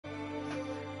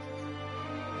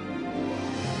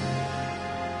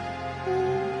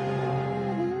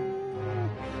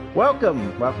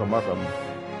Welcome, welcome, welcome.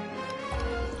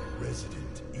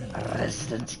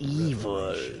 Resident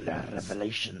Evil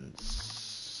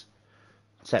Revelations.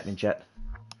 What's happening, chat?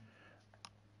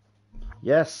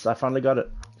 Yes, I finally got it.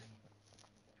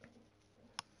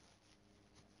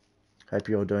 Hope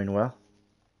you're all doing well.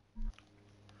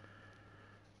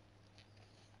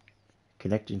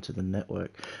 Connecting to the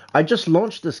network. I just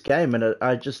launched this game and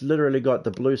I just literally got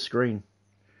the blue screen.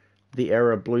 The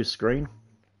error blue screen.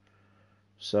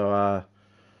 So,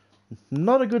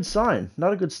 not a good sign.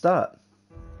 Not a good start,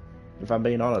 if I'm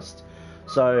being honest.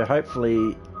 So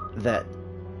hopefully that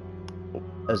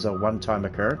is a one-time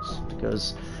occurrence,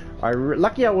 because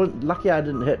lucky I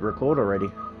didn't hit record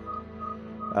already.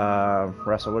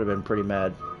 Or else I would have been pretty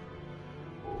mad.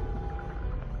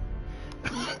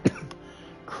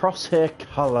 Crosshair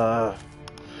color.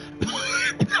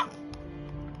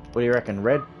 What do you reckon?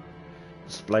 Red?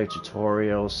 Display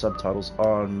tutorial, subtitles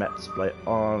on, map display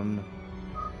on.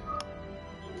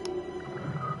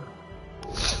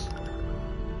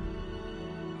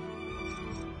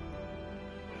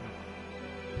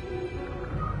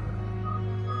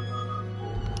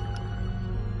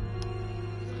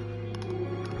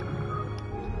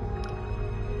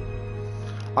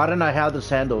 I don't know how this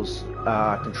handles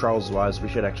controls wise. We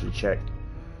should actually check.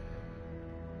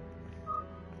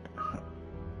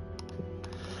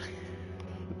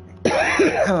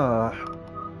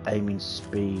 Aiming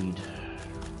speed.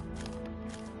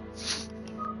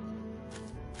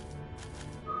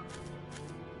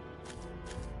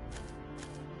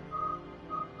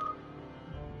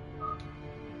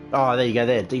 Oh, there you go.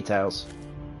 There, details.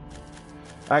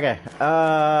 Okay.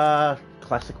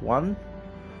 Classic 1.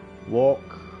 Walk.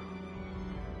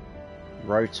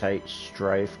 Rotate,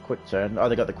 strafe, quick turn. Oh,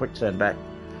 they got the quick turn back.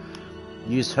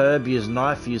 Use herb, use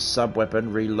knife, use sub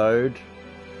weapon, reload.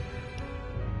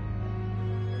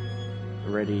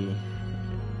 Ready.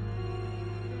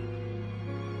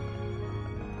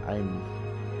 Aim.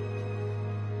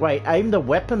 Wait, aim the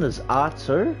weapon is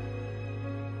R2?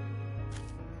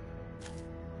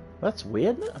 That's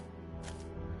weird, isn't it?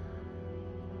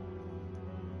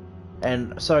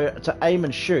 And so to aim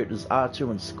and shoot is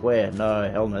R2 and square. No,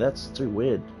 hell no, that's too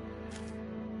weird.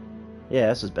 Yeah,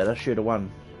 this is better. Shooter 1.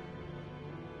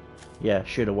 Yeah,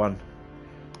 shooter 1.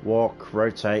 Walk,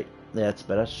 rotate. Yeah, that's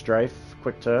better. Strafe,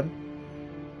 quick turn.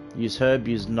 Use herb,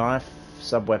 use knife,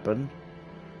 sub weapon.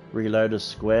 Reload is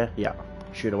square. Yeah,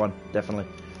 shooter 1, definitely.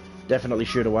 Definitely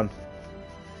shooter 1.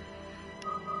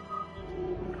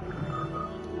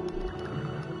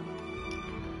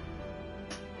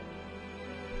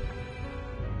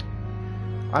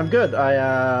 I'm good.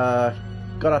 I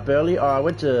got up early. Oh, I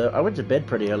went to bed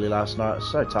pretty early last night. I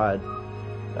was so tired.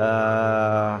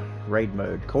 Raid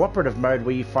mode. Cooperative mode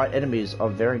where you fight enemies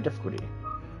of varying difficulty.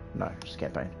 No, just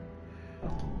campaign.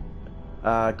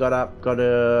 Got up,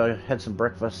 had some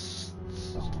breakfast.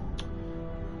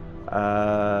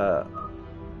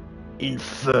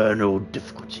 Infernal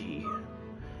difficulty.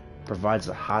 Provides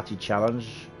a hearty challenge.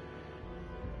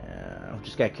 I'll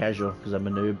just go casual because I'm a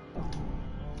noob.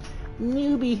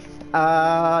 Newbie.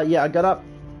 Yeah, I got up,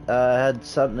 had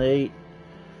something to eat.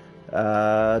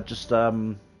 I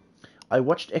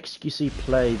watched XQC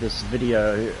play this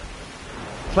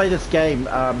game,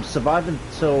 Survive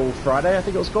Until Friday, I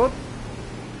think it was called.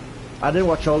 I didn't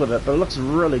watch all of it, but it looks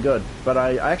really good. But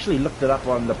I actually looked it up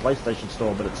on the PlayStation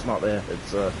Store, but it's not there.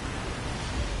 It's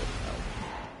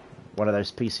one of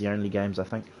those PC only games, I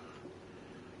think.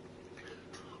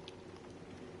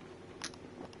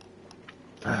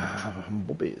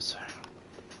 Bobbies.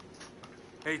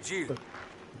 Hey, Jill.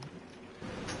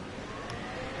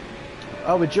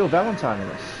 Oh, with Jill Valentine in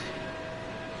this.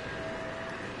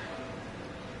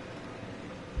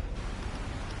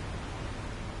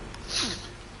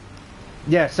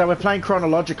 Yeah, so we're playing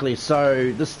chronologically,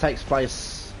 so this takes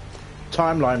place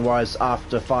timeline-wise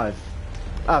after 5.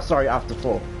 Sorry, after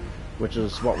 4, which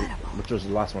was the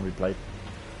last one we played.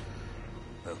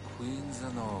 The Queen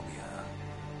Zenobia.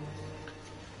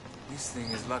 This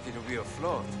thing is lucky to be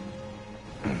afloat.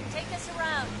 Take us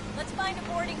around. Let's find a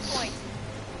boarding point.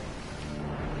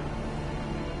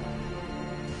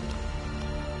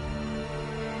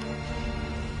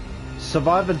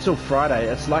 Survive Until Friday.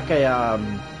 It's like a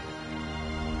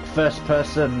first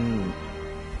person.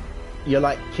 You're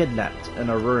like kidnapped in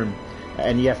a room,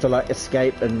 and you have to like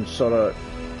escape and sort of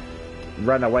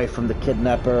run away from the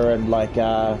kidnapper, and like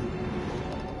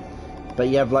but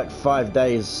you have like 5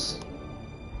 days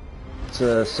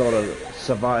to sort of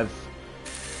survive.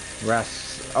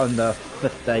 Ras on the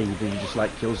 5th day he just like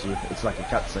kills you. It's like a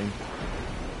cutscene.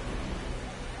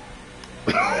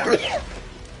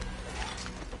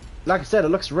 Like I said, it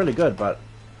looks really good, but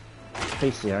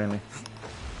PC only.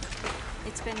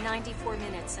 It's been 94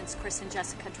 minutes since Chris and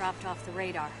Jessica dropped off the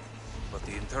radar. But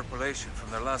the interpolation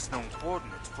from their last known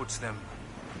coordinates puts them...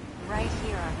 Right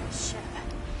here on the ship.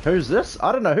 Who's this?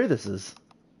 I don't know who this is.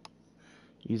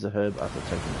 Use a herb after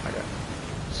taking... Okay.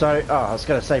 So, oh, I was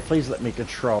going to say, please let me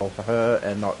control her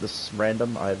and not this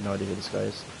random. I have no idea who this guy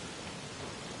is.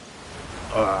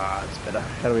 Ah, it's better.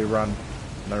 How do we run?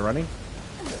 No running?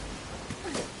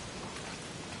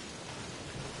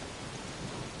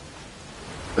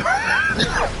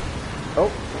 Oh.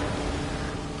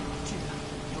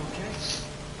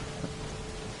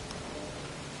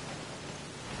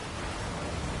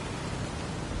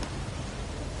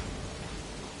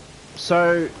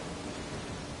 So,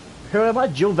 who am I?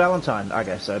 Jill Valentine.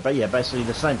 Okay, so, but yeah, basically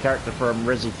the same character from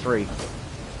Resi 3.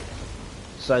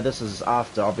 So this is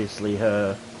after, obviously,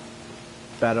 her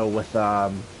battle with,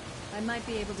 I might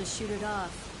be able to shoot it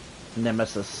off.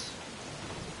 Nemesis.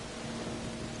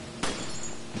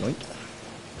 Yoink.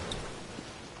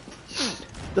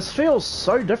 This feels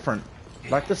so different.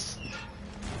 Like this...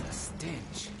 a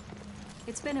stench.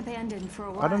 It's been abandoned for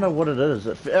a while. I don't know what it is.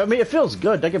 I mean, it feels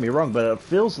good, don't get me wrong, but it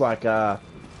feels like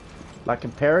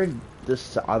comparing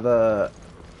this to other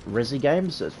Resi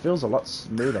games, it feels a lot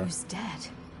smoother. Who's dead?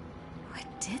 What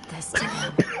did this to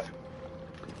him?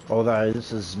 Although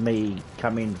this is me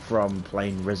coming from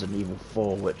playing Resident Evil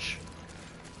 4, which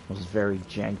was very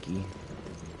janky.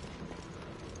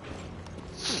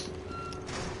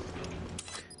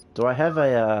 Do I have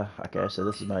a, okay, so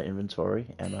this is my inventory,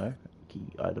 ammo, key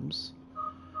items,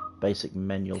 basic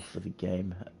manual for the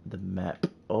game, the map.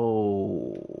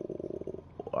 Oh,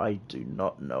 I do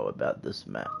not know about this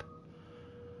map.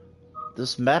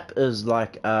 This map is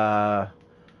like,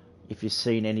 if you've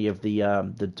seen any of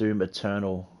the Doom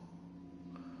Eternal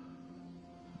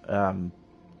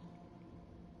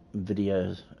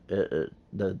videos,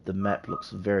 the map looks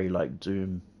very like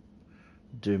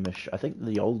Doomish. I think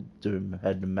the old Doom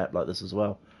had a map like this as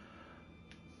well.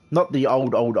 Not the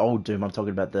old Doom, I'm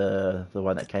talking about the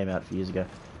one that came out a few years ago.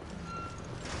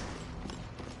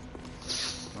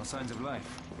 No signs of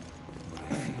life. But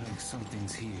I feel like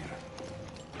something's here.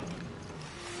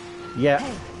 Yeah.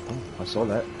 Hey. Oh, I saw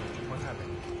that. What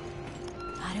happened?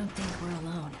 I don't think we're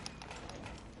alone.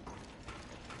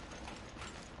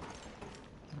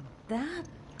 That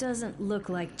doesn't look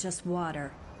like just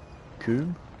water.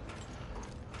 Coom?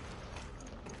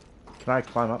 Can I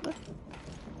climb up there?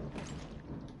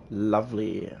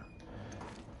 Lovely.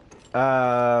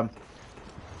 But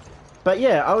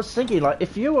yeah, I was thinking, like,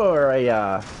 if you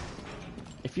were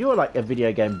like a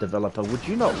video game developer, would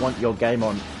you not want your game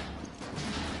on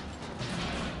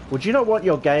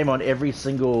every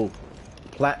single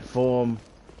platform,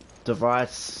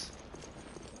 device,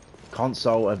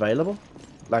 console available?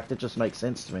 Like, that just makes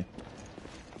sense to me.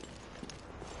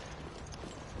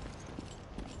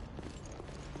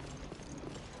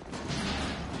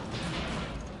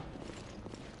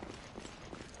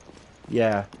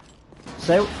 Yeah.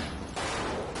 So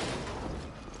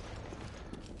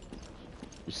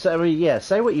yeah,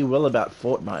 say what you will about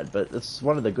Fortnite, but it's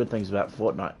one of the good things about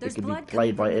Fortnite. There's it can be blood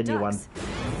played by coming from the anyone ducks.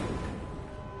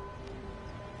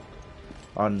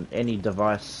 on any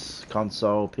device,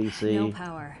 console, PC, No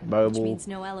power, mobile. which means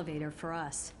no elevator for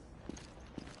us.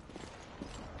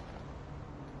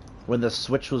 When the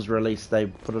Switch was released, they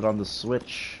put it on the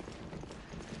Switch,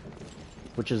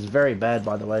 which is very bad,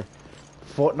 by the way.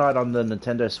 Fortnite on the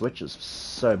Nintendo Switch is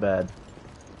so bad.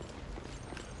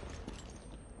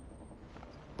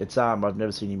 It's I've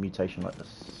never seen a mutation like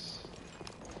this.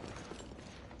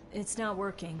 It's not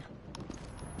working.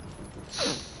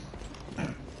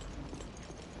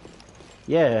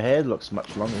 Yeah, her hair looks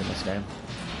much longer in this game.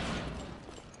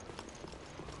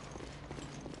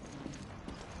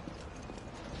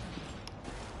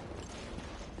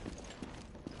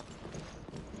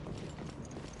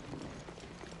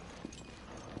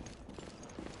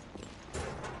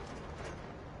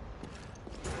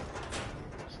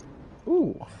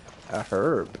 Ooh, a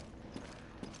herb.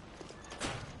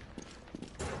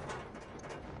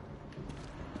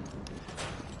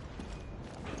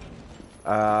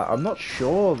 I'm not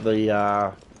sure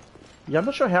yeah, I'm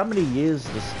not sure how many years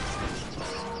this...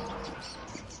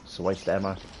 It's a waste of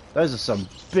ammo. Those are some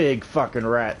big fucking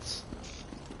rats.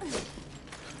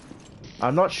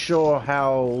 I'm not sure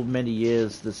how many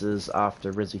years this is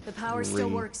after Resi 3. The power still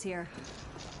works here.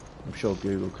 I'm sure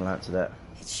Google can answer that.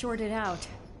 It's shorted out.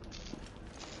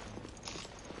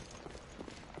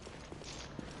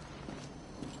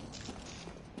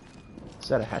 Is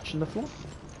that a hatch in the floor?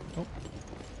 Oh.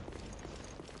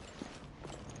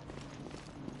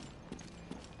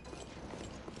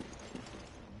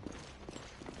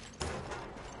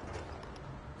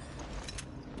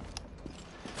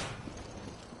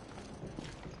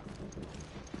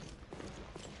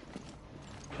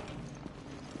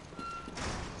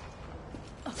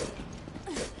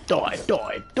 Die,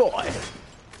 die, die.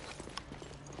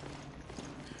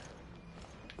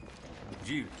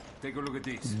 Jill, take a look at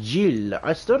these. Jill.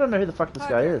 I still don't know who the fuck this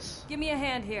guy Parker, is. give me a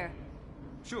hand here.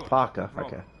 Sure. Parker, no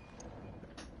okay.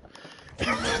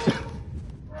 problem.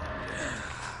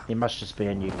 He must just be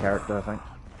a new character, I think.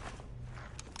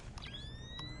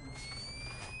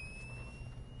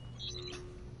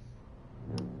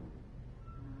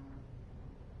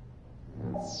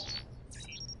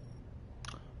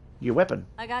 Your weapon.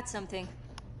 I got something.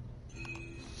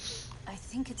 I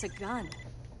think it's a gun.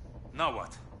 Now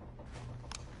what?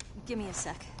 Give me a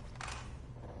sec.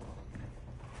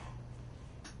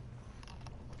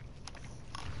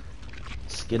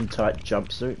 Skin tight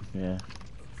jumpsuit, yeah.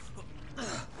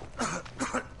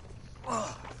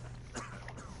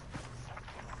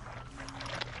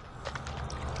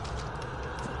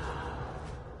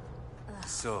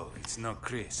 So, it's not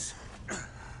Chris.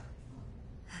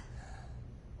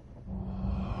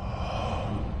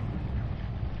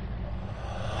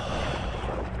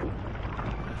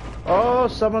 Oh,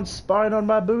 someone's spying on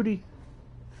my booty.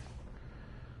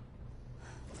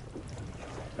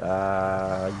 You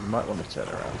might want to turn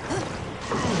around.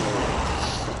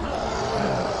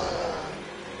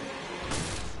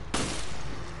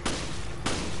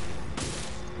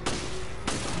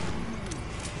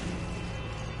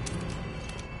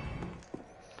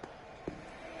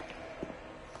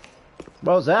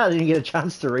 What was that? I didn't get a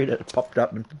chance to read it. It popped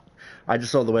up and I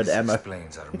just saw the word This ammo.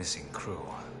 explains our missing crew.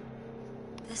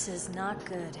 This is not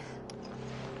good.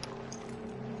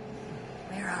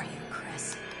 Where are you,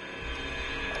 Chris?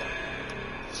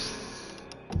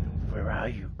 Where are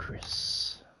you,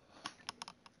 Chris?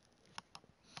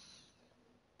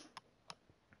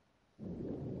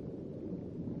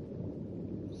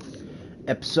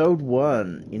 Episode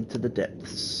 1, Into the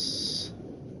Depths.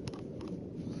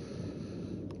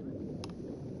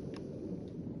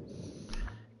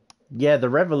 Yeah, the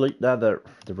Revelations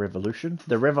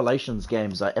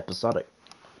games are episodic.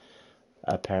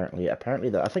 Apparently, I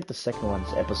think the second one's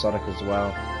episodic as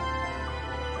well.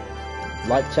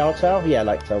 Like Telltale? Yeah,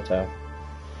 like Telltale.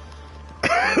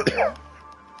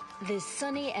 This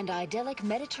sunny and idyllic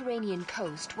Mediterranean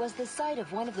coast was the site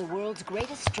of one of the world's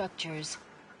greatest structures.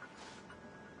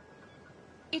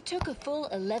 It took a full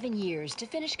 11 years to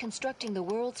finish constructing the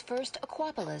world's first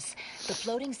Aquapolis, the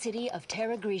floating city of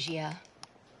Terra Grigia.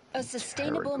 A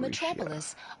sustainable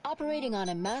metropolis operating on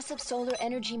a massive solar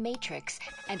energy matrix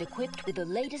and equipped with the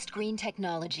latest green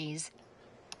technologies.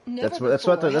 That's what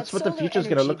the future's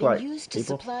gonna look like. Used to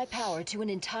supply power to an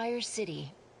entire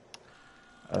city.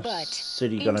 A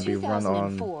city gonna be run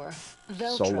on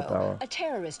solar power. A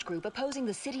terrorist group opposing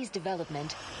the city's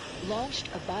development, launched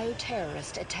a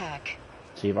bioterrorist attack.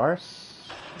 T-virus?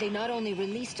 They not only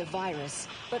released a virus,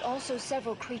 but also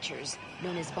several creatures,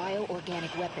 known as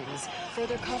bioorganic weapons,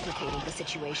 further complicating the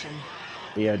situation.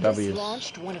 BOWs. This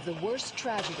launched one of the worst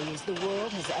tragedies the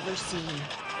world has ever seen.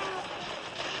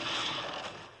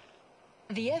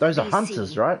 The Those FBC, are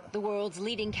hunters, right? The world's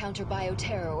leading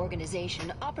counter-bioterror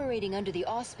organization operating under the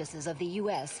auspices of the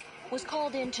U.S., was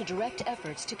called in to direct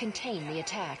efforts to contain the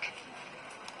attack.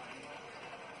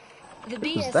 The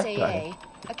Who's that guy? BSAA,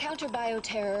 a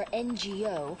counter-bioterror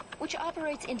NGO, which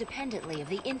operates independently of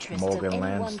the interests Morgan of any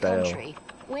one Lansdale. country,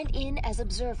 went in as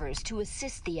observers to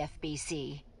assist the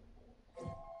FBC.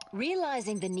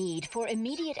 Realizing the need for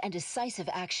immediate and decisive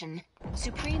action,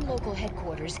 Supreme Local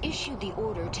Headquarters issued the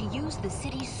order to use the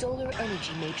city's solar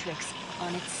energy matrix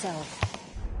on itself.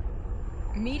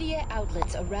 Media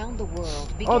outlets around the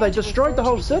world began they to destroyed the refer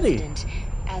whole to city. incident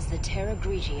as the Terra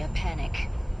Grigia Panic.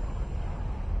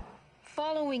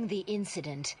 Following the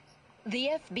incident, the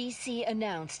FBC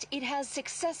announced it has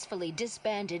successfully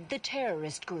disbanded the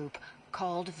terrorist group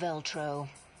called Veltro.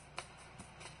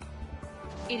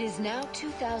 It is now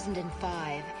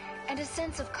 2005, and a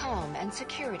sense of calm and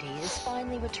security is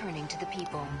finally returning to the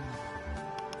people.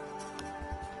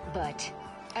 But,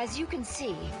 as you can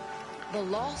see, the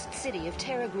lost city of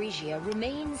Terra Grigia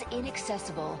remains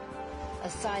inaccessible, a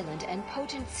silent and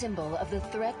potent symbol of the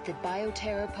threat that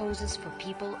bioterror poses for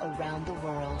people around the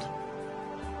world.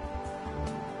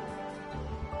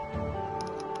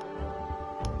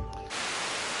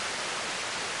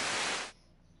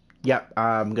 Yep,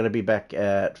 I'm gonna be back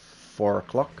at 4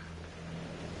 o'clock.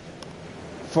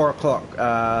 4 o'clock,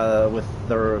 with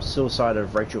the suicide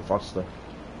of Rachel Foster.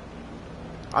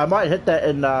 I might hit that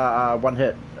in one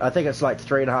hit. I think it's like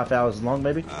 3.5 hours long,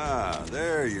 maybe. Ah,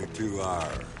 there you two are.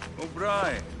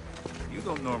 O'Brien, you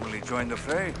don't normally join the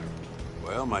fray.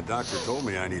 Well, my doctor told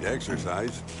me I need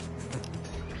exercise.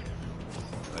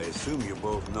 I assume you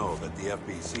both know that the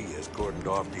FBC has cordoned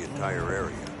off the entire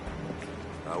area.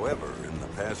 However, in the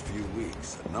past few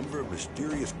weeks, a number of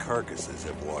mysterious carcasses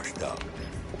have washed up.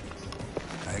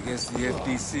 I guess the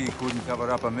FBC couldn't cover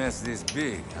up a mess this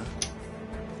big, huh?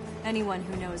 Anyone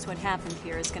who knows what happened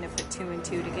here is going to put two and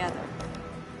two together.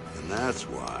 And that's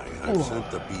why I've sent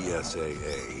the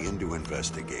BSAA in to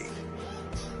investigate.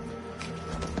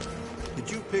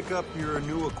 Did you pick up your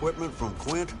new equipment from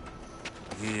Quint?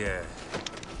 The,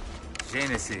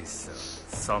 Genesis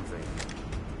something.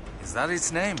 Is that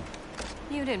its name?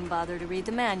 You didn't bother to read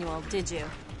the manual, did you?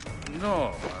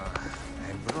 No,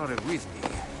 I brought it with me,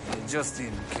 just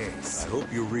in case. I hope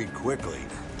you read quickly,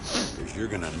 because you're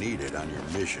gonna need it on your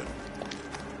mission.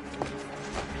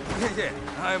 Yeah,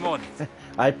 I'm on it.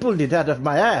 I pulled it out of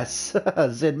my ass.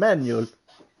 The manual.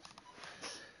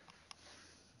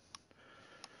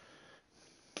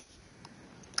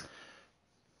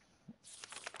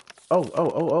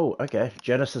 Oh, okay.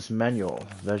 Genesis Manual,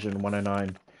 version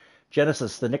 109.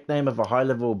 Genesis, the nickname of a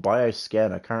high-level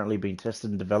bioscanner currently being tested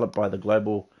and developed by the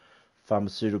Global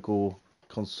Pharmaceutical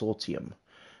Consortium.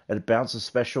 It bounces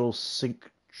special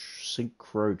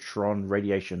synchrotron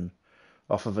radiation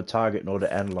off of a target in order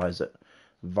to analyze it.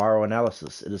 Viral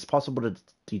analysis. It is possible to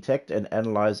detect and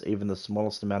analyze even the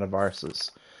smallest amount of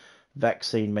viruses.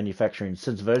 Vaccine manufacturing.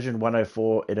 Since version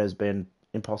 104, it has been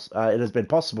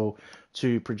possible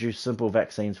to produce simple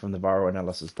vaccines from the viral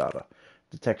analysis data.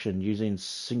 Detection. Using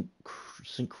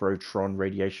synchrotron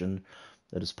radiation,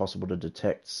 it is possible to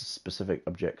detect specific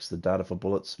objects. The data for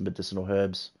bullets, medicinal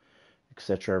herbs,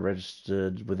 etc.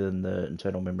 registered within the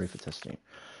internal memory for testing.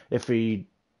 If a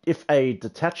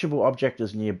detachable object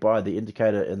is nearby, the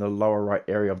indicator in the lower right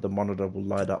area of the monitor will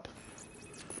light up.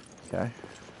 Okay.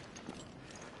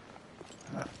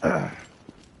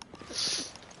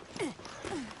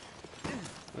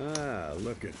 Ah,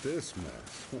 look at this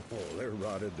mess. Oh, they're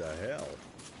rotted to hell.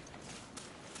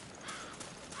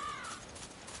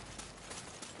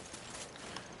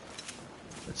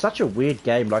 It's such a weird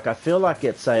game. Like, I feel like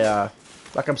it's a...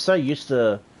 like, I'm so used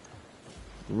to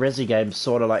Resi games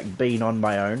sort of like being on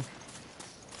my own.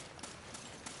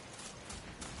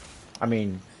 I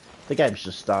mean, the game's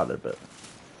just started, but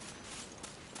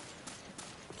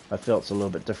I feel it's a little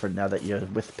bit different now that you're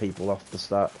with people off the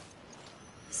start.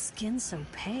 Skin so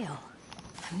pale.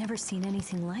 I've never seen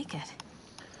anything like it.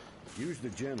 Use the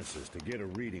Genesis to get a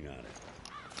reading on it.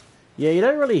 Yeah, you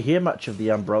don't really hear much of the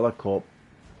Umbrella Corp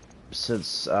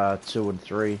since 2 and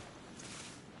 3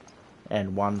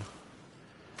 and 1.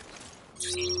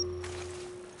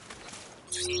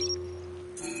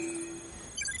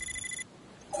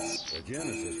 The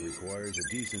Genesis requires a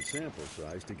decent sample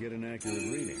size to get an accurate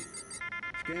reading.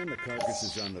 Scan the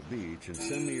carcasses on the beach and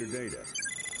send me your data.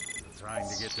 Trying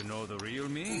to get to know the real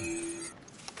me?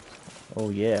 Oh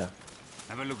yeah.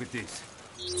 Have a look at this.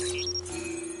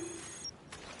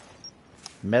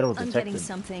 Metal I'm detected. getting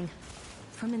something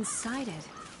from inside it.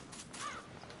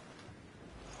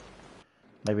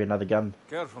 Maybe another gun.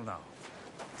 Careful now.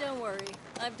 Don't worry,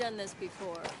 I've done this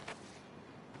before.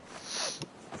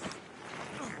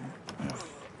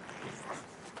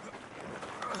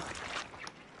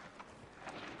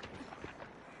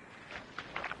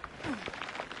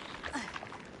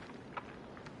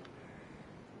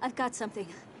 I've got something.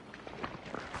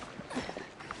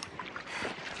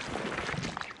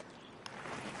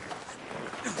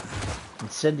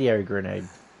 Incendiary grenade.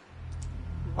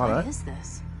 What is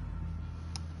this?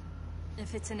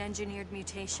 If it's an engineered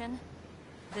mutation,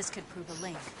 this could prove a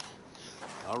link.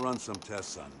 I'll run some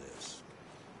tests on this.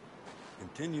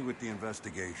 Continue with the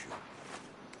investigation.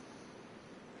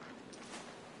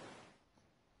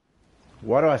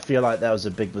 Why do I feel like that was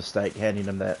a big mistake handing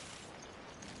him that?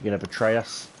 You gonna betray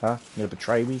us? Huh? You gonna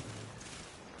betray me?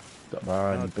 Got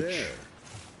my own Out there.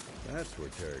 That's where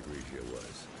Terra Grigia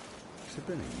was. Has it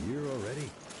been a year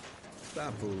already?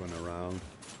 Stop fooling around.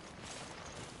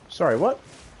 Sorry, what?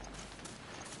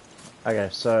 Okay,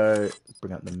 so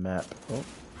bring up the map. Oh.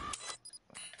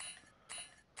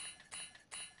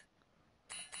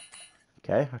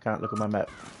 Okay, I can't look at my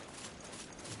map.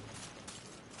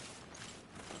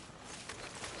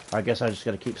 I guess I just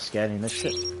gotta keep scanning this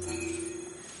shit.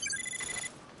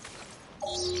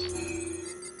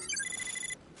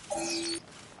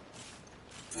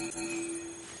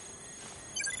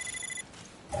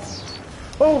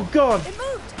 Oh god! It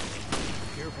moved!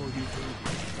 Careful, you two.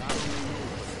 I don't know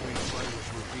what strange virus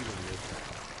we're dealing with.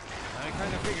 I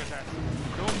kind of figured that.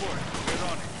 Don't worry, get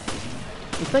on it.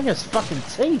 The thing has fucking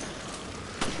teeth!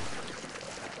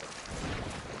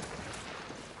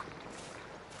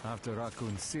 After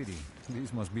Raccoon City,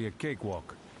 this must be a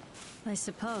cakewalk. I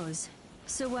suppose.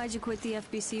 So why'd you quit the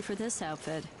FBC for this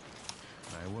outfit?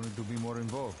 I wanted to be more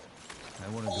involved. I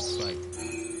wanted to fight.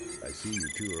 I see you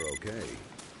two are okay.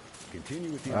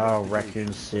 Continue with the Oh, investigation.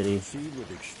 Raccoon City. Proceed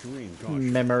with extreme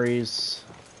caution. Memories.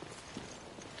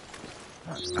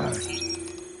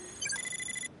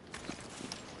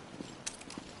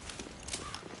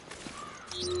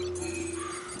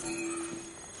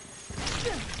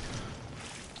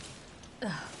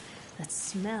 That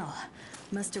smell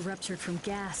must have ruptured from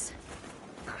gas.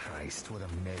 Christ, what a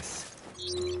mess.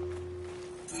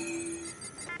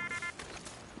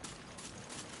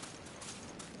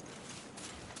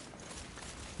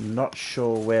 Not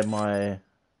sure where my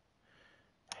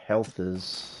health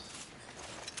is.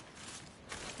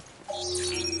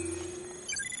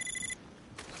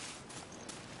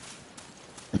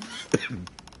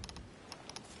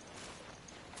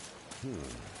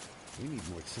 We need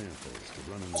more samples to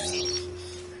run an analysis.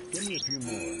 Give me a few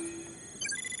more.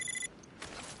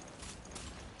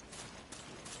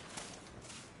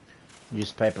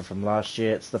 Newspaper from last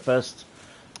year. It's the first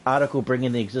article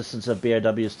bringing the existence of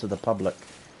BOWs to the public.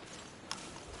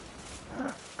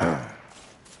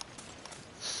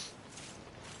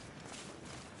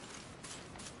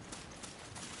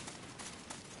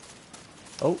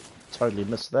 Oh, totally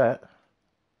missed that.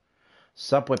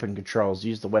 Sub-weapon controls.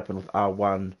 Use the weapon with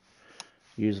R1.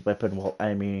 Use weapon while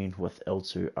aiming with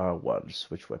L2, R1.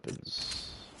 Switch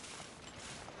weapons.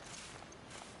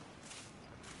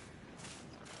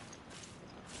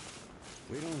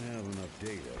 We don't have enough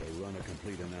data to run a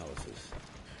complete analysis.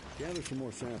 Gather some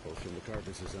more samples from the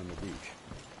carcasses on the beach.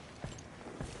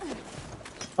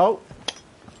 Oh!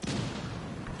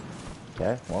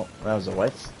 Okay, well, that was a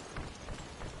waste.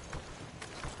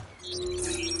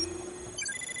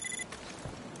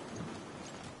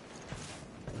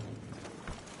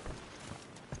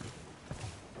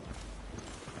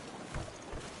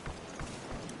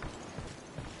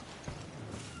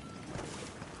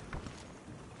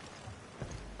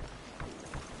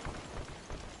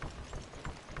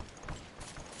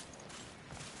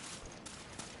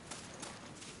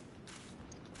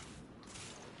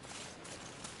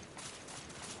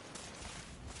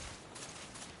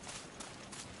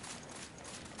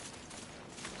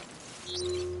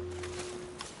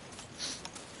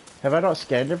 Have I not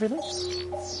scanned everything?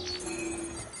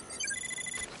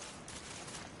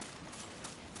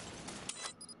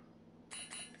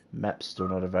 Map's still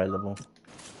not available.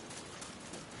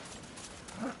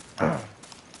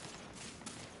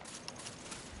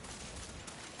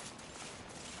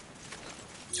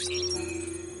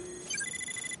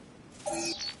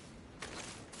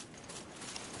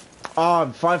 Oh,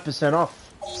 I'm 5% off.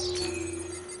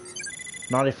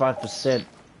 95%.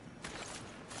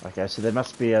 Okay, so there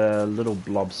must be a little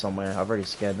blob somewhere. I've already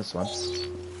scanned this one.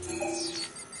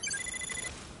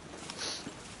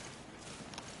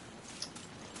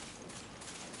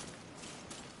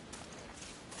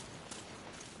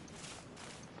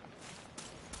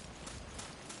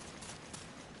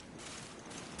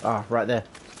 Ah, right there.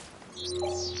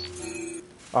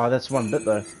 Oh, that's one bit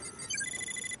though.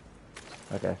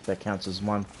 Okay, that counts as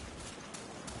one.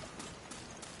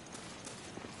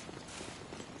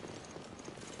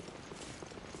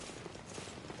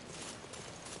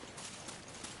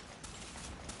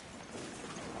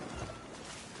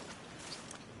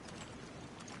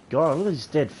 God, look at these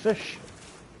dead fish.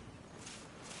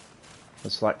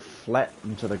 It's like flat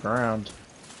into the ground.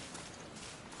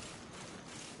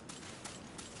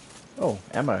 Oh,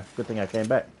 ammo. Good thing I came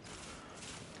back.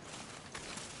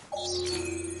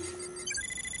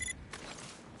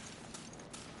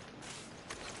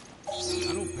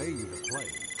 I don't pay you to play.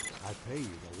 I pay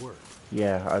you to work.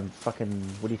 Yeah, I'm fucking...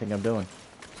 What do you think I'm doing?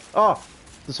 Oh!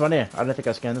 This one here. I don't think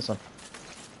I scanned this one.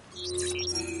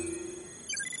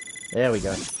 There we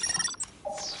go.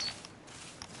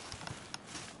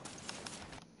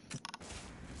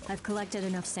 I've collected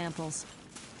enough samples.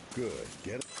 Good.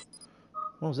 Get it.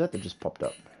 What was that just popped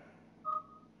up?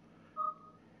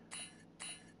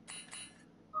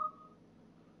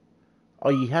 Oh,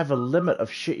 you have a limit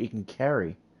of shit you can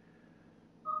carry.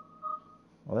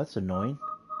 Well, that's annoying.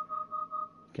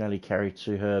 You can only carry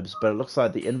 2 herbs, but it looks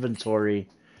like the inventory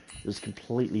is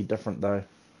completely different though.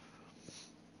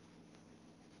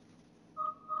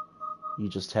 You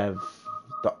just have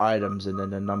the items and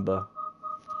then a number.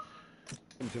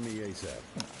 Come to me ASAP.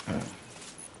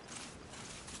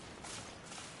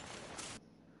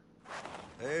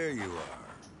 There you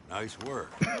are. Nice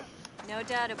work. No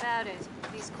doubt about it.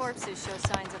 These corpses show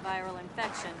signs of viral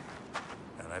infection.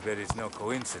 And I bet it's no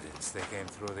coincidence they came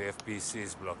through the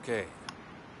FBC's blockade.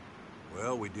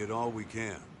 Well, we did all we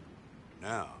can.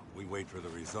 Now, we wait for the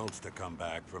results to come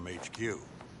back from HQ.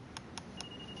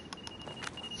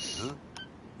 Huh?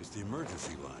 It's the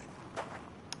emergency line.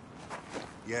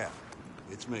 Yeah,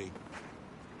 it's me.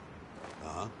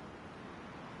 Uh-huh.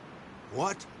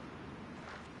 What?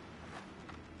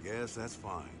 Yes, that's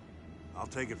fine. I'll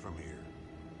take it from here.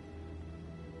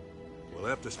 We'll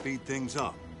have to speed things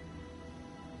up.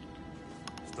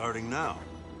 Starting now.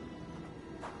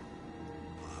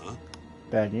 Uh-huh.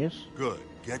 Bad news. Good.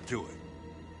 Get to it.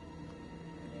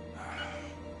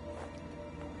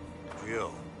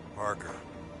 Jill, Parker,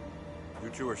 you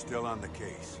two are still on the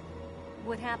case.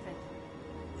 What happened?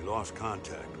 We lost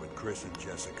contact with Chris and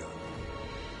Jessica.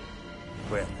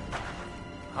 When?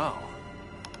 How?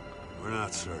 We're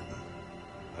not certain.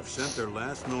 I've sent their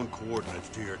last known coordinates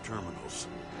to your terminals.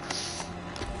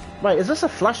 Wait, is this a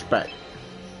flashback?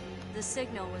 The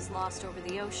signal was lost over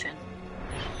the ocean.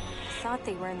 I thought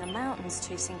they were in the mountains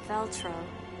chasing Veltro.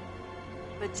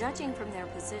 But judging from their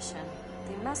position,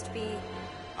 they must be...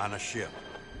 On a ship.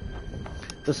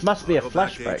 This must be a Go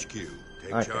back to flashback. HQ.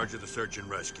 Take Okay. charge of the search and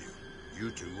rescue. You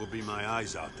two will be my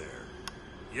eyes out there.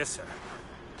 Yes, sir.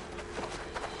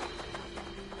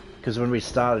 Because when we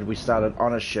started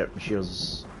on a ship and she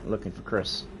was looking for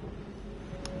Chris.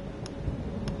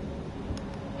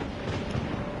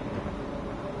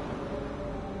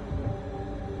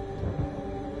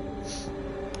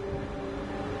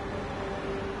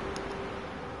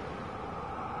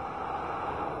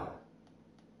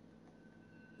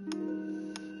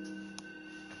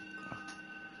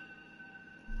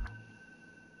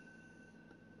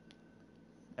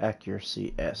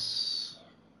 Accuracy S.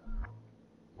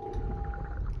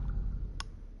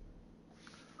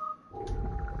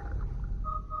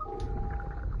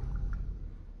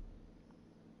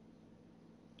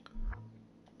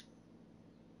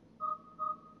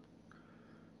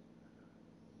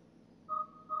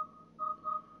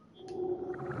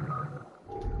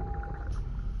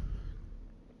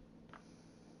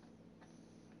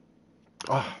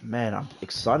 Oh man, I'm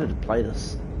excited to play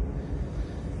this.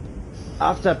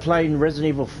 After playing Resident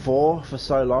Evil 4 for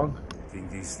so long,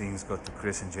 Think these things got to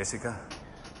Chris and Jessica?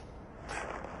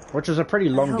 which was a pretty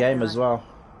long hope game not. as well.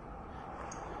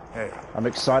 Hey, I'm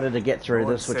excited to get through No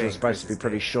one's this, which saying is supposed to be Chris is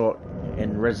pretty dead. short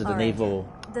in Resident All right. Evil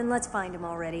Then let's find him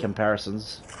already.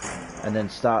 comparisons, and then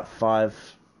start 5,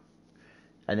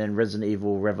 and then Resident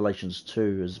Evil Revelations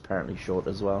 2 is apparently short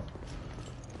as well.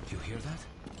 you hear that?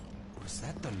 Was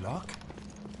that the lock?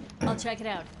 I'll check it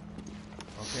out.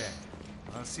 Okay,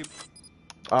 I'll see.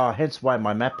 Oh, hence why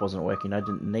my map wasn't working. I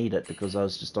didn't need it because I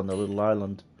was just on the little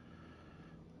island.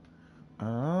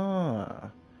 Ah.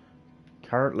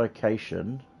 Current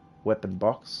location, weapon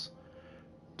box,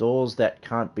 doors that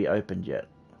can't be opened yet.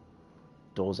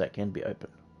 Doors that can be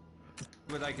opened.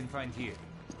 What I can find here.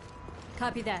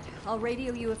 Copy that. I'll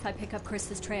radio you if I pick up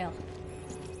Chris's trail.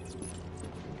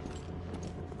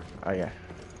 Oh yeah.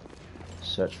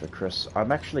 Search for Chris.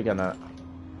 I'm actually gonna...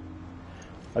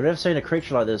 I've never seen a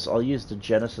creature like this. I'll use the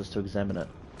Genesis to examine it.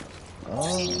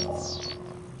 Oh.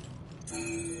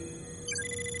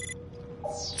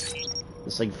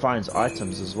 This thing finds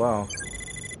items as well.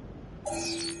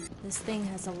 This thing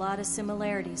has a lot of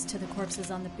similarities to the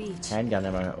corpses on the beach. Handgun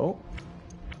ammo. Oh.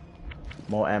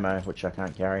 More ammo, which I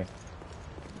can't carry.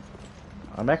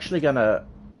 I'm actually gonna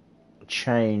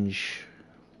change...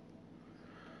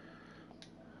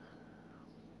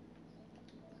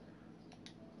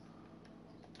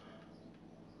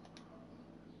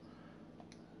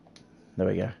 There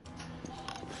we go.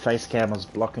 Face cam was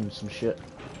blocking some shit.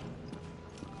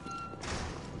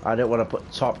 I didn't want to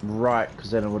put top right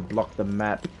because then it would block the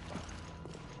map.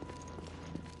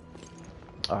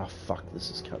 Oh fuck,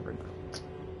 this is covering.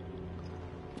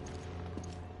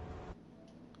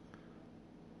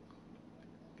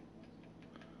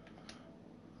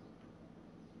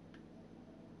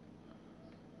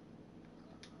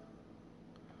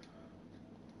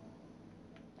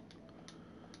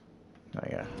 There we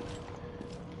go.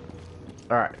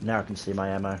 Alright, now I can see my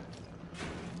ammo.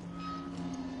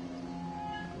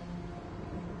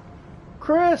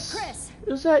 Chris! Chris!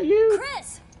 Is that you?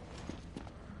 Chris!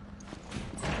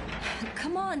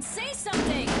 Come on, say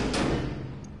something!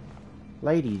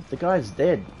 Lady, the guy's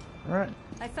dead. Alright.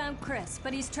 I found Chris,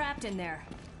 but he's trapped in there.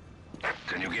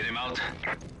 Can you get him out?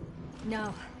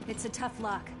 No, it's a tough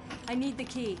lock. I need the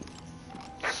key.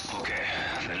 Okay,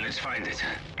 then let's find it.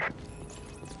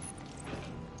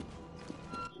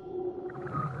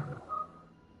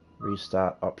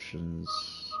 Restart options.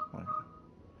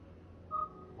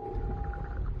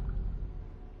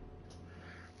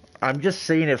 I'm just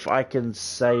seeing if I can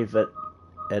save it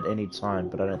at any time,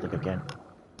 but I don't think I can.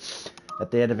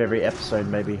 At the end of every episode,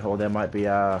 maybe, or there might be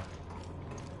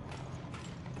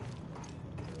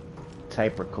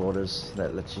tape recorders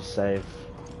that lets you save.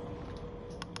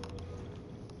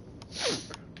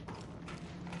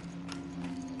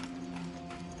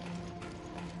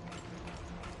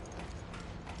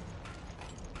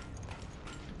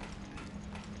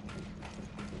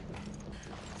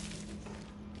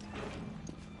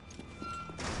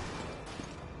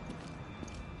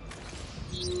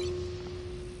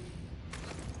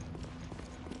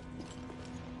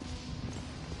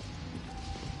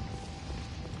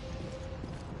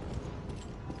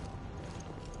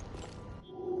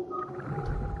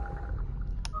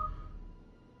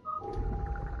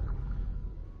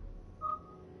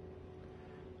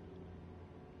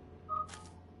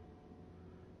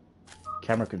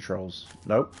 camera controls.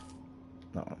 Nope.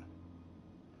 No.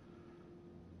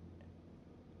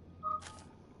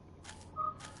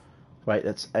 Wait,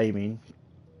 that's aiming.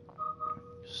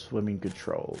 Swimming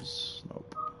controls.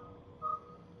 Nope.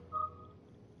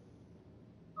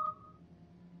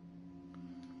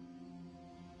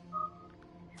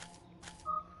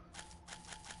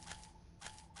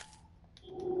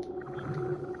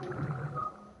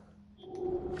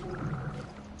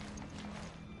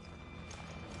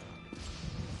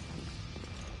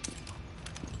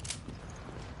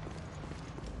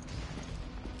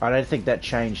 I don't think that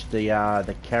changed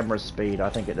the camera speed.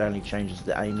 I think it only changes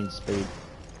the aiming speed.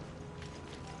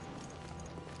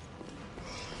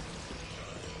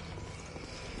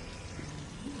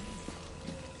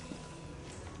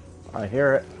 I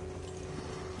hear it.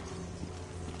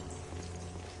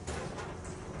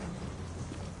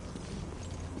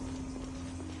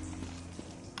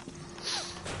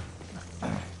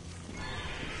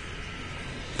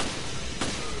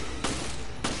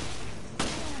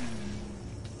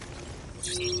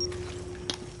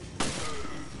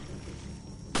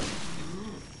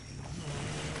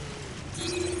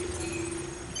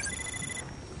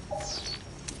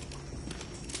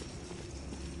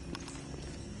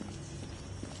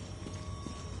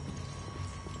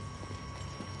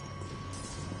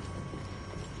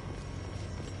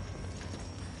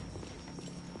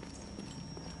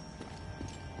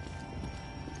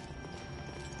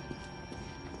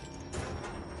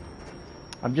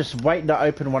 I'm just waiting to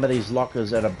open one of these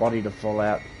lockers and a body to fall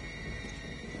out.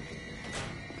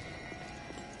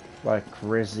 Like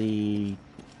Resi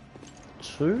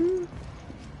 2?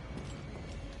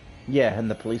 Yeah, in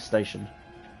the police station.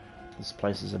 This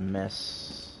place is a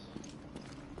mess.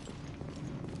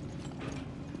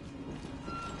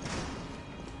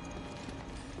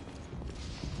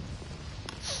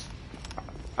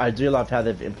 I do love how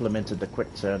they've implemented the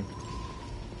quick turn.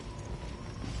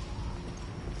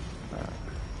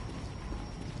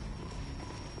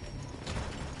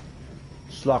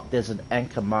 It's like there's an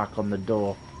anchor mark on the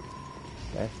door.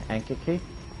 Okay, anchor key.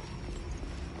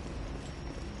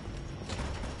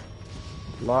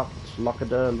 Locked,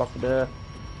 lock-a-der, lock-a-der.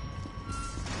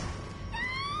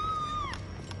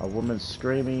 A woman's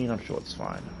screaming, I'm sure it's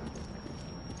fine.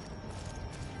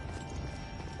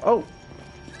 Oh!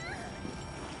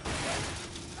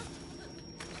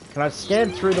 Can I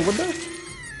scan through the window?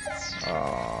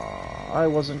 Oh, I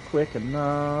wasn't quick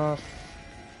enough.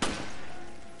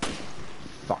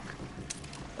 Fuck.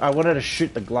 I wanted to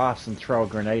shoot the glass and throw a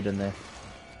grenade in there.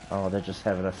 Oh, they're just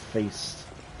having a feast.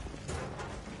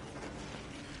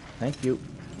 Thank you.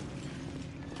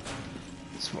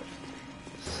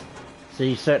 So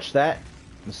you search that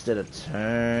instead of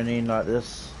turning like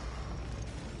this.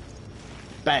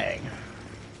 Bang.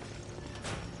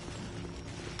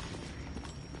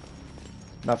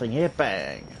 Nothing here.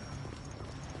 Bang.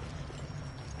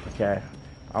 Okay.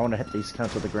 I want to hit these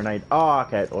cunts with a grenade. Oh,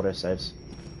 okay. It auto saves.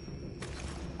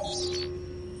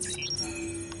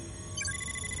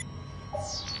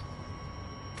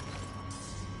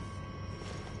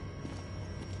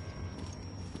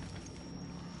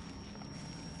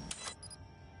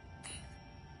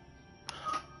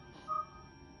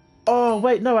 Oh,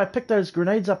 wait, no, I picked those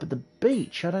grenades up at the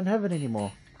beach. I don't have it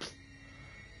anymore.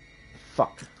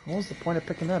 Fuck. What was the point of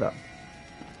picking that up?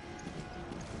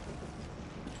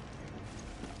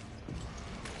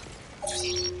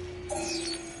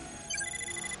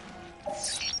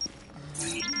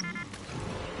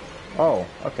 Oh,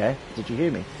 okay. Did you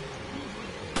hear me?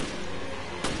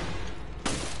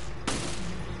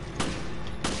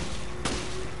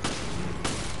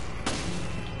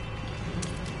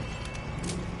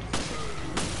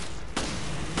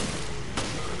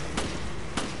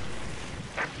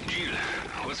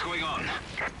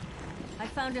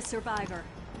 A survivor.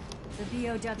 The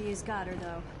BOW's got her,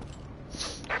 though.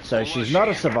 So she's not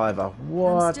a survivor.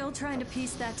 What? I'm still trying to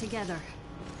piece that together.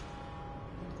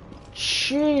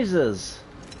 Jesus!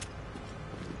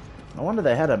 No wonder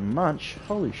they had a munch.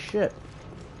 Holy shit.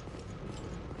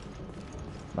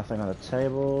 Nothing on the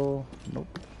table.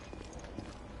 Nope.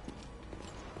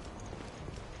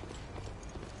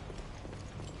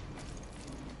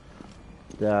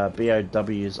 The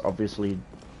BOWs obviously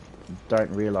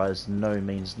don't realize no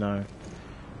means no.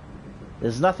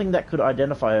 There's nothing that could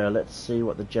identify her. Let's see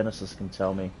what the Genesis can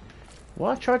tell me. Well,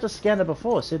 I tried to scan her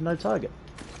before. It said no target.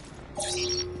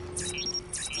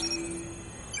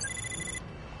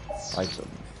 Item.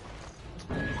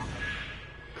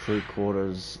 Crew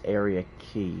quarters area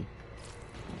key.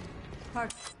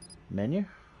 Menu?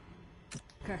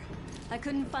 I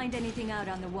couldn't find anything out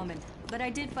on the woman, but I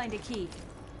did find a key.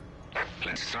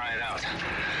 Let's try it out.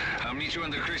 I'll meet you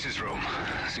under Chris's room.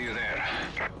 See you there.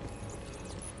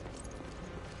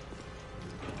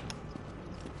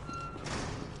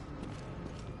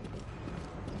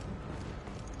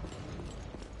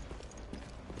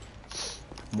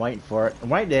 I'm waiting for it.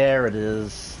 Right there it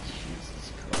is.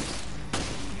 Jesus Christ.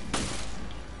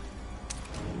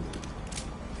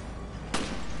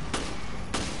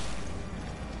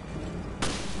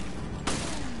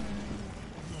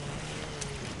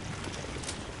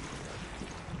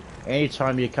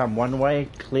 Anytime you come one way,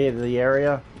 clear the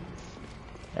area,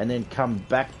 and then come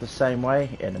back the same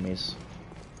way, enemies.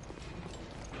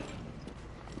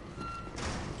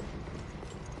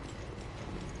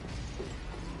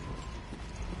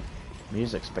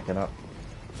 Music's picking up.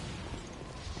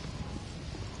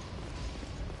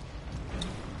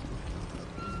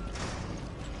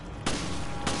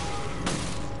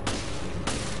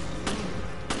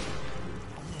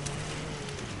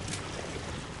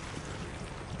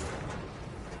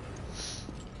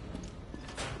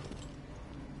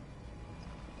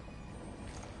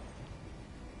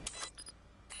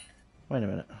 Wait a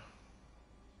minute.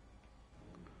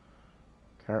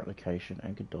 Current location,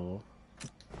 anchor door.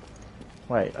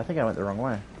 Wait, I think I went the wrong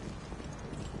way.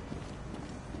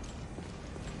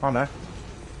 Oh no.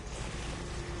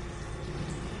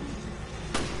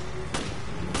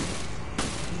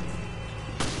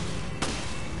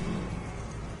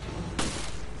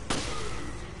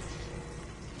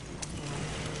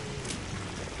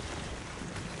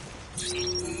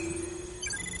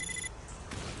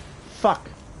 Fuck.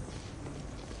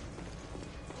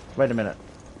 Wait a minute.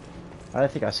 I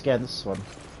don't think I scanned this one.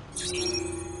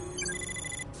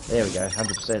 There we go,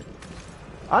 100%.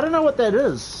 I don't know what that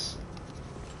is.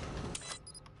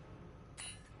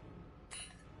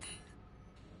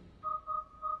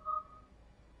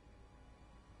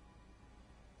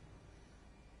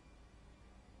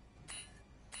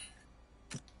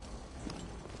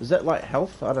 Is that like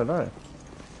health? I don't know.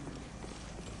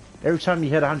 Every time you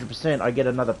hit 100%, I get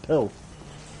another pill.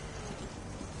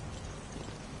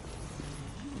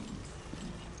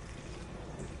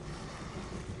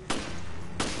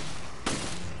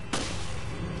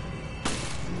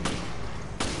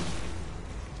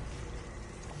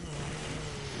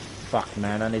 Fuck,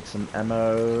 man, I need some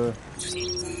ammo.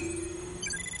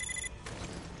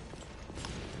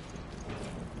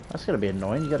 That's gonna be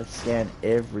annoying. You gotta scan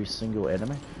every single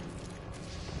enemy.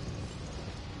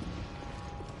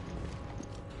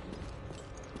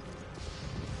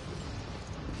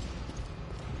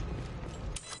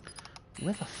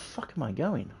 Where the fuck am I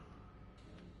going?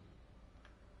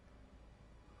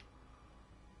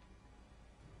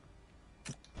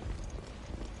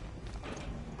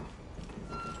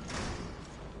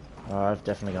 Oh, I've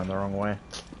definitely gone the wrong way.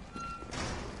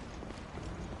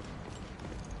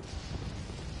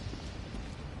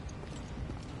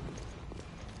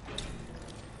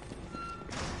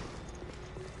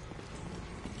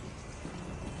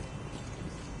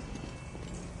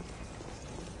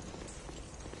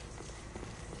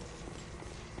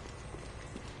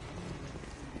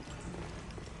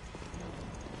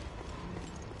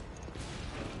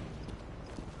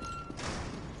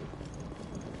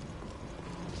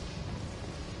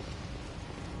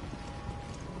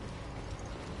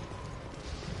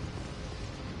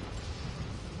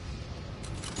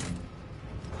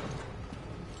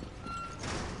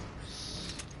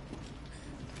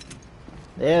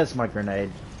 There's my grenade.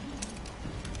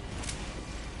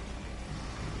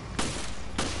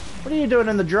 What are you doing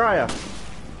in the dryer?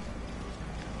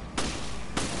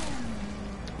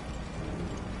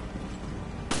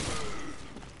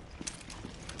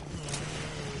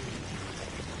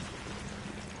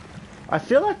 I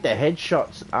feel like the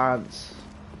headshots aren't...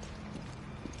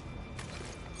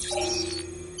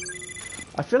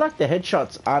 I feel like the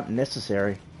headshots aren't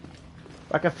necessary.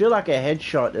 Like, I feel like a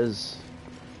headshot is...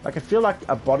 Like, I feel like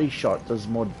a body shot does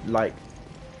more, like,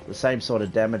 the same sort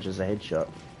of damage as a headshot.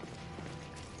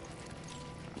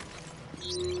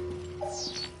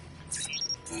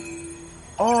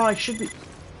 Oh, I should be...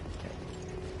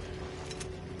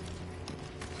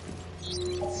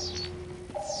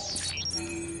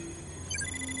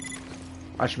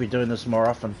 I should be doing this more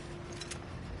often.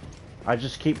 I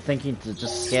just keep thinking to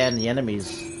just scan the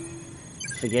enemies,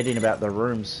 forgetting about the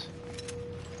rooms.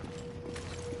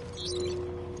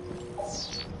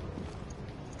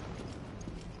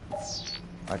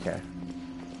 Okay.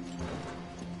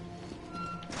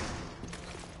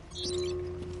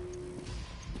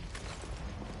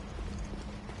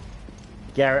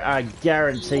 I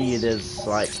guarantee you there's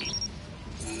like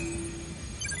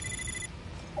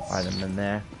item in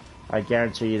there. I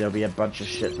guarantee you there'll be a bunch of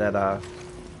shit that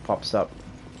pops up.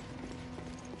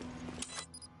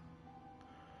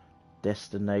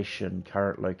 Destination,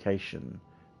 current location,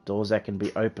 doors that can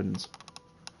be opened.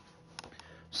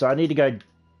 So I need to go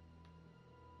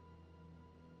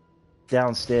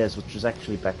downstairs, which is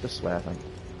actually back this way, I think.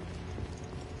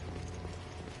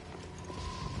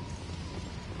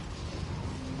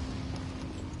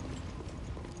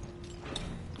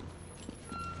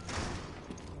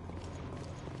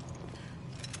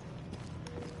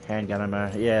 Handgun ammo,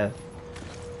 yeah.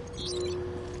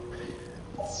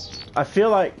 I feel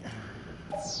like...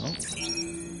 Oh.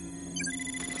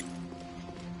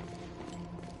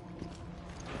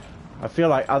 I feel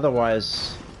like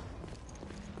otherwise...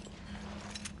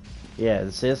 Yeah,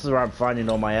 see, this is where I'm finding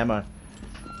all my ammo.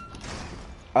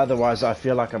 Otherwise, I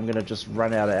feel like I'm gonna just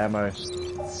run out of ammo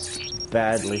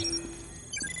badly.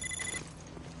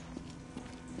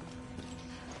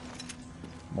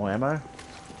 More ammo?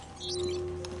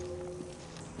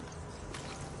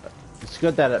 It's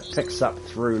good that it picks up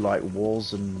through like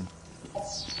walls and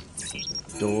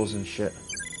doors and shit.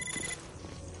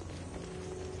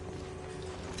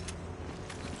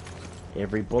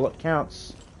 Every bullet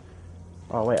counts.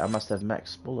 Oh wait, I must have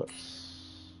max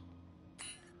bullets.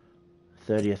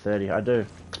 30 or 30, I do.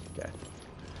 Okay.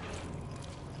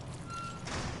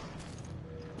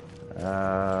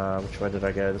 Which way did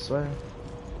I go? This way?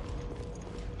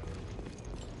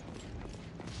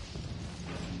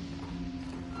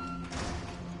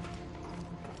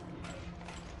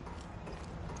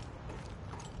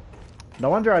 No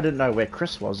wonder I didn't know where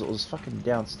Chris was. It was fucking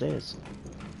downstairs.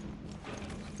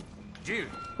 Jill.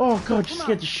 Oh god, you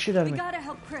scared the shit out of me. We gotta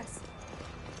help Chris.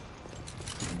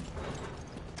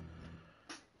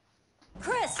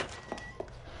 Chris!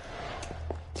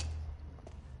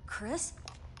 Chris?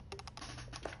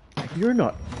 You're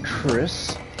not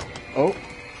Chris. Oh,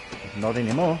 not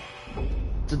anymore.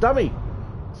 It's a dummy.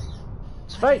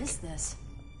 It's fake. What is this?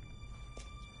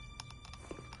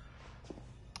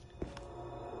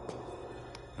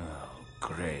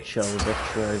 Great. Shell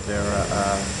Victro Vera,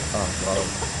 oh god.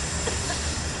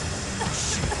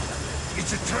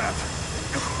 It's a trap.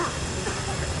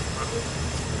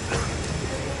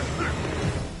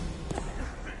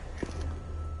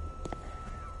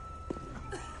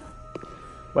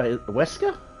 Wait,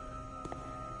 Wesker?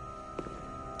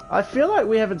 I feel like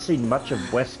we haven't seen much of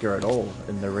Wesker at all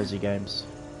in the Resi games.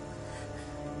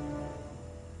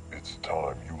 It's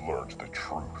time you learned the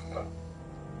truth,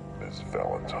 Miss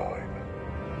Valentine.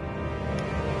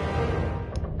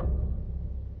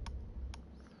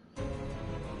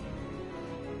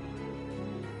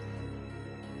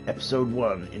 Episode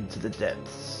 1, Into the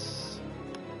Depths.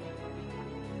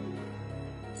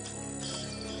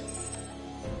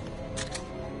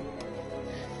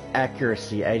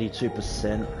 Accuracy,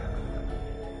 82%.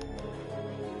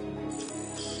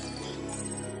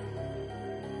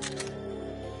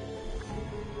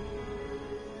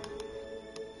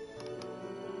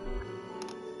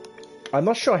 I'm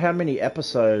not sure how many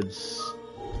episodes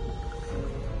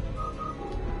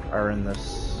are in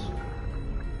this.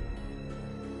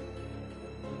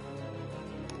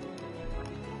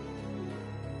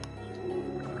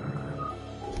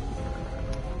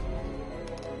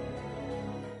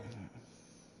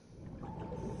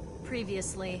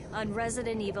 Previously on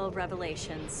Resident Evil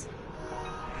Revelations.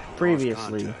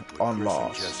 Previously on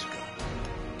Lost.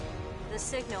 The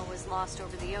signal was lost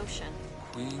over the ocean.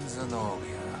 Queen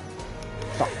Zenobia.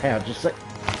 Fuck, how'd you say?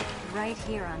 Right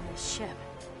here on this ship.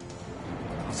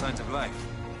 No signs of life.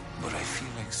 But I feel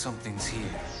like something's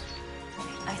here.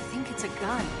 I think it's a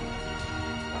gun.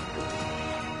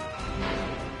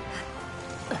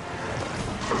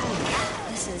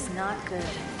 This is not good.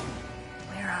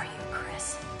 Where are you,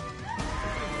 Chris?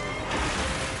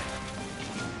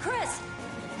 Chris!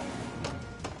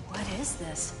 What is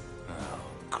this? Oh,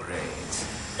 great.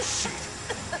 Shit!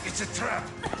 It's a trap!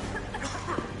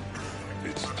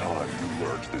 It's time you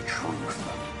learned the truth,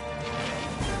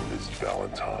 Miss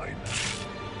Valentine.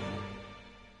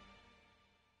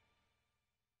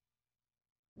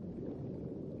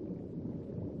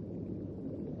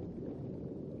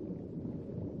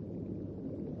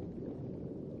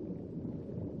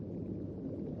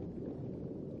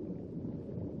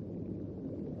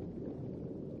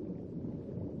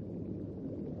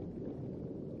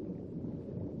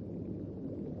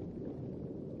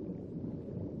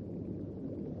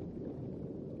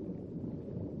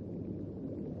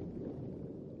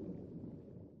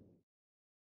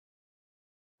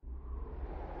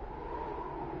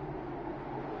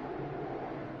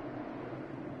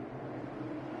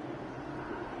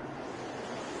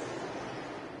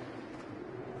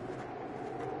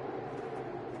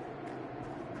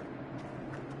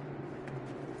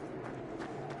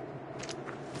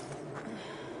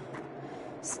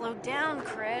 Slow down,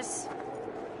 Chris.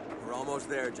 We're almost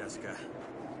there, Jessica.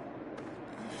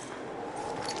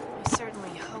 I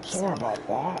certainly hope so. Sorry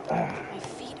about that. My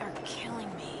feet are killing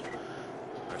me.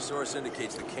 Our source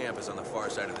indicates the camp is on the far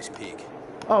side of this peak.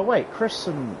 Oh wait, Chris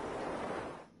and...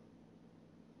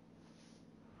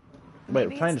 Wait,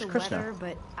 we're playing as Chris now.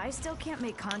 But I still can't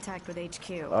make contact with HQ.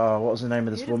 Oh, what was the name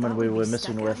of this woman we were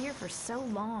missing with? Here for so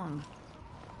long.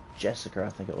 Jessica, I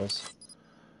think it was.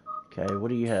 Okay, what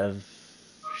do you have?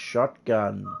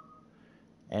 Shotgun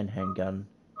and handgun.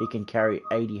 He can carry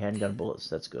 80 handgun bullets.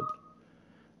 That's good.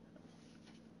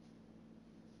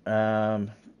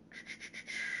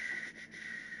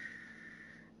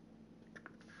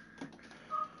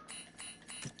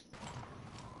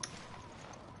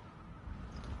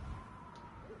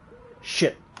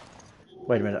 Shit.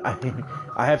 Wait a minute.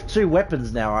 I have 2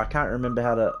 weapons now. I can't remember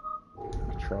how to...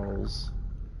 Controls.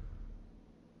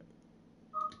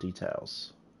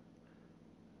 Details.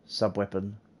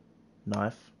 Subweapon.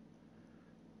 Knife.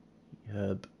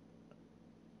 Herb.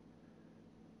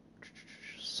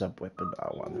 Subweapon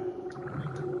R1.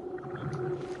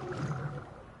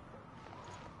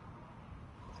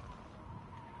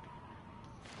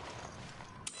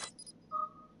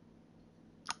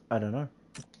 I don't know.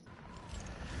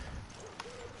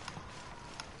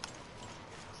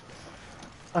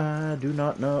 I do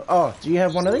not know. Oh, do you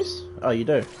have one of these? Oh, you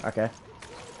do. Okay.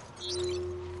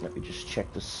 Let me just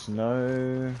check the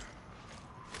snow.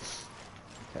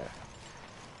 Okay.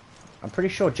 I'm pretty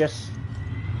sure Jess...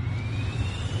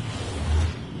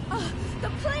 Oh, the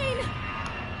plane!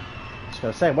 I was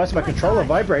gonna say, why is my controller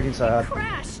vibrating so hard?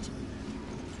 Crashed.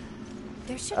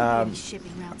 There shouldn't be any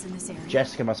shipping routes in this area.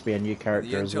 Jessica must be a new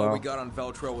character as well. The intel we got on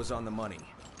Veltro was on the money.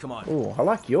 Come on. Oh, I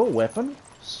like your weapon.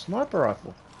 Sniper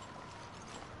rifle.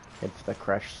 Head for the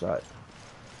crash site.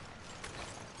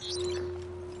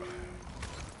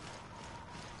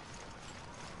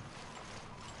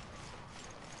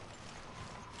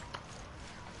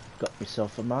 Got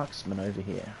myself a marksman over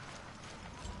here.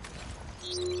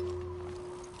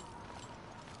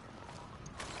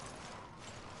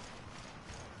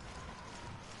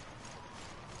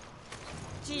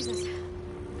 Jesus,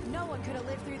 no one could have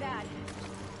lived through that.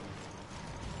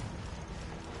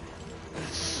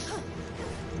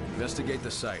 Investigate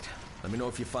the site. Let me know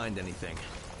if you find anything.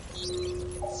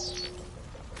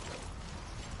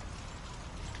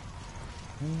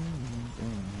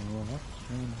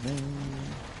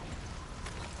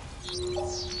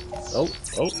 Oh,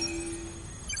 oh.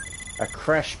 A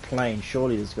crashed plane.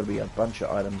 Surely there's got to be a bunch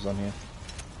of items on here.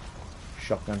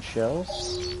 Shotgun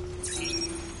shells.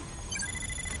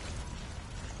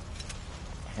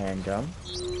 Handgun.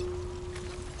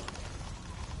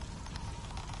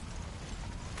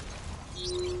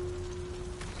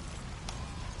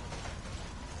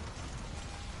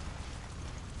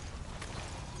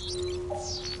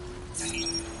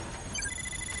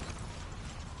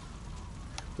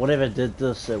 Whatever did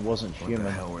this, it wasn't human. What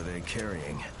the hell were they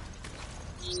carrying?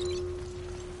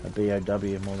 A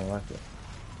BOW, more than likely.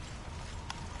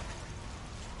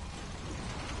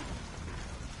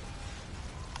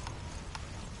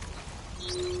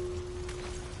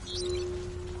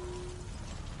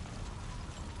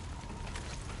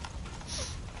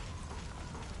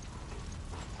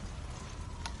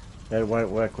 It won't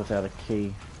work without a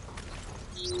key.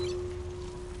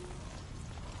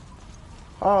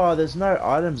 Oh, there's no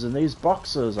items in these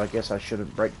boxes. I guess I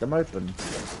shouldn't break them open.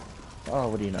 Oh,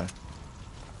 what do you know?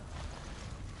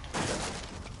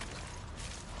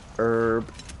 Herb.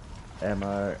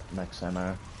 Ammo. Max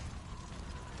ammo.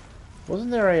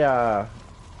 Wasn't there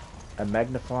a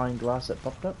magnifying glass that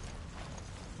popped up?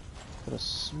 I could have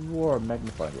swore a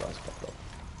magnifying glass popped up.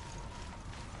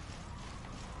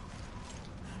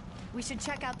 We should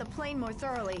check out the plane more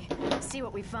thoroughly. See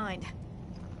what we find.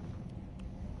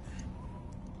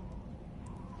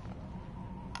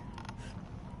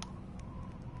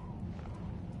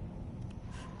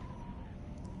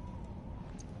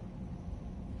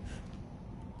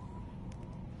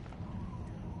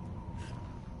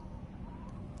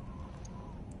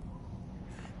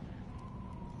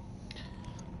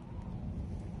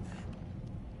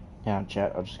 Now,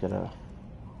 chat, I just gotta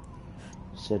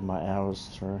send my hours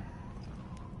through.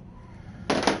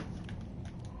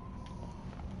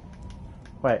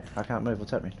 Wait, I can't move.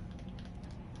 What's happening?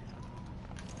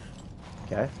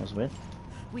 Okay, that's weird.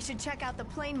 We should check out the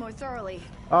plane more thoroughly.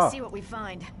 Oh. See what we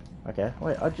find. Okay,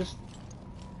 wait,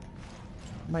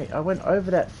 Mate, I went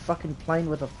over that fucking plane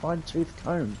with a fine-tooth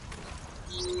comb.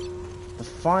 The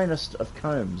finest of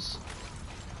combs.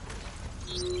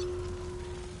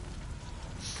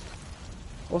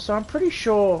 Also, I'm pretty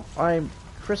sure I'm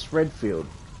Chris Redfield.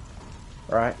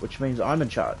 Alright, which means I'm in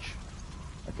charge.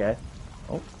 Okay.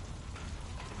 Oh.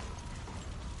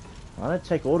 I don't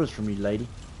take orders from you, lady.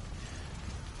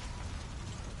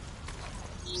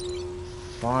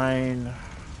 Fine.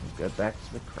 We'll go back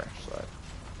to the crash site.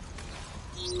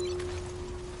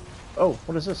 Oh,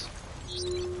 what is this?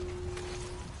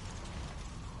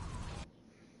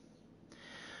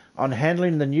 On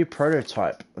handling the new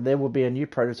prototype, there will be a new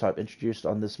prototype introduced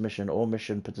on this mission. All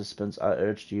mission participants are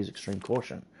urged to use extreme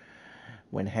caution.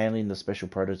 When handling the special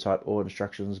prototype, all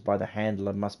instructions by the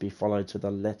handler must be followed to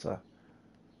the letter.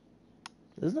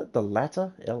 Isn't it the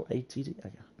latter? L-A-T-T?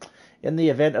 Okay. In the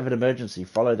event of an emergency,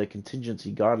 follow the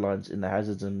contingency guidelines in the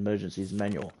Hazards and Emergencies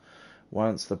Manual.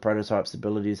 Once the prototype's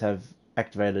abilities have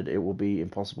activated, it will be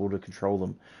impossible to control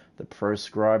them. The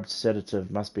prescribed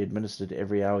sedative must be administered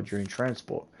every hour during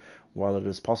transport. While it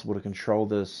is possible to control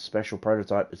the special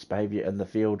prototype, its behavior in the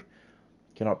field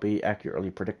cannot be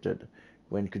accurately predicted.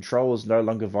 When control is no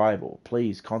longer viable,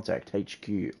 please contact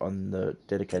HQ on the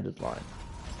dedicated line.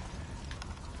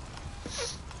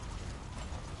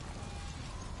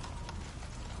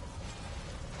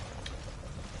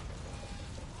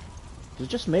 Is it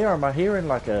just me, or am I hearing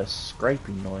like a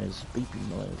scraping noise, beeping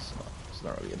noise? No, it's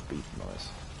not really a beep noise.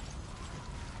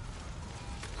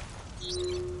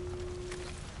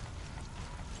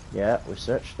 Yeah, we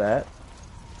searched that.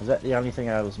 Is that the only thing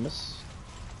I was missed?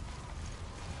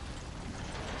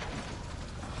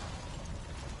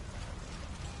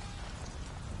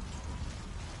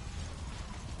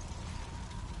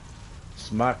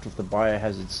 It's marked with the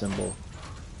biohazard symbol.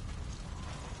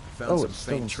 Found some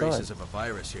faint traces of a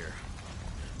virus here.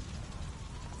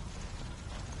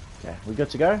 Okay, we good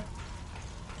to go?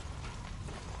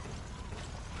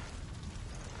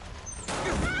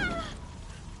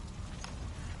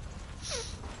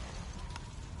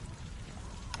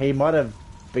 He might have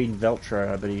been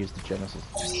Veltro, but he used the Genesis.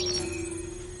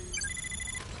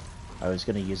 I was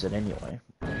going to use it anyway.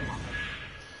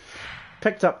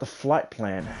 Picked up the flight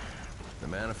plan. The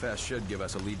manifest should give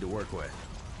us a lead to work with.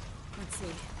 Let's see.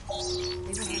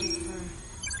 They were headed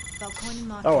for Falcone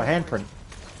Mach. Oh, a handprint.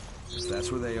 If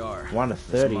that's where they are, 1 of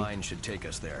 30. This mine should take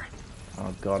us there.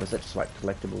 Oh god, is that just like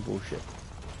collectible bullshit?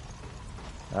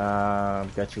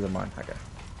 Go through the mine. Okay.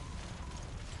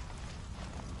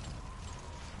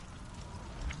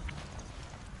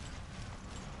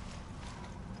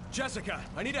 Jessica,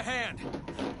 I need a hand.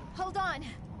 Hold on.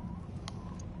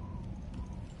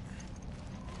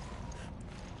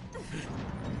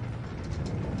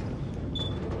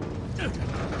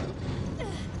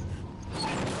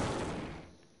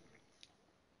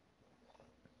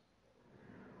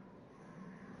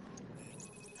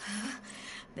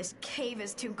 This cave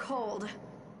is too cold.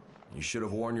 You should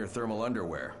have worn your thermal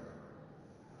underwear.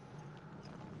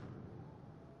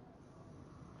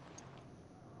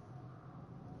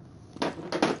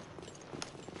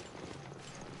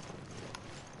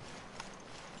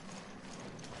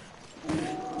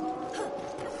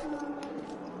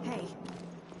 Hey,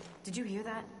 did you hear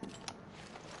that?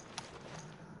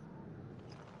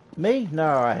 Me?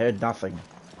 No, I heard nothing.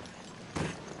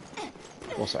 Of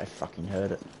course I fucking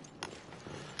heard it.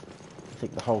 I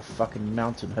think the whole fucking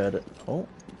mountain heard it. Oh.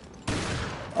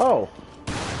 Oh!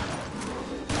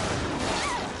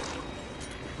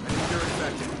 You're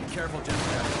infected. Be careful,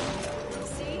 Jessica.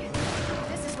 See?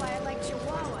 This is why I like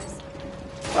chihuahuas.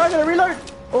 I'm gonna reload!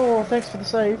 Oh, thanks for the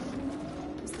save.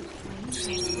 Is the plane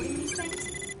transporting these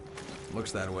things?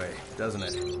 Looks that way, doesn't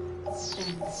it? And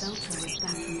Veltro is back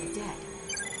from the dead.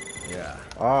 Yeah.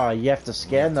 Ah, you have to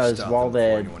scan those stop while them before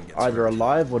they're anyone gets either hurt.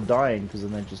 alive or dying, because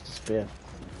then they just disappear.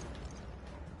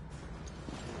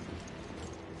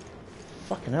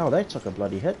 Fucking hell, they took a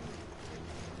bloody hit.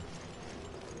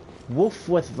 Wolf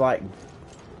with, like,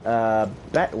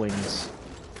 bat wings.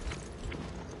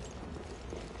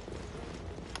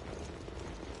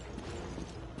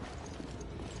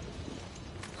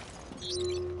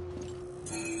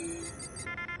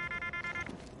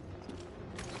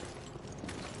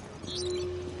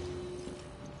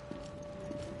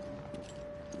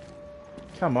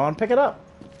 Come on, pick it up.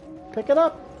 Pick it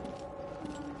up.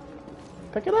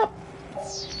 Pick it up.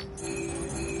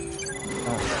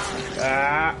 Oh.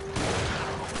 Ah.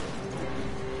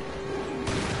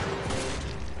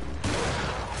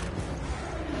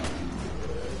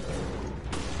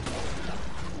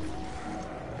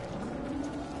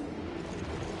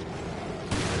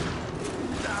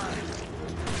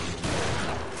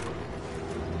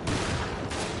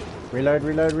 Reload,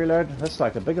 reload, reload. That's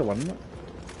like a bigger one, isn't it?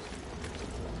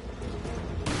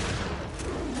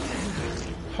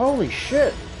 Holy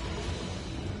shit!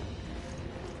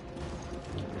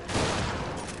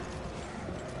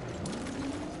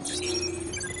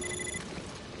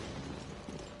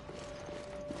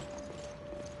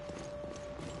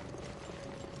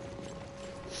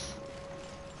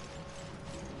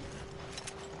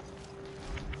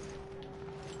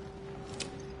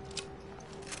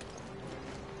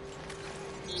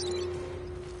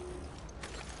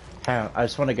 Hang on, I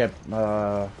just want to get.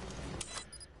 I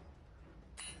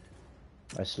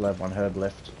still have one herb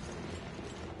left.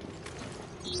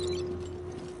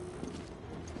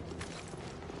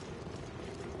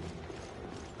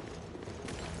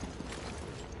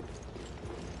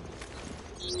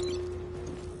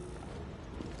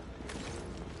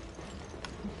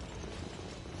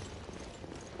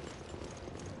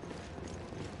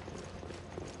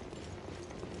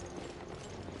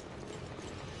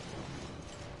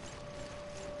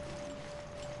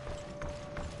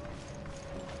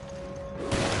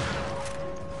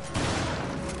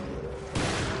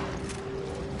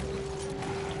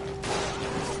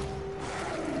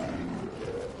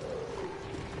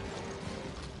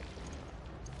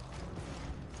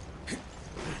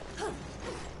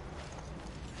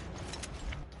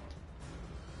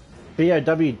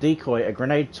 BOW decoy, a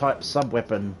grenade-type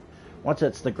sub-weapon. Once it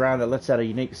hits the ground, it lets out a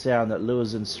unique sound that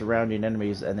lures in surrounding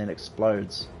enemies and then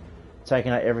explodes,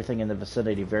 taking out everything in the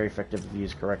vicinity. Very effective if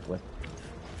used correctly.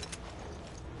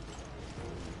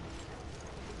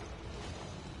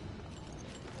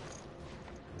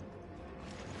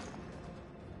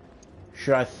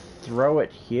 Should I throw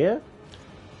it here?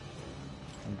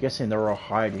 I'm guessing they're all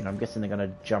hiding. I'm guessing they're going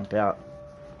to jump out.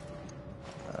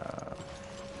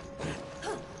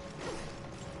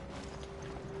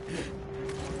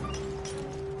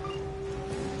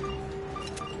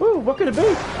 Ooh, what could it be?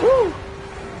 Ooh!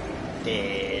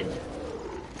 Dead.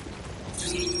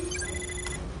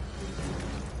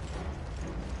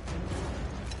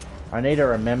 I need to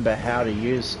remember how to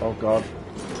use... Oh god.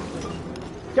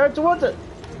 Go towards it!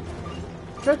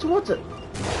 Go towards it!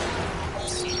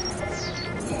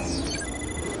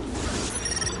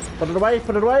 Put it away,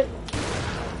 put it away!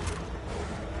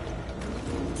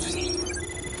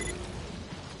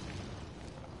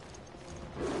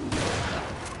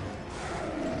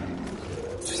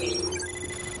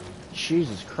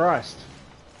 Jesus Christ.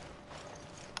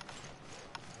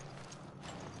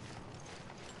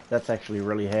 That's actually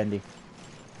really handy.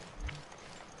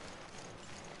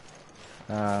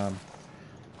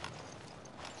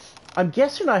 I'm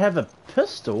guessing I have a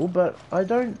pistol, but I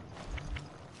don't...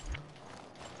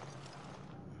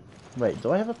 Wait,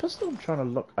 do I have a pistol? I'm trying to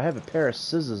look. I have a pair of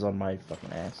scissors on my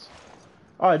fucking ass.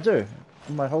 Oh, I do.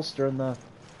 In my holster in the...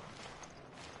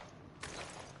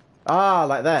 Ah,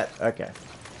 like that. Okay.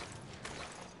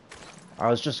 I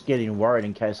was just getting worried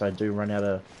in case I do run out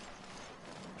of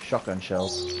shotgun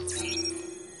shells.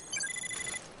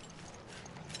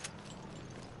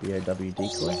 BOW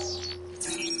decoy.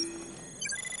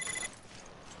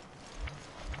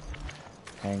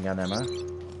 Handgun ammo.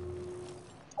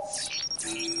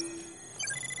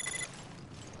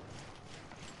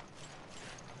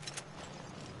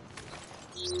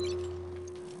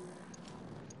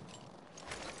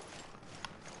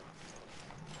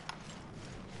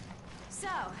 So,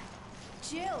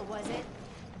 Jill, was it?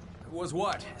 Was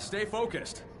what? Stay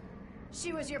focused.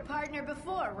 She was your partner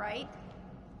before, right?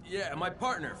 Yeah, my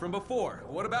partner from before.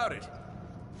 What about it?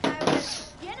 I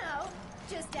was, you know,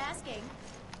 just asking.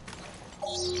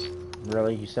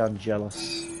 Really? You sound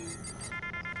jealous.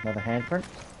 Another handprint?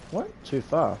 What? Too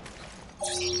far.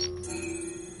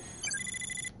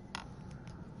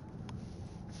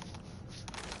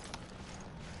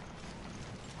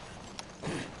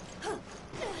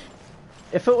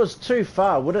 If it was too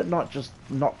far, would it not just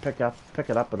not pick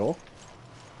it up at all?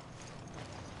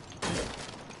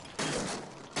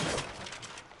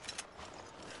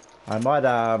 I might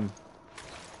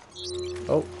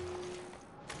oh,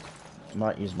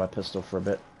 might use my pistol for a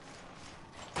bit.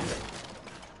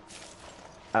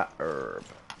 Herb.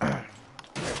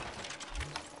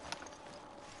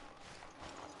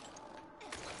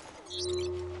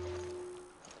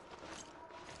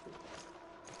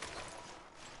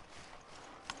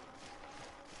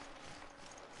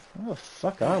 Where the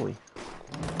fuck are we?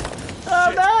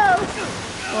 Oh no!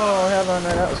 Oh, how did I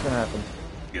know that was gonna happen?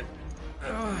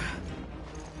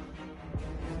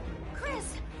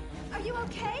 Chris, are you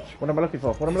okay? What am I looking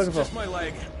for? What am I looking for? Just my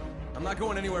leg. I'm not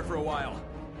going anywhere for a while.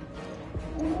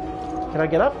 Can I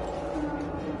get up?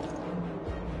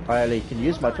 I only can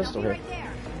use my pistol here. Right there.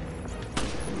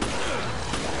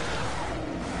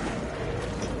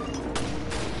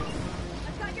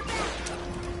 I've got your back.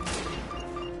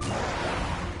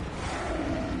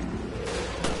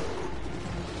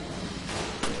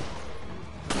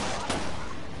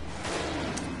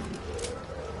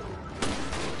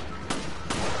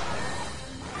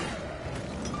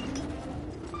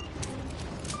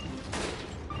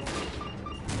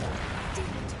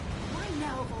 Why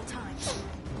now of all times?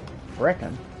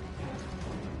 Reckon.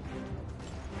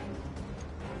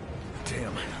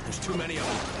 Damn, there's too many of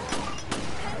them.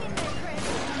 Hang in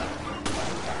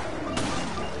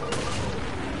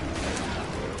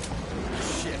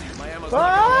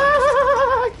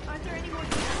Ah! Aren't there any more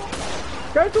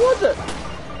decoys? Go towards it!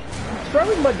 I'm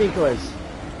throwing my decoys.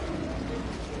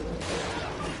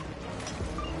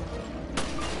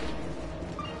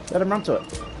 Let him run to it.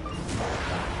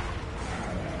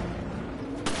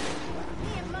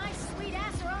 Me and my sweet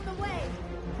ass are on the way.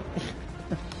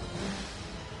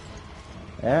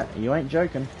 Yeah, you ain't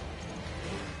joking.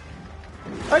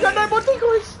 I got no more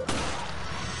decoys!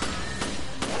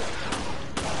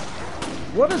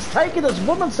 What is taking this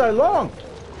woman so long?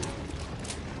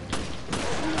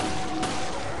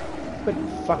 Quit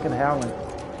fucking howling.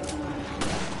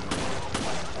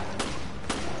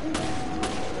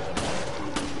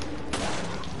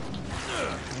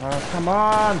 Oh, come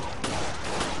on!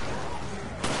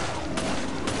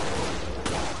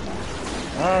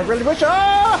 Oh, I really wish.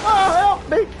 Oh, help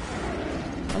me!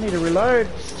 I need to reload.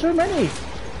 It's too many.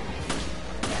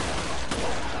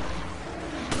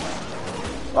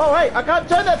 Oh, wait, I can't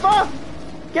turn that far!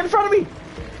 Get in front of me!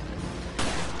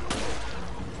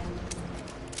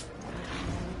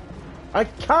 I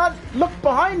can't look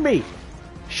behind me!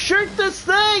 Shoot this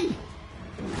thing!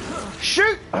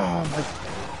 Shoot! Oh my...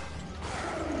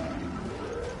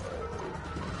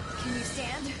 Can you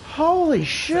stand? Holy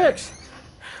shit! Thanks.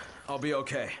 I'll be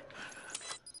okay.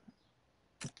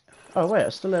 Oh wait, I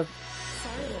still have...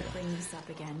 Sorry to bring this up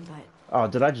again, but Oh,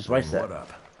 did I just waste that? What up?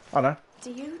 Oh no.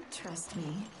 do you trust me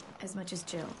as much as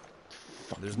Jill?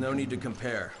 There's no need to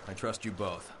compare. I trust you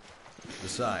both.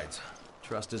 Besides,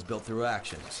 trust is built through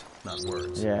actions, not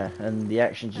words. Yeah, and the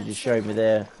actions you just showed me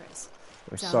there Chris.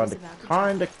 were It's always about the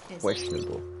kinda job, isn't it?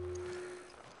 questionable.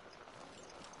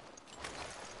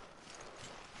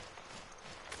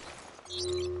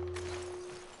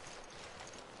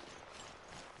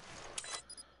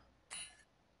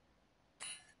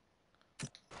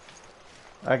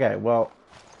 Okay, well,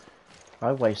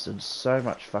 I wasted so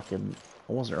much fucking...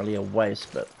 It wasn't really a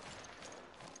waste, but...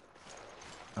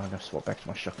 I'm gonna swap back to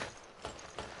my shotgun.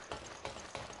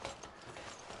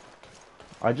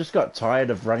 I just got tired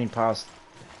of running past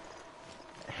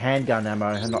handgun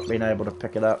ammo and not being able to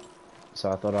pick it up.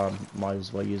 So I thought I might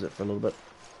as well use it for a little bit.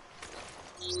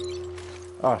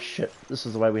 Oh shit, this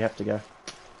is the way we have to go.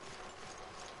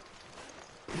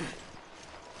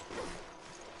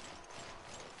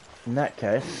 In that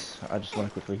case, I just want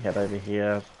to quickly head over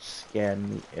here,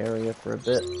 scan the area for a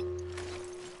bit.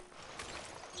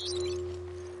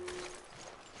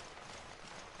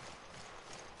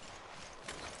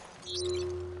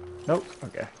 Nope,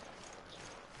 okay.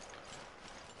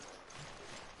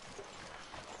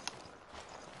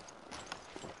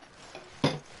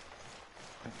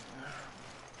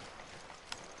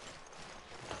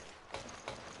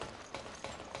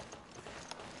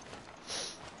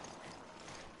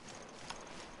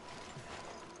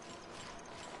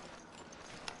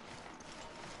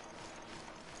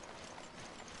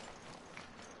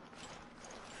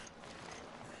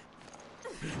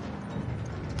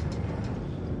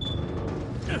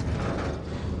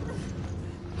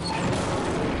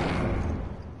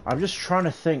 I'm just trying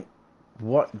to think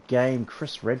what game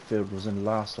Chris Redfield was in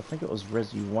last. I think it was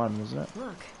Resi 1, wasn't it?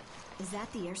 Look, is that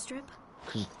the airstrip?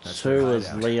 Because That's 2 the is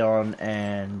hideout. Leon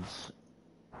and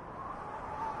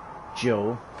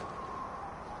Jill.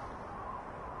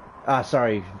 Ah,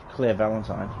 sorry, Claire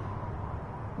Valentine,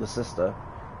 the sister.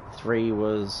 3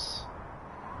 was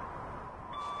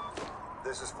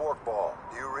This is Forkball.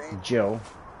 Do you read? Jill.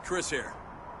 Chris here.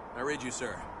 I read you,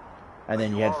 sir. And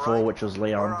then you had 4, which was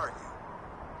Where Leon. are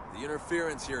you? The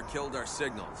interference here killed our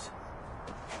signals.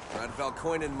 We're at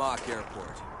Valkoinen Mock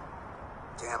Airport.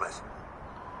 Damn it.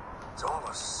 It's all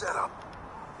a setup.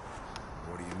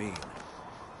 What do you mean?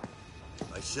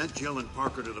 I sent Jill and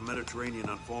Parker to the Mediterranean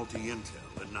on faulty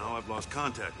intel, and now I've lost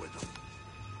contact with them.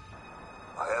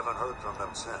 I haven't heard from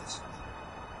them since.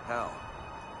 How?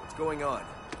 What's going on?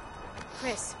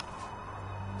 Chris,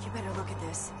 you better look at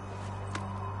this.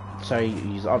 So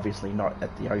he's obviously not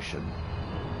at the ocean.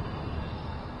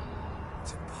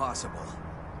 It's impossible.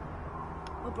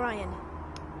 O'Brien,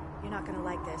 you're not gonna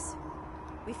like this.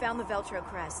 We found the Veltro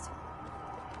crest.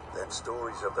 Then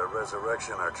stories of their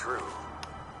resurrection are true.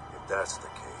 If that's the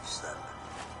case, then...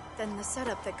 Then the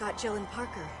setup that got Jill and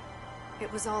Parker.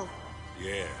 It was all...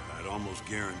 Yeah, I'd almost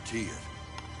guarantee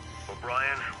it.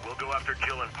 O'Brien, we'll go after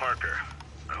Jill and Parker.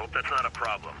 I hope that's not a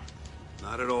problem.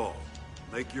 Not at all.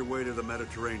 Make your way to the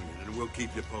Mediterranean, and we'll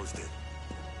keep you posted.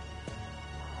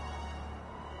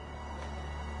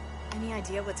 Any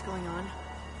idea what's going on?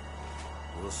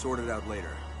 We'll sort it out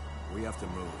later. We have to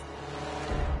move.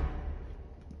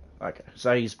 Okay,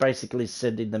 so he's basically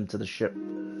sending them to the ship.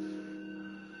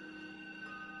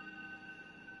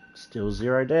 Still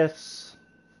 0 deaths.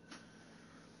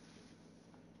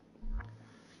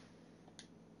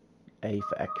 A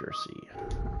for accuracy.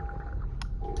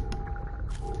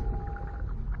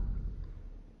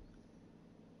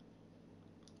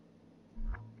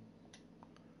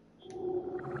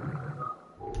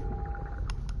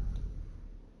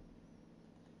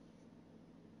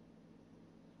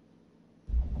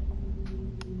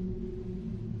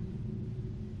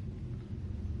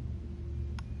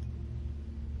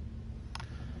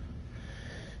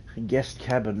 Guest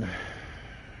cabin.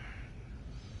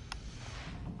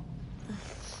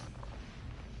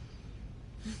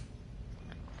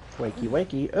 Wakey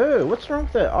wakey. Oh, what's wrong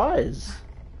with their eyes?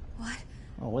 What?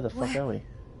 Oh, where the fuck are we?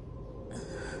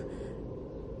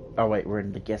 Oh wait, we're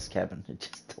in the guest cabin. It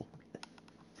just told me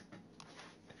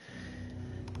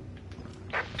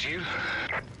that. Jill?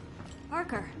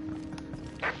 Parker.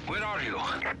 Where are you?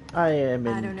 I am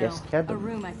I in don't know. guest cabin. A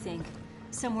room, I think.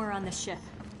 Somewhere on the ship.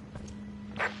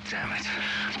 Damn it.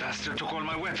 Bastard took all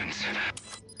my weapons.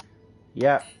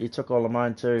 Yeah, you took all of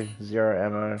mine too. 0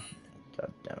 ammo.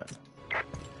 God damn it.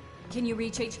 Can you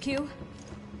reach HQ?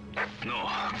 No,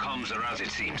 comms are out, it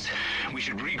seems. We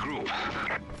should regroup.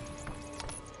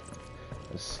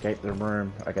 Escape the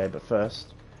room. Okay, but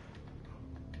first...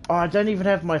 Oh, I don't even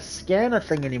have my scanner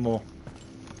thing anymore.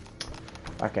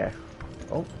 Okay.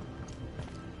 Oh.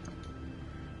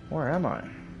 Where am I?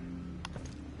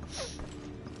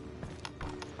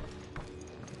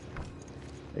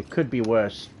 It could be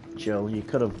worse, Jill. You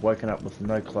could have woken up with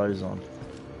no clothes on.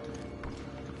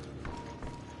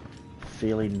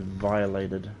 Feeling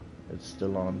violated. It's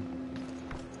still on.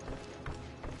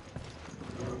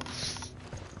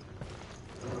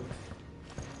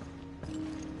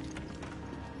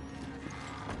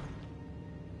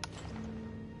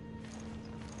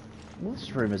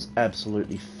 This room is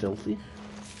absolutely filthy.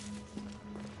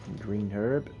 Green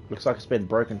herb. Looks like it's been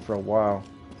broken for a while.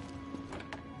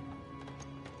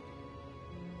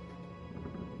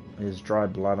 There's dry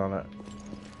blood on it.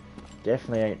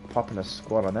 Definitely ain't popping a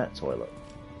squat on that toilet.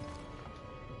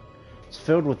 It's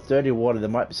filled with dirty water. There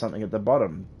might be something at the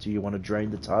bottom. Do you want to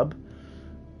drain the tub?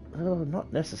 Oh,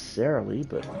 not necessarily,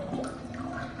 but...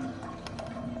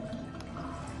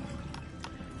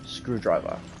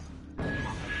 Screwdriver.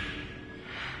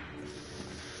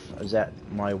 Is that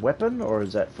my weapon, or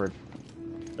is that for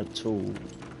a tool?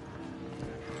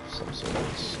 Some sort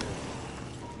of...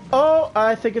 Oh,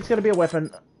 I think it's going to be a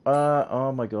weapon.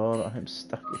 Oh my god, I'm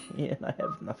stuck in here and I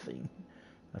have nothing.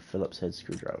 A Phillips head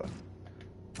screwdriver.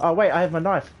 Oh wait, I have my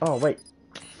knife. Oh wait.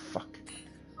 Fuck.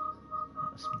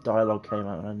 Some dialogue came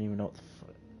out and I didn't even know what the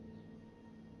fuck.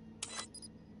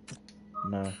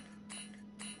 No.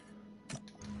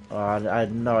 Oh, I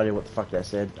had no idea what the fuck that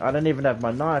said. I don't even have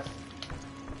my knife.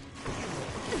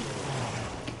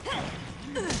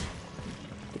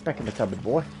 Get back in the cupboard,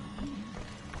 boy.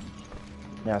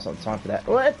 Now it's not time for that.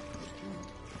 What?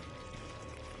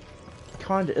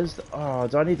 Kinda is the... Oh,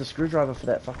 do I need the screwdriver for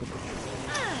that fucking...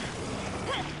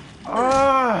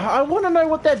 Ah, I want to know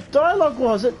what that dialogue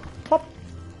was. It popped...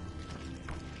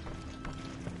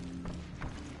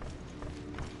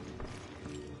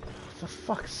 For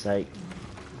fuck's sake.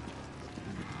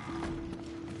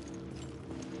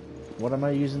 What am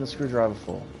I using the screwdriver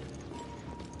for?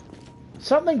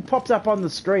 Something popped up on the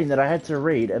screen that I had to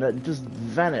read and it just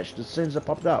vanished as soon as it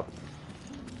popped up.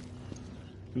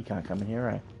 You can't come in here,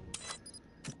 eh?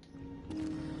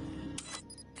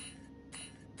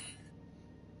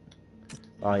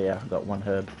 Oh yeah, I've got one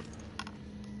herb.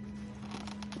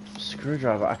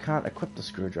 Screwdriver. I can't equip the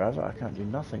screwdriver. I can't do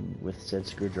nothing with said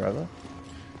screwdriver.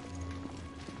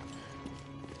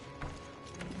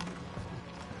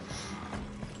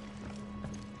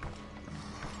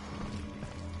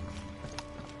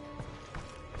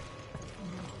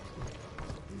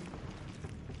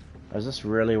 Is this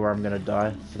really where I'm gonna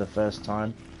die for the first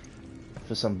time?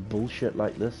 For some bullshit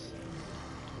like this?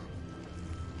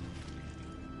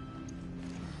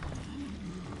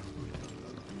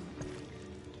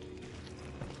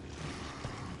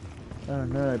 Oh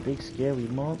no, big scary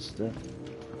monster.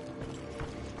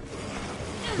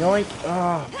 Yoink!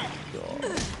 Oh, God.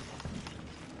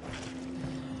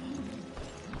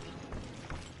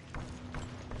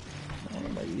 What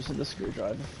am I using the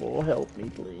screwdriver for? Help me,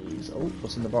 please. Oh,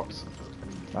 what's in the box?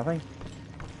 Nothing?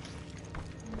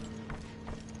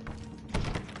 I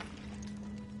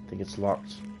think it's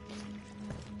locked.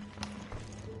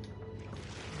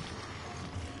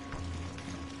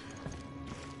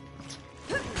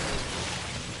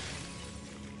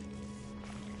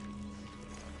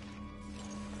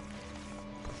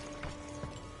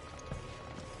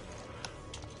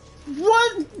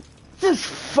 What? This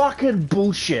fucking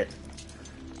bullshit.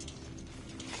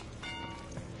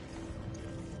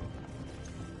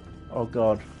 Oh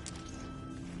god.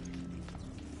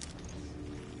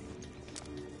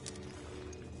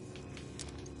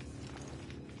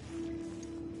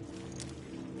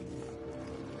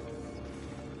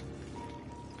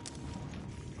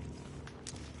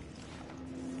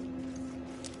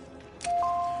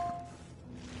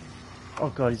 Oh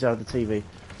god, he's out of the TV.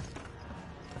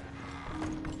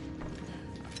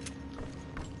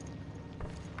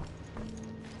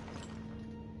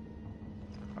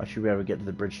 I should be able to get to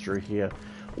the bridge through here.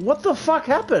 What the fuck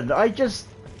happened? I just...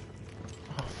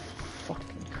 Oh,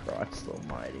 fucking Christ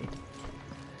almighty.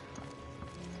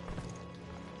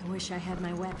 I wish I had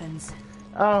my weapons.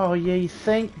 Oh, you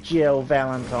think, Jill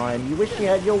Valentine. You wish you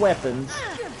had your weapons.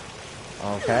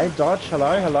 Okay, dodge.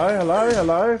 Hello, hello, hello,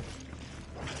 hello.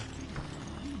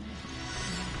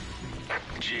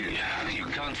 Jill, you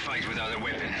can't fight without a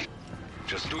weapon.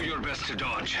 Just do your best to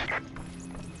dodge.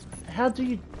 How do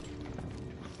you...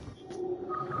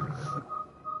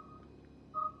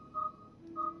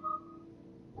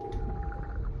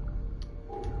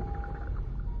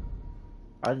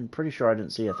 I'm pretty sure I didn't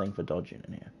see a thing for dodging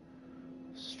in here.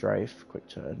 Strafe, quick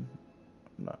turn.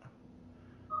 No.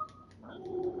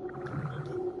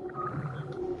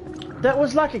 That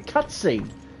was like a cutscene.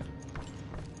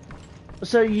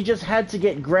 So you just had to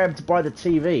get grabbed by the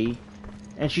TV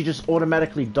and she just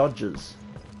automatically dodges.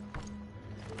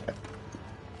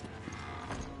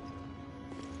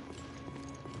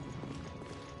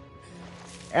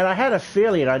 And I had a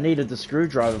feeling I needed the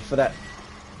screwdriver for that.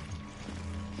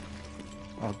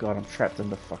 Oh god, I'm trapped in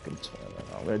the fucking toilet.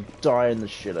 I'm gonna die in the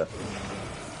shitter.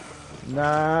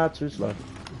 Nah, too slow.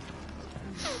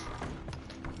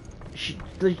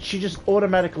 She just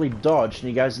automatically dodged and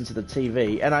he goes into the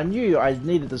TV. And I knew I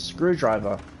needed the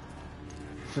screwdriver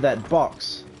for that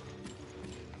box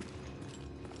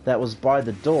that was by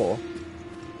the door.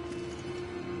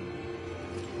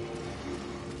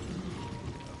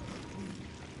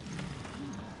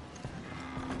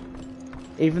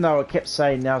 Even though it kept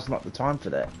saying now's not the time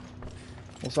for that.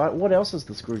 I was like, what else is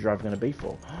the screwdriver going to be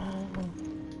for?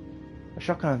 A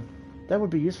shotgun. That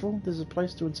would be useful. There's a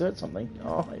place to insert something.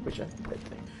 Oh, I wish I had that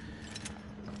thing.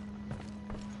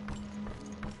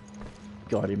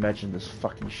 God, imagine this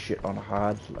fucking shit on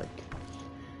hard. Like,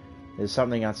 there's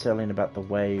something unsettling about the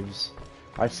waves.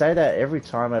 I say that every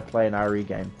time I play an RE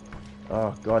game.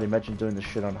 Oh god, imagine doing this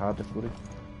shit on hard difficulty.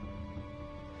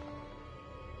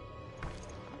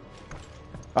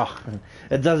 Oh,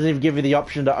 it doesn't even give you the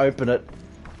option to open it.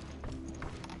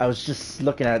 I was just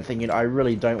looking at it thinking, I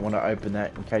really don't want to open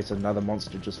that in case another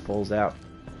monster just falls out.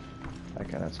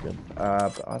 Okay, that's good.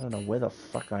 But I don't know where the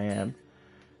fuck I am.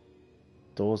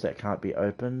 Doors that can't be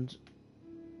opened.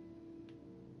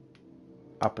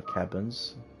 Upper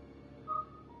cabins.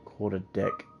 Quarter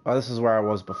deck. Oh, this is where I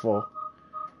was before.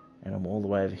 And I'm all the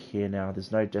way over here now.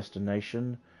 There's no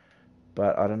destination.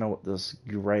 But I don't know what this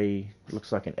grey...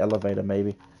 looks like an elevator,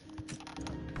 maybe.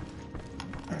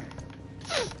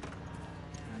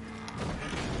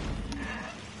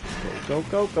 Go,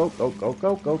 go, go, go, go,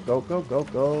 go, go, go, go, go,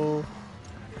 go.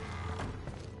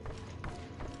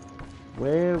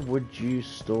 Where would you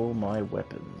store my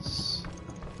weapons?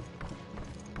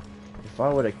 If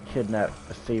I were to kidnap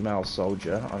a female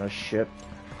soldier on a ship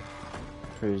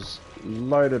who's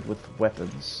loaded with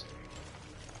weapons...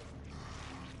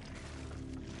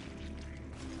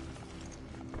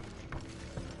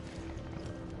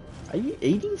 Are you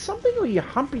eating something or are you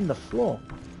humping the floor?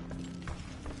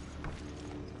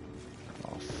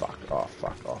 Oh fuck, oh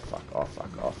fuck, oh fuck, oh fuck,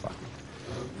 oh fuck.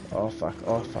 Oh fuck,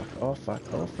 oh fuck, oh fuck,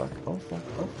 oh fuck, oh fuck,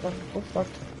 oh fuck, oh fuck.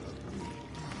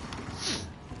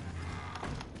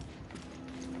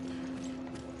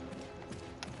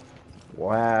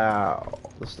 Wow,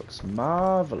 this looks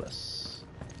marvelous.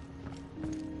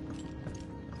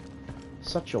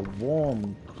 Such a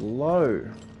warm glow.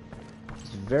 It's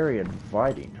very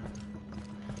inviting.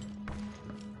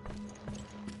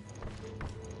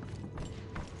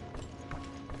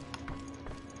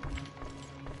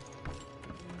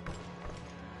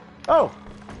 Oh!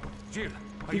 Jill,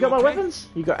 you got my weapons?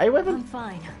 You got a weapon? I'm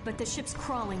fine, but the ship's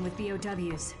crawling with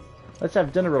BOWs. Let's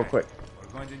have dinner real quick.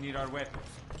 We're going to need our weapons.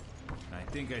 I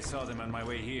think I saw them on my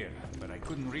way here, but I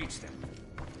couldn't reach them.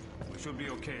 We should be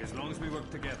okay as long as we work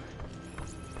together.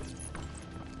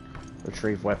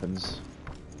 Retrieve weapons.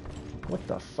 What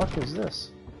the fuck is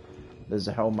this? There's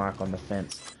a hell mark on the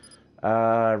fence.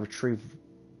 Retrieve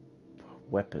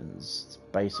weapons. It's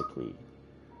basically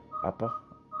upper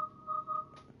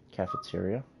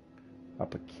cafeteria,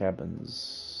 upper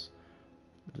cabins.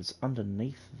 It's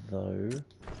underneath though.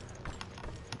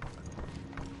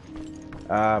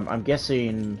 I'm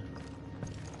guessing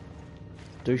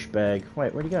douchebag.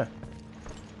 Wait, where'd he go?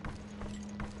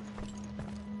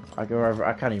 I go over.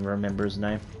 I can't even remember his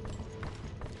name.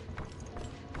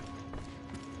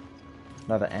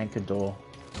 Another anchor door.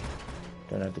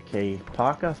 Don't have the key.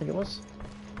 Parker, I think it was.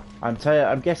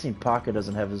 I'm guessing Parker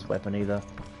doesn't have his weapon either.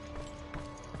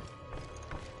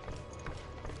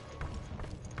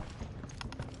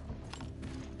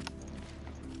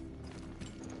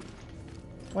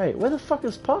 Wait, where the fuck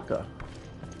is Parker?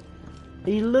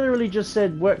 He literally just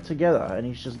said work together and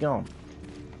he's just gone.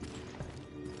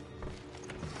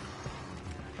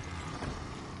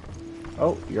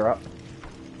 Oh, you're up.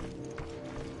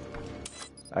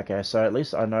 Okay, so at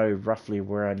least I know roughly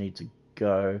where I need to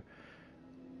go.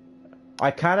 I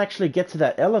can't actually get to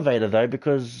that elevator though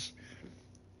because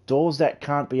doors that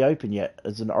can't be opened yet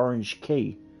is an orange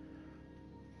key.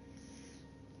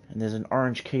 And there's an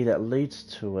orange key that leads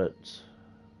to it.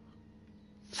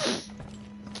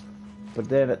 But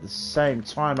then at the same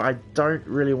time, I don't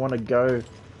really want to go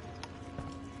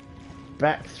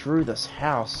back through this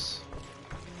house.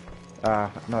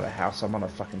 Not a house, I'm on a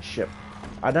fucking ship.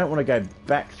 I don't want to go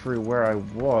back through where I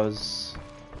was.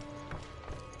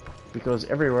 Because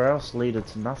everywhere else leaded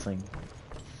to nothing.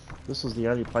 This was the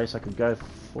only place I could go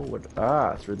forward.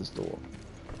 Ah, through this door.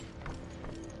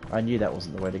 I knew that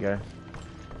wasn't the way to go.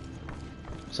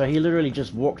 So he literally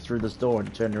just walked through this door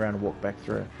and turned around and walked back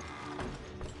through.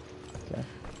 Okay.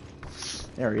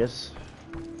 There he is.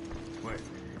 Wait,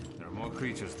 there are more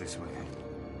creatures this way.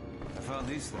 I found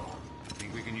this though.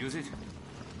 Think we can use it?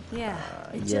 Yeah,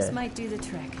 it just might do the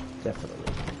trick.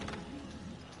 Definitely.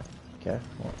 Okay,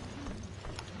 what?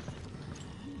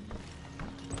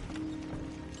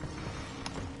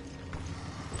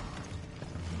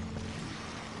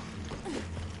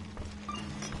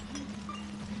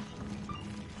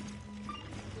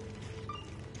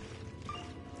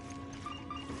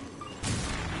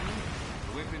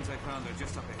 The weapons I found are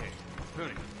just up ahead.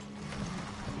 Hurry.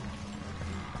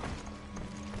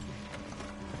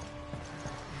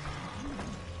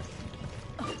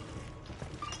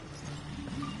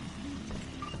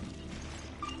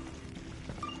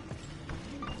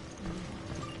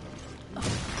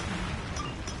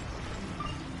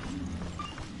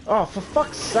 Oh, for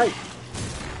fuck's sake!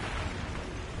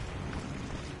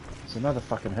 There's another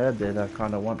fucking herb there that I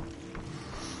kind of want.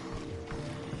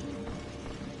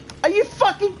 Are you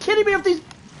fucking kidding me with these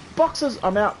boxes?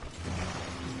 I'm out.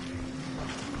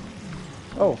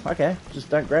 Oh, okay. Just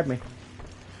don't grab me.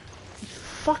 These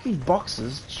fucking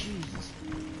boxes. Jesus.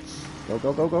 Go,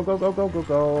 go, go, go, go, go, go, go,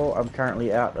 go. I'm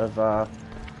currently out of,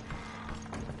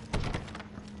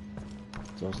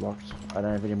 door's locked. I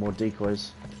don't have any more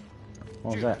decoys.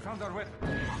 What was that? Found our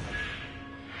weapon.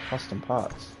 Custom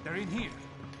parts. They're in here.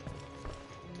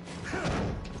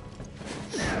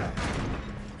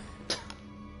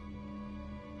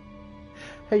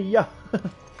 Hey, yeah.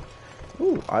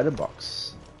 Ooh, item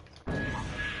box.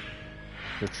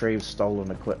 Retrieve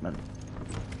stolen equipment.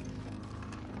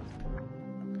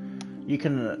 You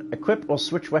can equip or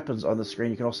switch weapons on the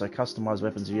screen. You can also customize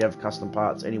weapons. If you have custom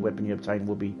parts, any weapon you obtain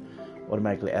will be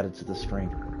automatically added to the screen.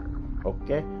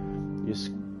 Okay.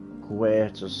 Use square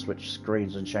to switch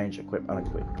screens and change equip,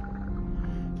 unequip.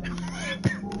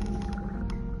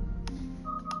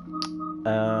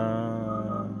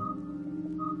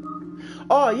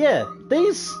 Oh yeah,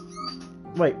 these.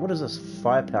 Wait, what is this?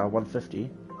 Firepower 150,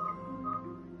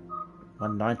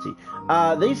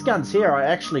 190. These guns here I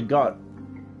actually got.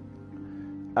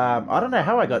 I don't know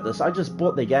how I got this. I just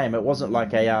bought the game. It wasn't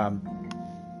like a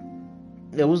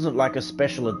It wasn't like a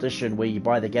special edition where you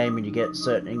buy the game and you get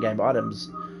certain in-game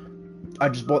items. I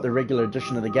just bought the regular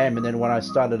edition of the game, and then when I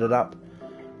started it up,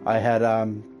 I had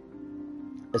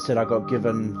it said I got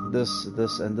given this,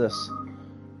 this, and this.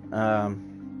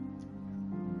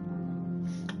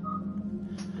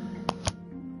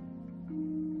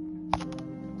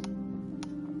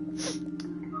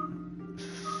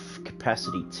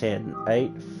 Capacity 10,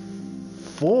 8,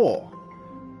 4.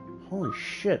 Holy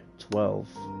shit, 12.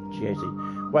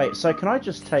 G80. Wait, so can I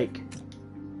just take...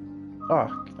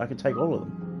 Oh, I can take all of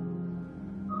them.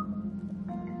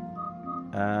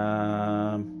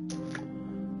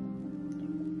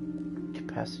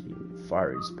 Capacity,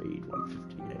 firing speed,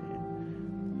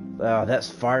 150. Oh, that's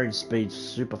firing speed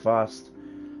super fast.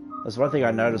 That's one thing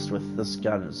I noticed with this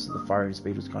gun is the firing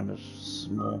speed was kind of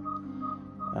small.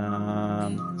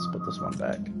 Let's put this one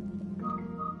back.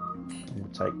 And we'll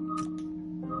take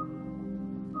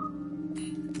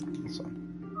this one.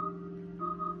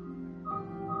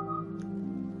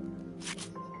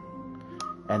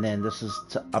 And then this is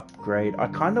to upgrade. I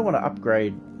kind of want to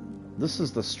upgrade. This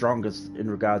is the strongest in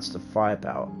regards to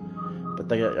firepower. But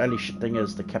the only thing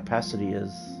is the capacity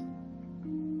is...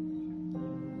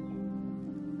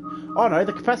 Oh no,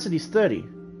 the capacity is 30.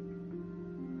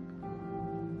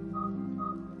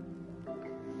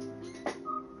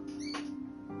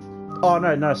 Oh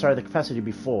no, sorry, the capacity would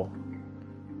be 4.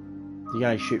 You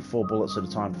only shoot 4 bullets at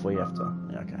a time before you have to...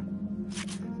 Yeah, okay.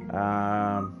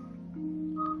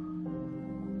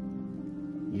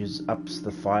 Ups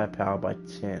the firepower by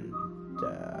 10.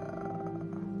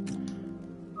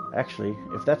 Actually,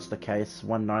 if that's the case,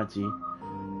 190,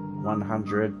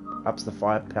 100, ups the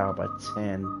firepower by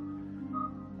 10.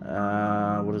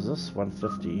 What is this?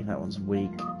 150. That one's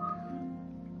weak.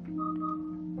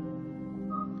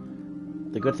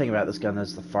 The good thing about this gun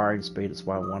is the firing speed. It's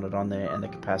why I want it on there, and the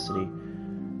capacity,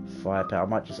 firepower. I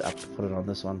might just put it on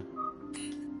this one.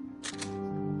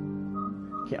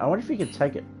 Okay, I wonder if you can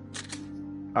take it.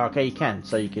 Oh, okay, you can.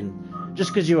 So you can.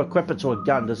 Just because you equip it to a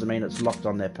gun doesn't mean it's locked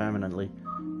on there permanently.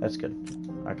 That's good.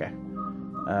 Okay.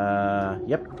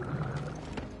 Yep.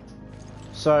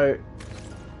 So.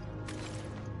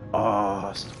 Oh,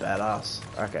 this is badass.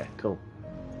 Okay, cool.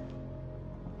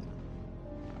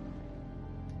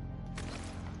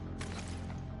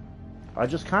 I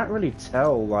just can't really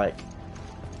tell, like...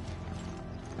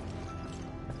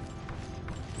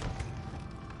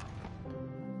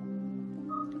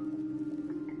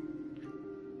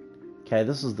 Okay,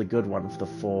 this is the good one for the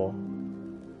 4.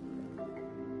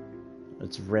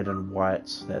 It's red and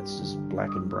white. That's just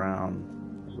black and brown.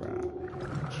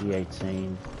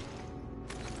 G18.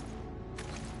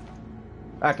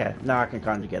 Okay, now I can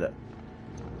kind of get it.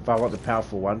 If I want the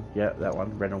powerful one, yeah, that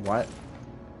one, red and white.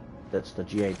 That's the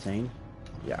G18.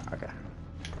 Yeah, okay.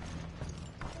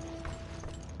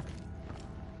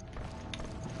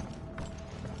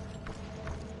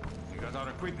 We got our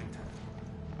equipment.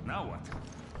 Now what?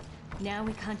 Now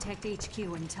we contact HQ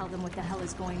and tell them what the hell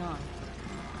is going on.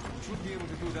 We should be able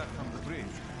to do that from the bridge.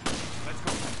 Let's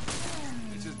go.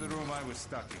 This is the room I was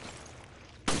stuck in.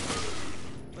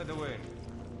 By the way,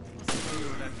 what's the deal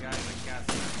with that guy in the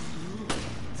castle?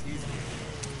 It's his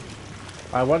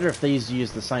game. I wonder if these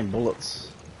use the same bullets.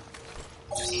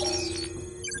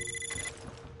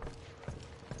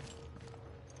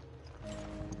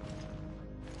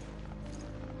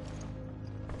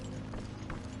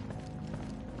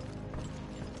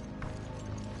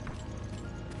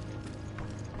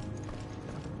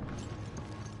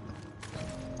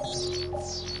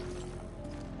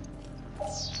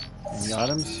 Any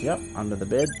items? Yep, under the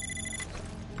bed.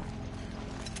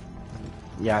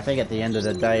 Yeah, I think at the end of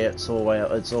the day, it's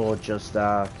all just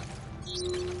where's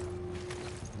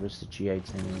the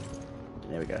G18?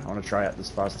 There we go. I want to try out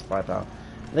this faster firepower.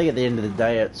 I think at the end of the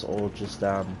day, it's all just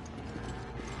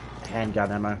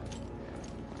handgun ammo.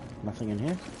 Nothing in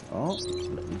here. Oh,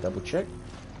 let me double check.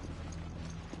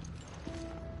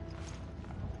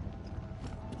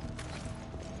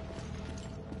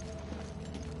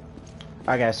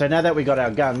 Okay, so now that we got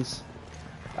our guns,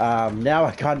 now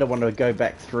I kind of want to go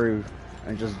back through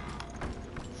and just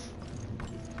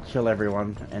kill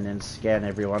everyone and then scan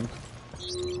everyone.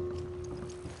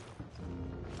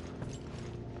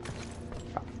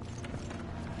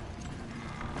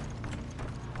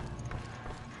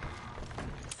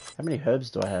 How many herbs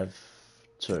do I have?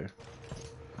 2.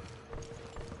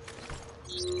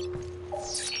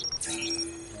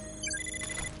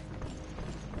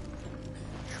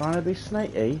 Trying to be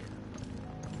sneaky.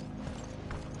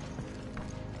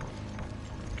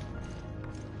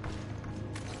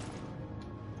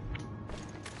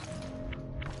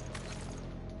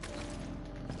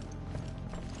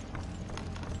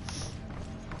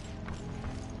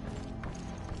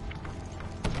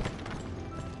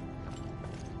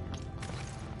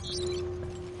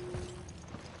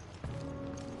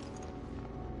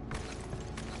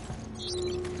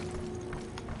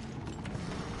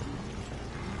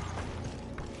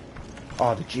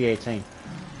 Oh, the G18.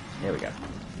 There we go.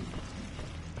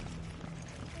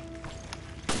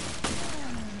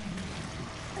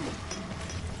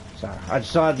 So, I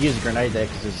decided to use a grenade there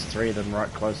because there's 3 of them right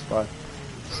close by.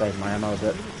 Save my ammo a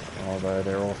bit. Although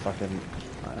they're all fucking...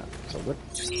 it's all good.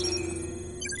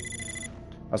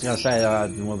 I was going to say,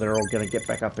 well, they're all going to get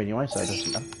back up anyway, so it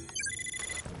doesn't matter.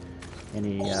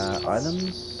 Any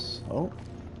items? Oh.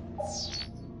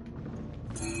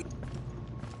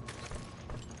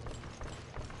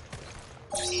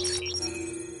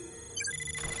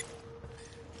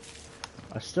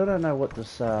 I still don't know what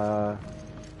this,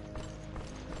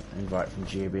 invite from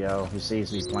GBL, who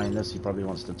sees me playing this, he probably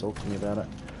wants to talk to me about it.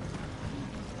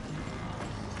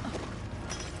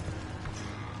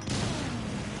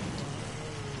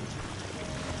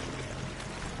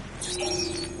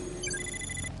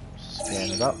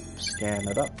 Scan it up, scan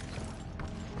it up.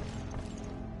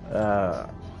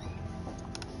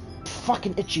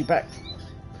 Fucking itchy back.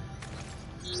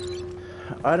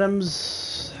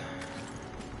 Items.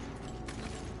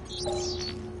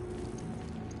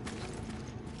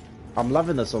 I'm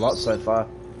loving this a lot so far.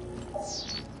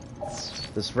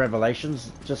 This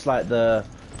Revelations, just like the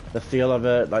feel of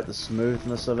it, like the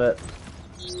smoothness of it.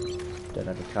 Don't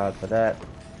have a card for that.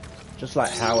 Just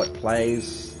like how it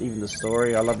plays, even the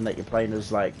story. I love that you're playing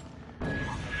as like...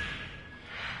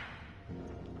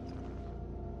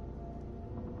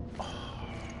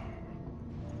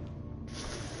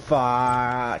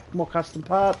 Fuck! More custom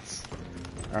parts?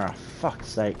 Oh, fuck's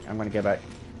sake. I'm gonna go back.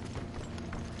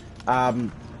 I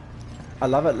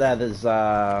love it that there's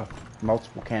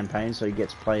multiple campaigns, so you get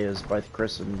to play as both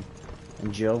Chris and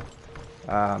Jill.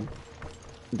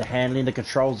 The handling, the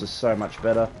controls are so much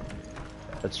better.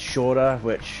 It's shorter,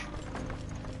 which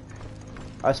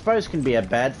I suppose can be a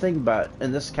bad thing, but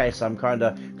in this case I'm kind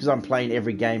of, because I'm playing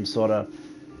every game sort of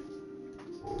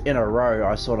in a row,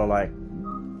 I sort of like,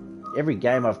 every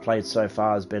game I've played so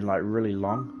far has been like really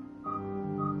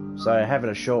long. So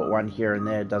having a short one here and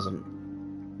there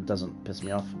doesn't piss me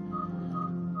off.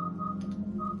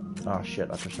 Oh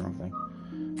shit, I pushed the wrong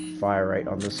thing. Fire rate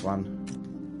on this one.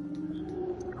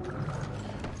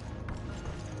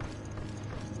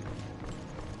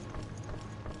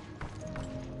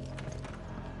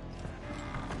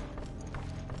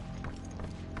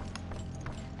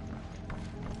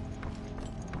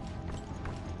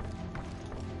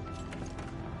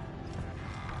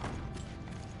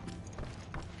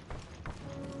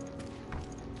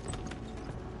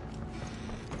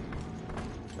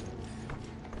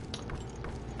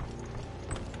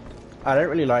 I don't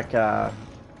really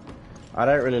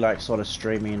like sort of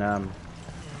streaming I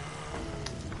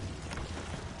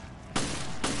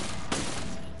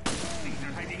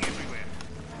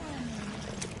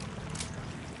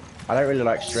don't really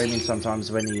like streaming sometimes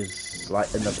when he's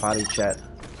like in the party chat,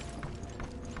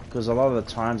 because a lot of the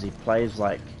times he plays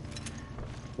like,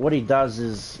 what he does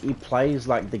is he plays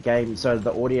like the game so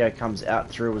the audio comes out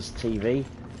through his TV,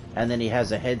 and then he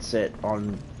has a headset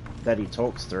on that he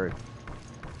talks through.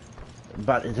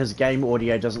 But his game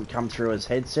audio doesn't come through his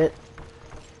headset.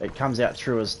 It comes out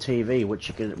through his TV,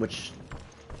 which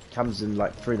comes in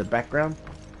like through the background,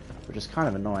 which is kind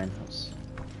of annoying.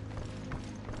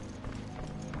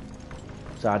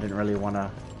 So I didn't really want to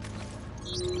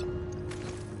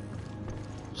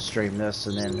stream this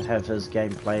and then have his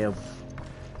gameplay of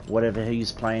whatever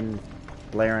he's playing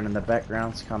blaring in the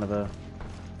background. It's kind of a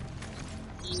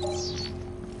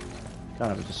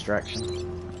distraction.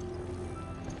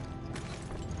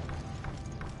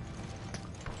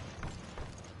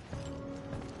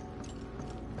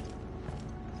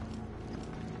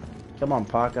 Come on,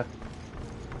 Parker.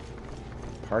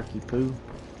 Parky Poo.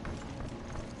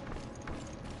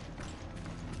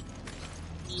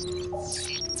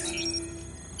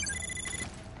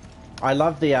 I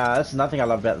love the, that's another thing I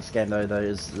love about this game though,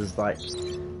 is like,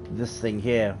 this thing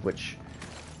here, which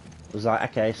was like,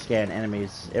 okay, scan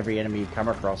enemies, every enemy you come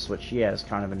across, which, yeah, is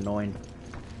kind of annoying.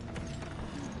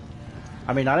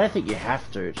 I mean, I don't think you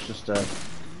have to, it's just a,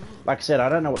 like I said, I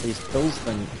don't know what these pills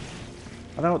I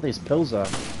don't know what these pills are.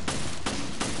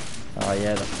 Oh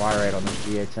yeah, the fire rate on this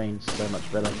G18 is so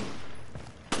much better.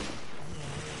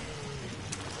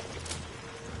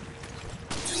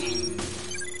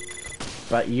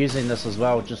 But using this as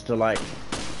well just to like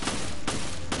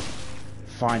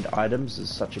find items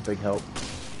is such a big help.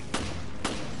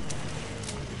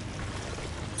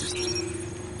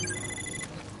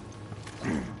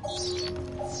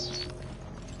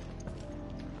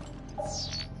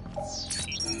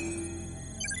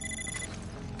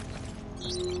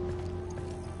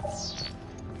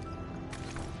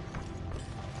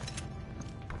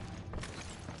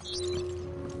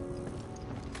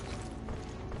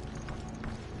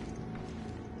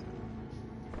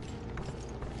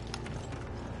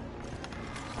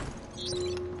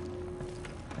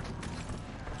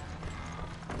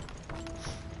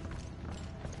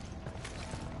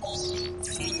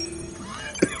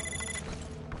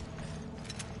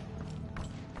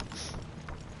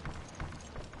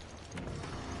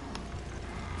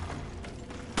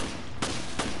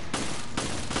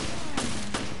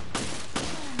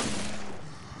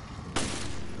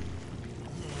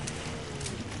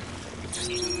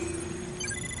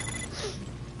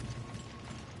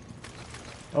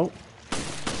 Oh.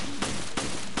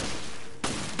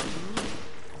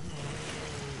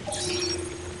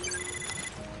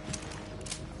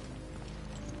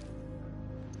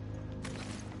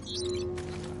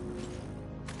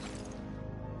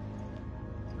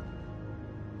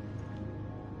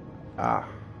 Ah.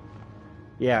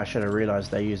 Yeah, I should have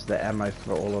realized they used the ammo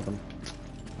for all of them.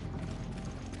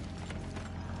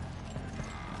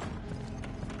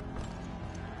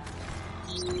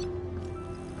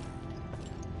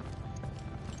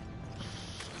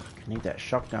 Need that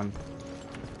shotgun.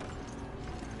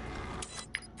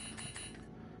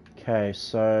 Okay,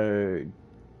 so...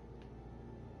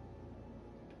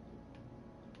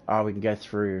 Oh, we can go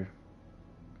through...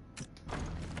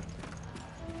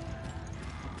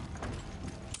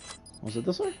 Was it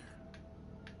this way?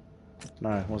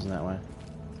 No, it wasn't that way.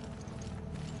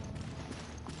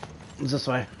 It was this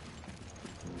way.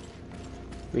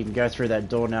 We can go through that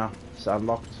door now. It's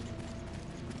unlocked.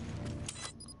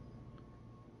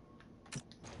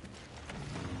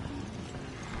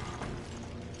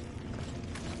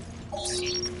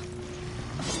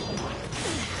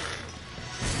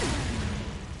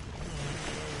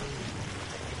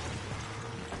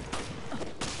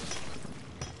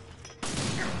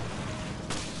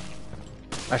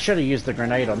 I should have used the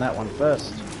grenade on that one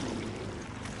first.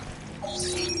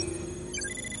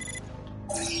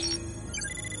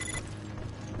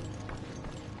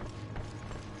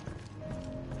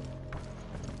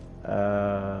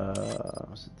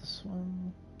 Was it this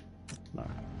one? No.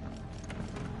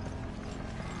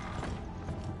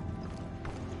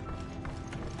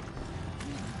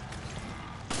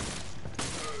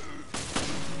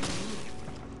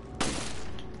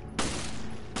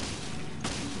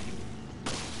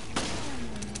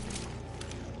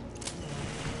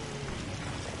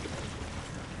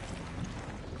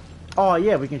 Oh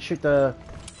yeah, we can shoot the...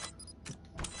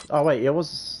 Oh wait, it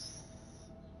was...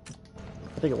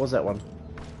 I think it was that one.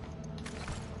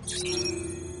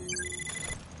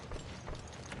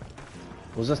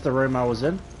 Was this the room I was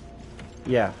in?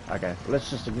 Yeah, okay.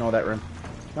 Let's just ignore that room.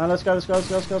 No, let's go, let's go, let's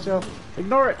go, let's go, let's go.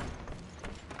 Ignore it!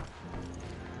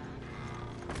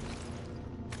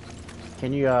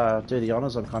 Can you do the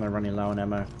honors? I'm kind of running low on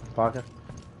ammo. Parker?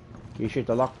 Can you shoot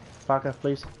the lock? Parker,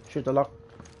 please? Shoot the lock.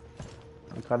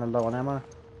 I'm kind of low on ammo.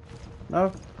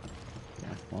 No?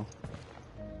 Yeah, well.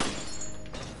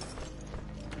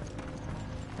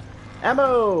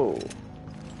 Ammo!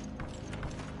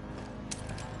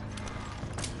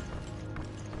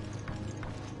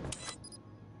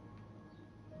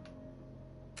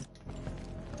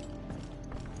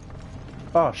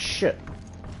 Oh shit.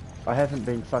 I haven't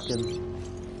been fucking...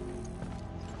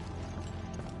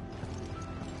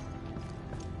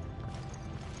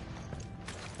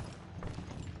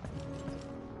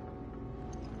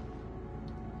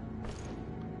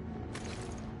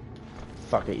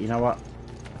 Fuck it, you know what?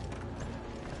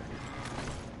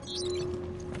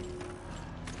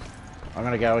 I'm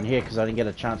gonna go in here because I didn't get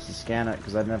a chance to scan it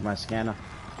because I didn't have my scanner.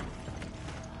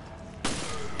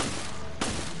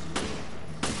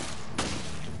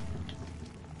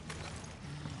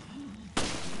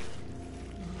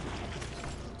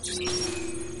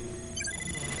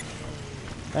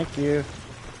 Thank you.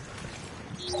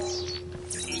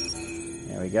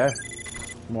 There we go.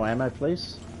 More ammo,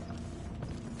 please.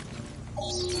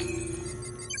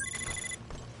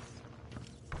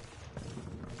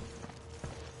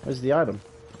 Where's the item?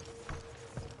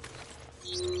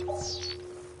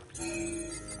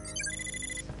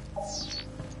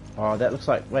 Oh, that looks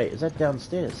like... Wait, is that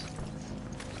downstairs?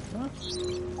 What?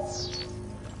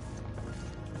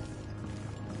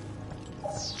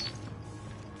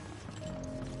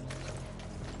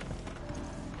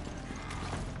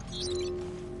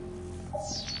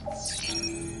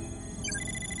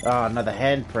 Oh, another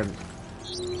handprint.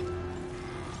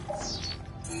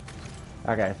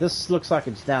 Okay, this looks like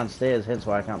it's downstairs, hence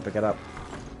why I can't pick it up.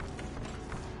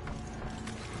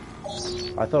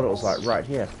 I thought it was like right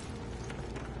here.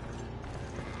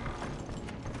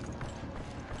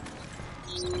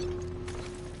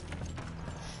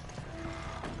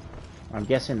 I'm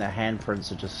guessing the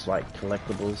handprints are just like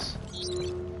collectibles.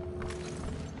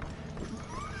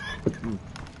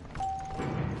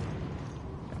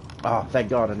 Oh, thank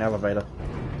God, an elevator.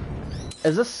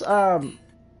 Is this,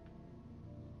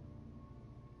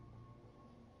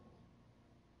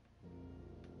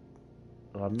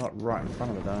 Oh, I'm not right in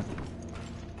front of it though.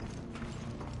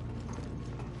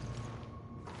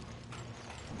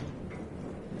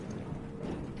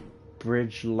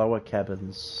 Bridge, lower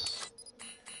cabins.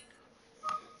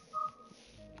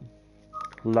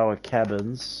 Lower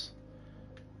cabins.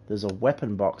 There's a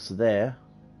weapon box there.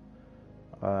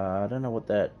 I don't know what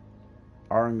that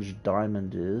orange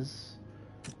diamond is.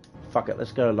 Fuck it,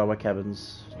 let's go to lower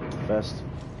cabins first.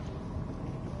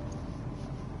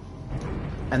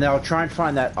 And then I'll try and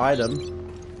find that item.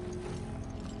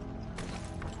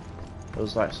 It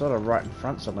was like sort of right in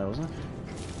front somewhere, wasn't it?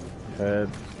 Herb.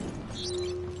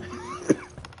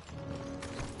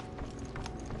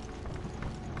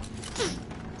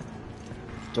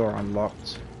 Door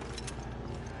unlocked.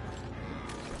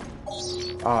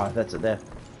 Ah, that's it there.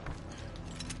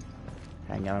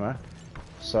 Hang on a minute.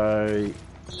 So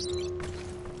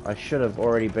I should have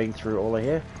already been through all of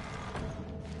here.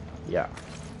 Yeah.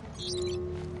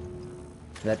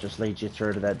 That just leads you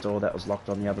through to that door that was locked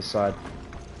on the other side.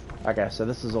 Okay, so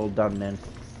this is all done then.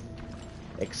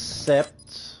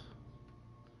 Except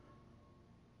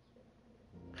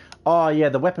Oh yeah,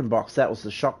 the weapon box. That was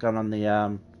the shotgun on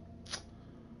the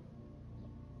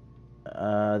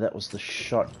that was the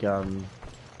shotgun.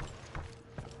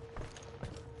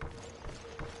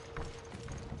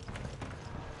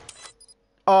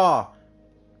 Oh,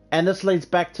 and this leads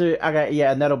back to okay,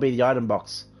 yeah, and that'll be the item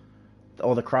box,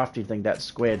 or the crafting thing. That's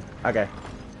squared. Okay,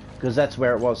 because that's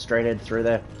where it was, straight in through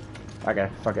there. Okay,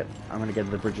 fuck it. I'm gonna get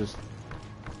to the bridges.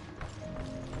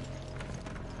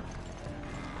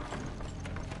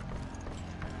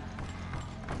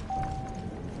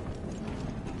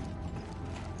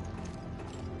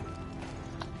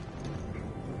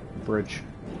 Bridge.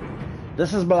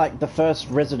 This is like the first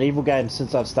Resident Evil game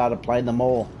since I've started playing them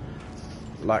all,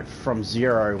 like from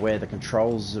Zero, where the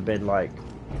controls have been like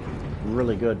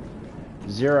really good.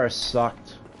 Zero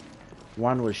sucked.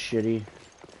 1 was shitty.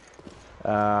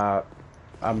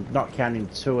 I'm not counting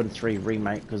 2 and 3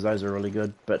 remake because those are really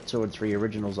good, but 2 and 3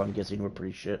 originals I'm guessing were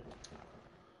pretty shit.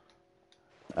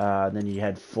 Then you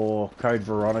had 4. Code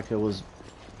Veronica was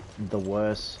the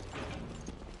worst.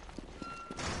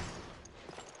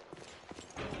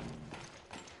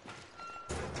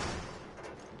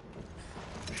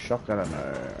 Shotgun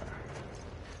ammo.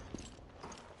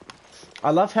 I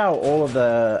love how all of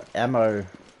the ammo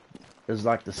is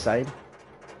like the same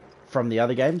from the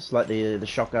other games. Like the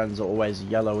shotguns are always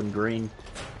yellow and green.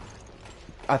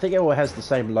 I think it all has the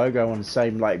same logo and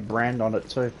same like brand on it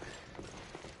too.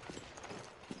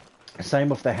 Same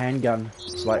with the handgun.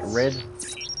 It's like red.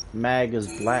 Mag is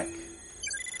black.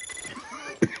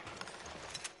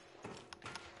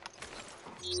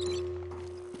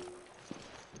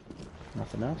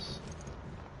 Nothing else.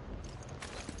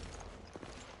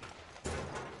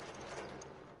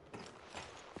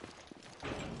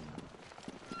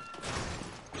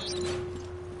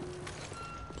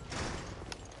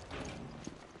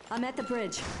 I'm at the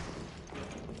bridge.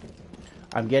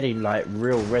 I'm getting like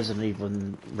real Resident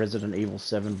Evil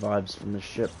 7 vibes from this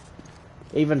ship.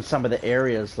 Even some of the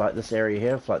areas, like this area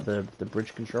here, like the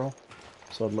bridge control,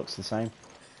 sort of looks the same.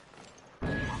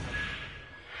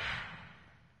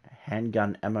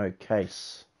 Handgun ammo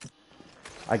case.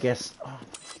 I guess. Oh.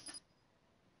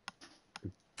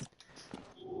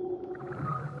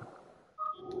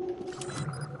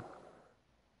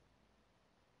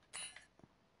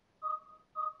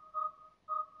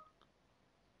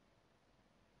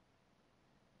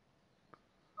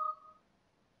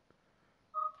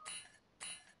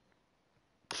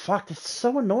 Fuck, it's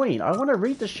so annoying. I want to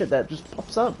read the shit that just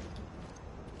pops up.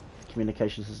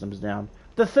 Communication system's down.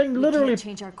 The thing literally... We can't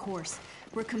change our course.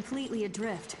 We're completely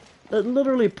adrift. It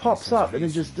literally pops up and it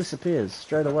just disappears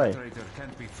straight away.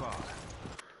 Can't be far.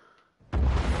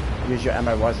 Use your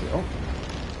ammo wisely. Oh.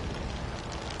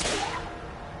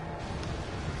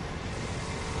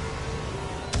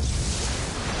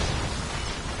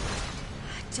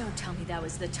 Don't tell me that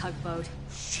was the tugboat.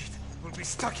 Shit, we'll be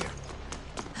stuck here.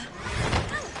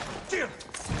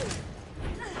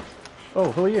 Oh,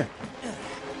 who are you?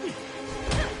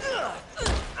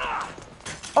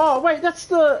 Oh, wait, that's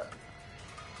the...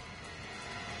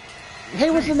 He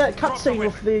was in that cutscene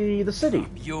with the city.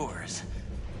 Yours,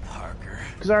 Parker.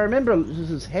 Because I remember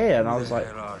his hair, and I was like,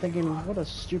 thinking, what a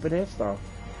stupid hairstyle.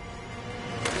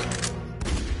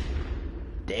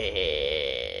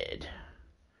 Dead.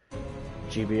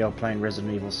 GBL playing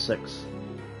Resident Evil 6.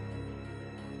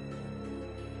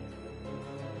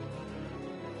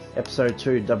 Episode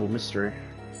 2, Double Mystery.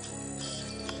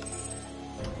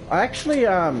 I actually,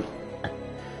 hang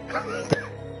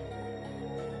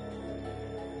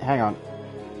on.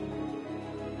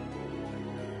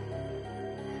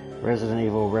 Resident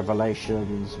Evil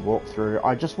Revelations walkthrough.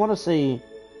 I just want to see...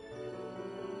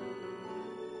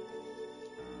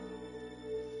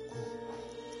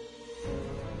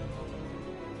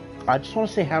 I just want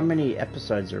to see how many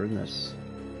episodes are in this.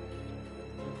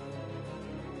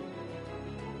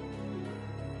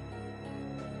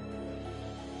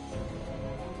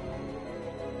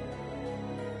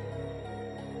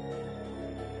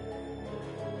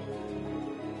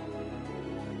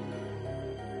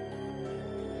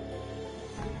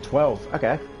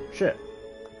 Okay, shit.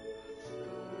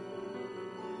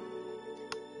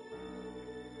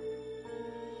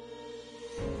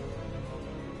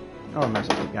 Oh, nice,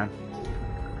 keep going.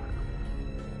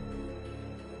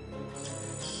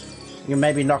 You can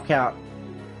maybe knock out...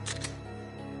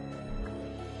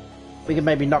 We can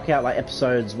maybe knock out like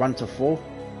episodes 1 to 4.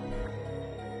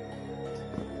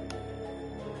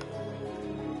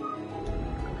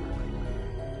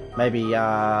 Maybe,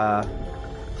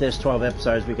 there's 12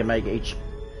 episodes, we can make each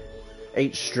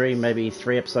stream maybe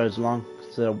 3 episodes long,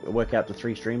 so it'll work out to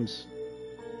 3 streams.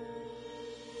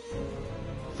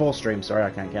 4 streams, sorry, I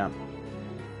can't count.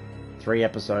 3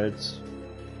 episodes.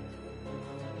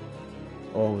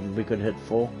 Or we could hit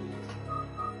 4.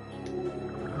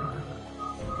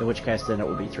 In which case then it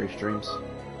would be 3 streams.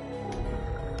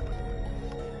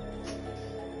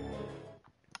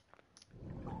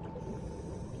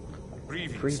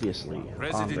 Previously on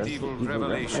Resident Evil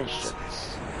Revelations.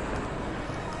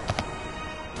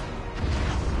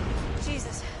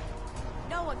 Jesus.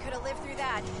 No one could have lived through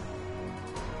that.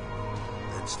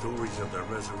 And stories of their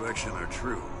resurrection are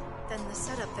true. Then the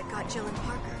setup that got Jill and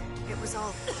Parker. It was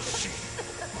all...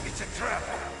 It's a trap!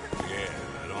 Yeah,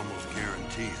 I'd almost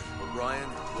guarantee it. O'Brien,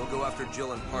 we'll go after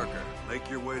Jill and Parker. Make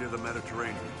your way to the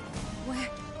Mediterranean. Where?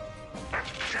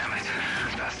 Damn it.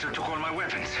 Bastard took all my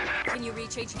weapons. Can you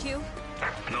reach HQ?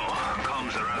 No,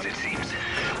 comms are out, it seems.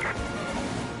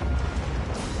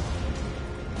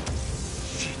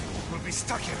 Shit, we'll be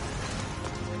stuck here.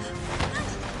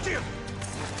 Jill!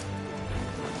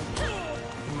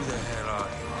 Who the hell are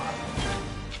you?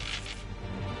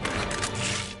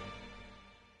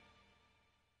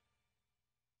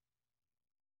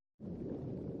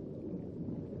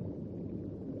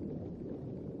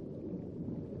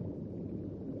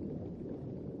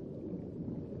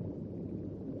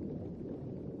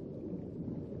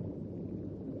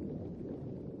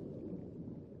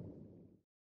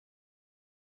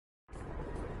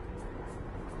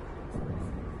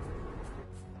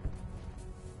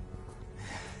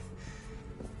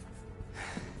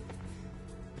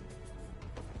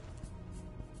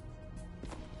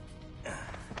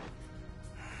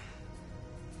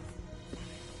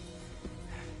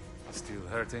 Still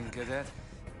hurting, Cadet?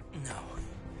 No.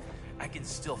 I can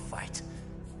still fight.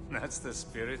 That's the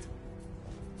spirit.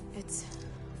 It's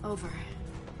over.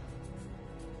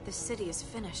 The city is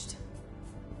finished.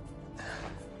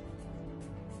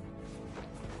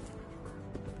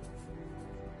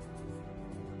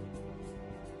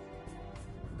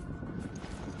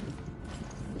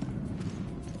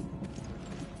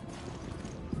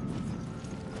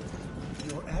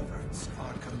 Your efforts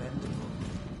are commendable.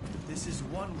 This is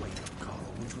one wake-up call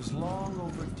which was long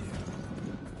overdue.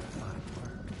 Fine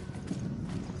work.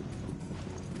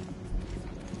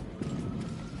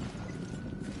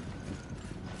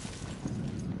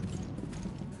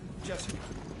 Jessica,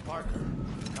 Parker,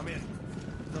 come in.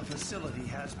 The facility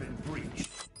has been breached.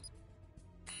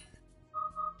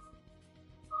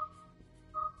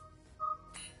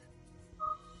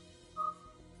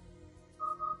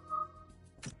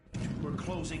 We're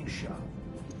closing shop.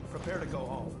 Prepare to go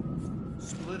home.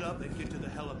 Split up and get to the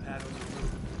helipad on the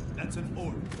roof. That's an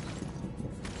order.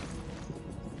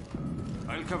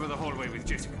 I'll cover the hallway with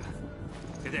Jessica.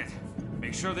 Cadet,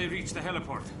 make sure they reach the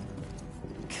heliport.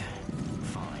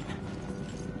 Fine.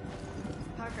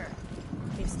 Parker,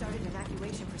 they've started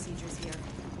evacuation procedures here.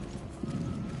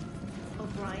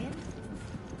 O'Brien?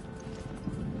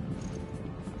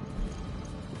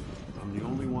 I'm the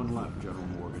only one left, General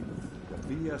Morgan. The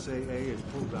BSAA is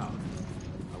pulled out.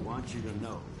 I want you to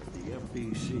know that the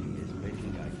FBC is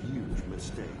making a huge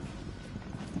mistake.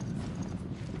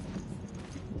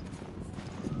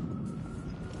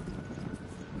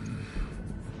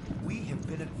 We have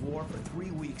been at war for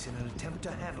 3 weeks in an attempt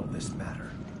to handle this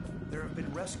matter. There have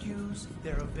been rescues,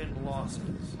 there have been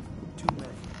losses. Too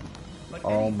many. But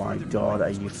Oh any my further God,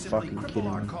 delays are you would simply fucking cripple kidding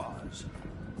our me? cause.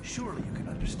 Surely you can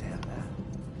understand that.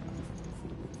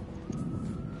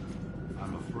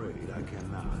 I'm afraid I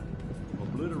cannot.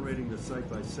 Obliterating the site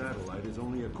by satellite is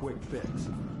only a quick fix.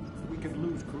 We could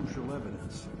lose crucial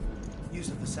evidence. Use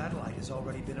of the satellite has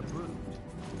already been approved.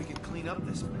 We can clean up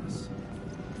this mess.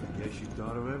 I guess you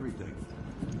thought of everything.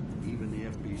 Even the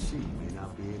FBC may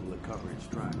not be able to cover its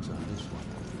tracks on this one.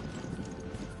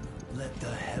 Let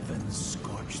the heavens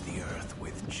scorch the earth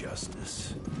with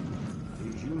justice.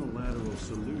 These unilateral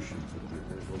solutions of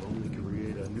yours will only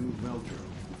create a new Veltro.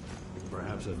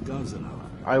 Perhaps a dozen of them.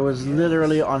 I was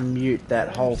literally on mute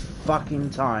that whole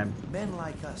fucking time. Men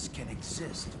like us can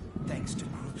exist thanks to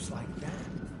groups like that.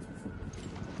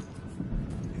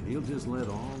 And he'll just let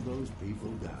all those people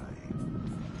die.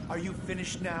 Are you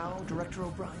finished now, Director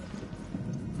O'Brien?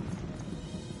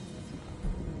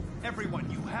 Everyone,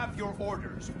 you have your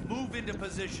orders. Move into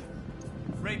position.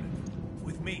 Raymond,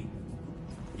 with me.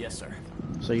 Yes, sir.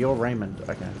 So you're Raymond,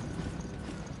 okay.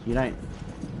 You don't...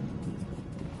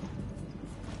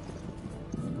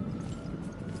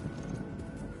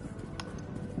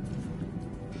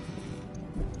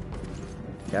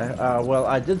 Okay, well,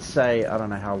 I did say, I don't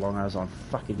know how long I was on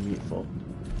fucking mute for.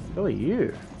 Who are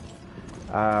you?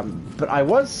 But I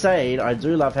was saying, I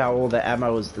do love how all the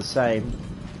ammo is the same.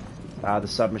 The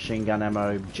submachine gun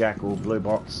ammo, Jackal, Blue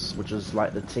Box, which is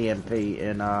like the TMP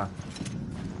in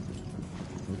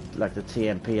like the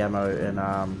TMP ammo in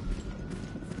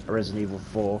Resident Evil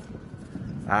 4.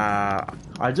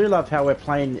 I do love how we're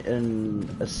playing in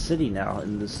a city now,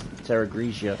 in this Terra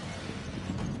Grigia.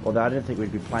 Although I didn't think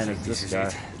we'd be playing as this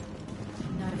guy.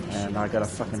 And I got a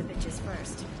fucking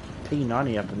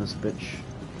P90 up in this bitch.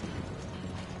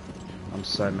 I'm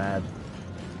so mad.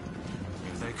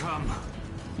 Here they come.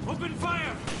 Open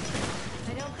fire!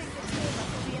 I don't think the two of us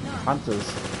will be enough. Hunters.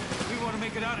 We want to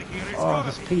make it out of here. It's Oh,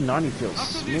 this P90 feels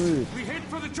After smooth. This, we head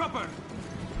for the chopper.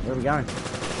 Where are we going?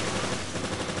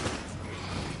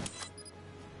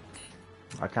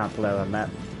 I can't pull out a map.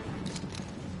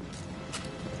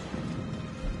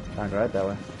 Can't go out that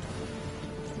way.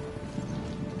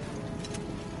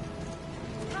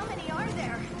 How many are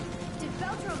there? Did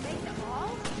Veltro make them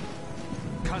all?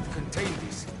 Can't contain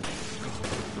this.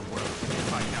 The world will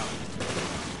find out.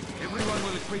 Everyone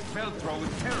will equate Veltro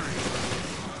with terrorism.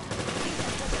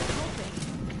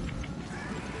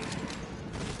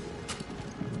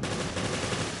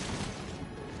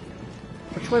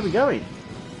 Which way are we going?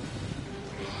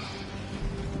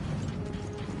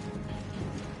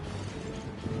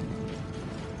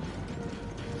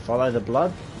 Follow the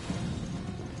blood.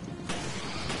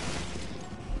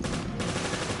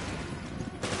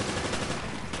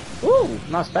 Ooh,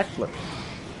 nice backflip.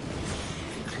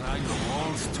 Climb the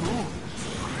walls too?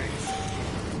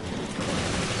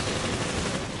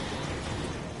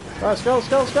 Let's go, let's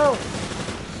go, let's go!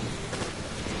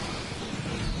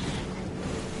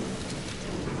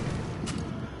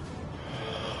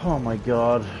 Oh my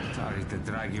god. Sorry to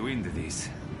drag you into this.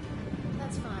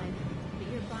 That's fine, but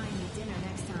you're buying me dinner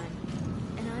next time.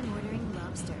 And I'm ordering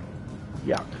lobster.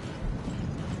 Yuck.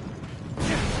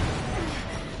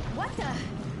 What the?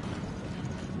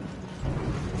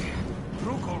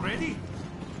 Broke already?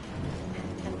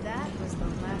 And that was the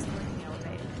last working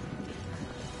elevator.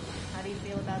 How do you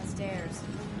feel about stairs?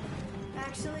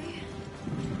 Actually,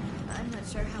 I'm not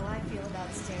sure how I feel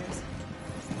about stairs.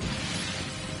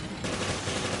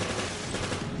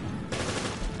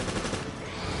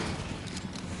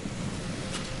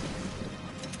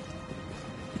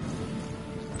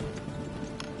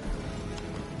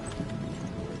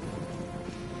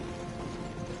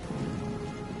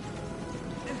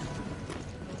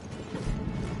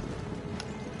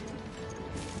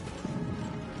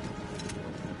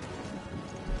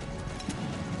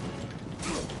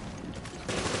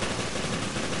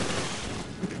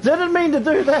 Didn't mean to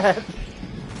do that!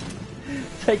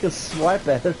 Take a swipe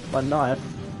at it with my knife.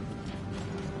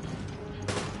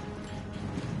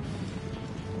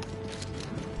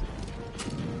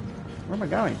 Where am I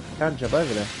going? Can't jump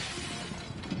over there.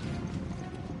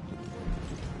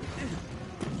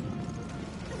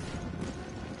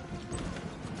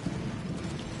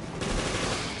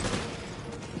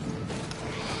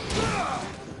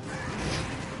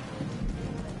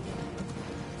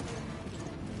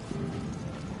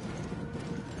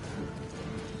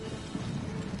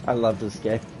 I love this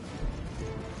game.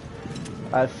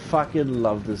 I fucking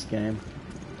love this game.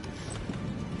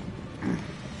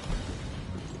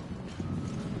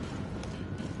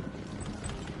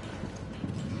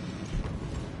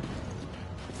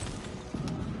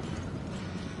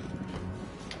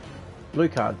 Blue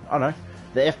card. Oh no.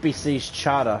 The FBC's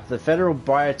charter. The Federal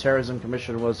Bioterrorism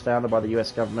Commission was founded by the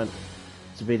US government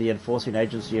to be the enforcing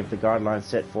agency of the guidelines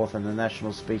set forth in the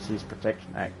National Species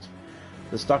Protection Act.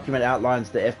 This document outlines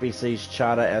the FBC's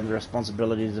charter and the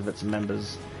responsibilities of its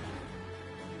members.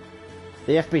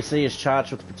 The FBC is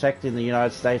charged with protecting the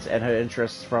United States and her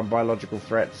interests from biological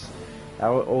threats.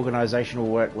 Our organization will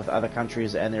work with other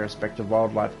countries and their respective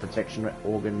wildlife protection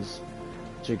organs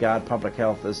to guard public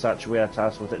health. As such, we are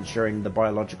tasked with ensuring the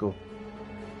biological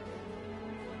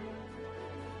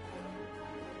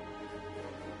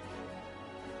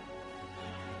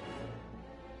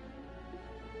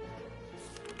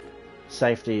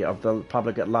safety of the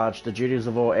public at large. The duties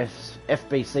of all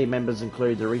FBC members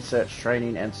include the research,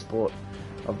 training and support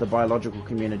of the biological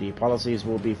community. Policies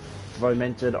will be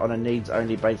fomented on a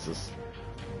needs-only basis,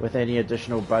 with any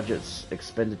additional budgets,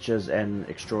 expenditures and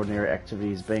extraordinary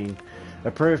activities being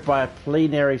approved by a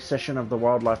plenary session of the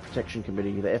Wildlife Protection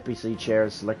Committee. The FBC chair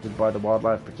is selected by the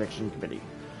Wildlife Protection Committee.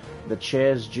 The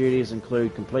chair's duties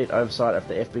include complete oversight of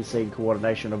the FBC and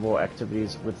coordination of all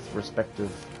activities with respective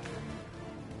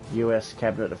US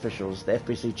cabinet officials. The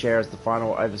FBC chair is the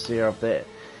final overseer of the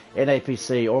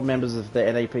NAPC. All members of the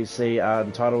NAPC are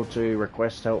entitled to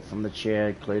request help from the chair,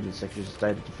 including Secretary of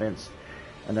State of Defense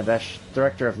and the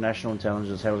Director of National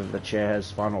Intelligence. However, the chair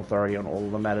has final authority on all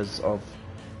the matters of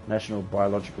national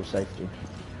biological safety.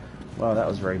 Well, that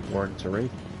was very boring to read.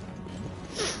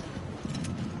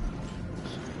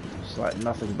 It's like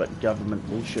nothing but government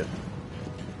bullshit.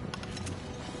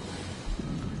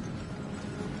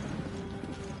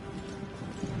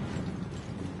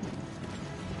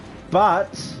 But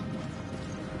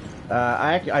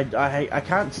I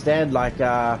can't stand, like,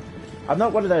 I'm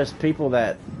not one of those people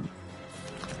that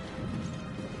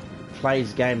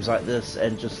plays games like this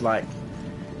and just like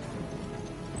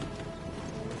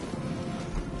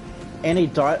any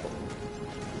turn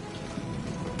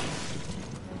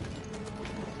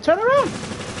around.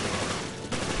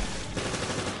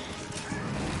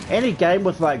 Any game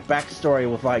with like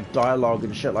backstory, with like dialogue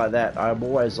and shit like that, I'm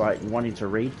always like wanting to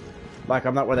read. Like,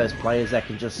 I'm not one of those players that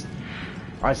can just,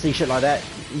 I see shit like that.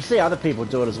 You see other people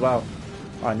do it as well.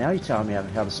 Oh, now you're telling me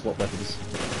how to swap weapons.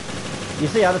 You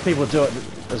see other people do it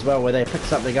as well, where they pick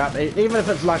something up, even if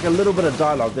it's like a little bit of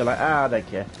dialogue, they're like, I don't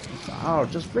care. Oh,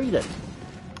 just read it.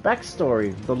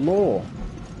 Backstory, the lore.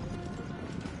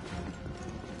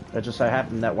 It just so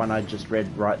happened that one I just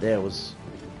read right there was,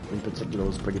 in particular,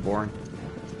 was pretty boring.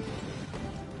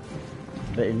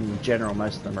 But in general,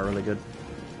 most of them are really good.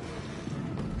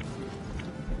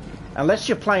 Unless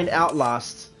you're playing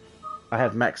Outlast, I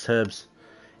have max herbs.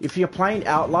 If you're playing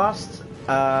Outlast,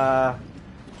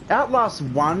 Outlast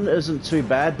 1 isn't too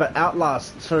bad, but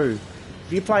Outlast 2,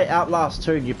 if you play Outlast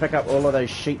 2 and you pick up all of those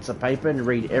sheets of paper and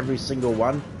read every single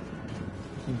one,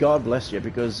 God bless you,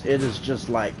 because it is just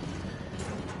like,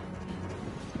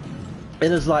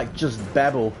 it is like just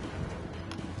babble.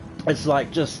 It's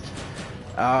like just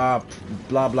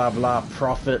blah blah blah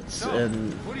prophets So,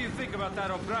 and what do you think about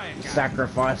that O'Brien guy?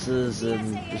 sacrifices,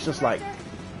 and it's just like,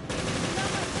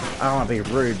 I don't want to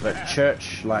be rude, but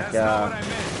church, like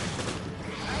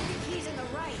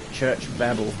church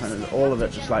babble, and all of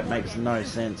it just like makes no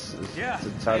sense. It's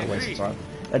a total waste of time.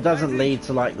 It doesn't lead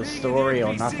to like the story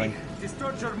or nothing.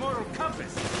 Distort your moral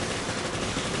compass.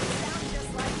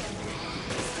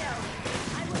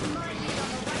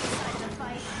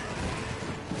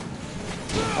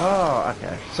 Oh,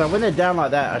 okay. So when they're down like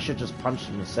that, I should just punch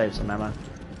them to save some ammo.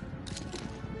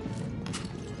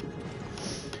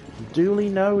 Duly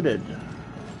noted.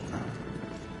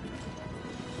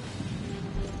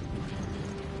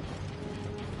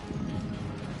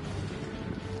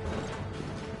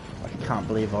 I can't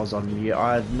believe I was on mute.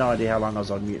 I had no idea how long I was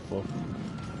on mute for.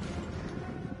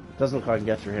 Doesn't look like I can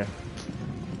get through here.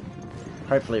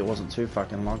 Hopefully it wasn't too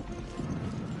fucking long.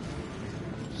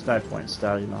 There's no point in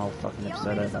starting the whole fucking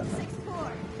episode over now.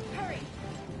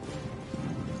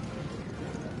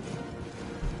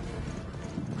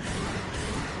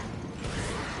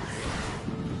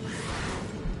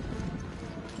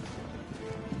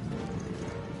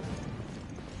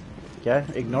 Okay,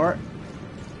 ignore it.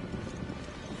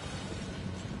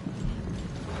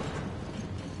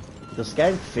 This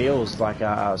game feels like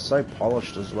so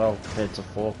polished as well compared to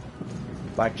 4.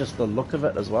 Like just the look of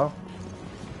it as well.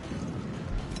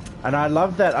 And I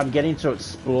love that I'm getting to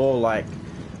explore, like,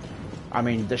 I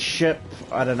mean, the ship,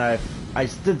 I don't know if, I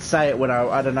did say it when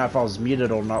I don't know if I was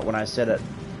muted or not when I said it,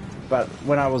 but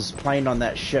when I was playing on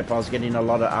that ship, I was getting a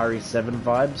lot of RE7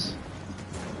 vibes.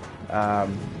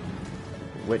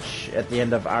 Which, at the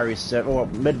end of RE7, or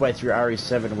midway through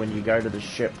RE7, when you go to the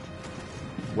ship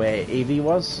where Evie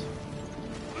was,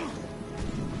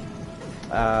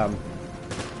 ow.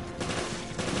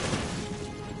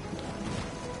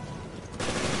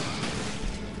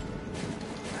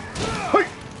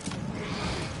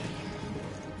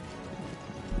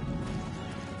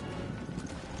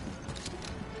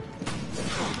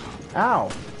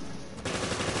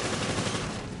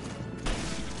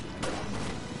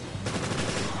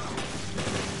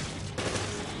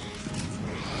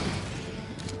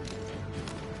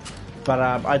 But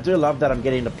I do love that I'm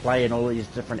getting to play in all these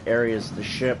different areas of the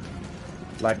ship.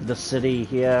 Like the city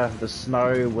here, the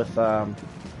snow with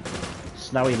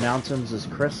snowy mountains is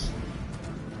Chris.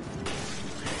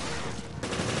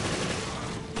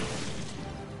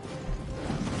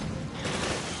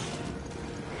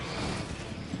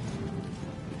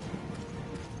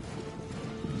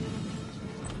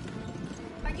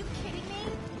 Are you kidding me?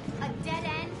 A dead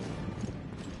end?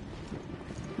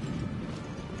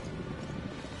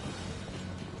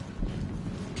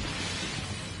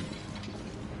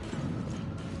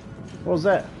 What was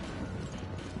that?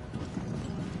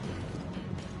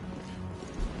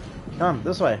 Come,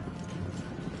 this way.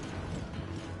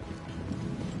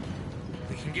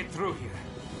 We can get through here.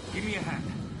 Give me a hand.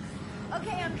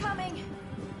 Okay, I'm coming.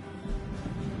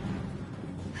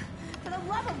 For the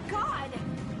love of God!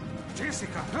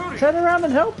 Jessica, hurry! Turn around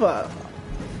and help her.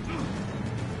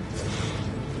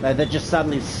 No, they just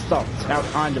suddenly stopped. How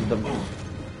kind of them.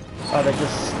 Oh, they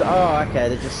just... Oh, okay,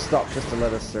 they just stopped just to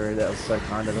let us through. That was so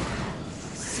kind of them.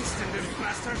 Sister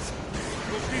bastards!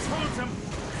 Look, these holds him!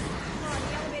 Come on,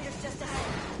 the elevator's just ahead.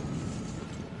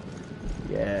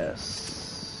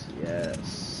 Yes.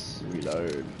 Yes.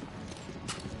 Reload.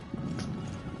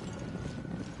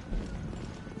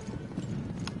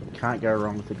 Can't go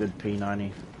wrong with a good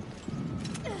P90.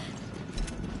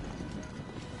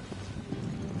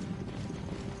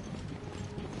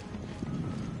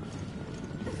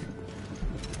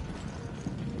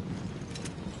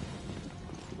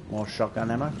 More shotgun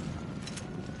ammo.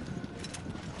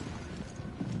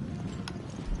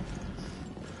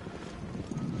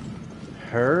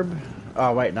 Herb?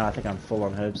 Oh wait, no, I think I'm full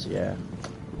on herbs, yeah.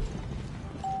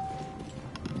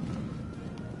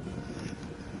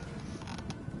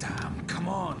 Damn, come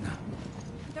on!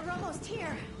 They're almost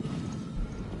here.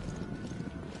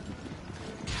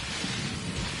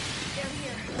 They're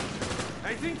here.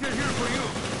 I think they're here for you.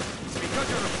 It's because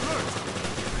you're a flirt.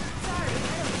 Sorry, I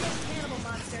don't get cannibal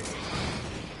monsters.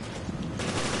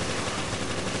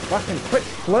 Fucking quit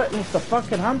flirting with the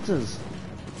fucking hunters.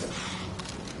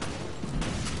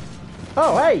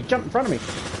 Oh, hey, jump in front of me.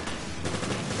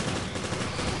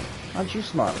 Aren't you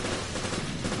smart?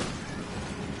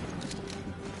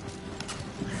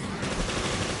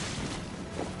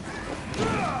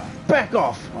 Back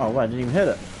off! Oh, well, I didn't even hit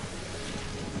it.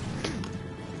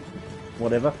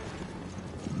 Whatever.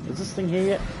 Is this thing here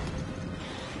yet?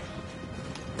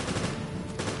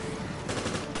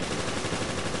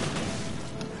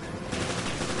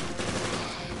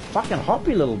 Fucking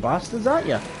hoppy little bastards, aren't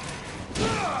you?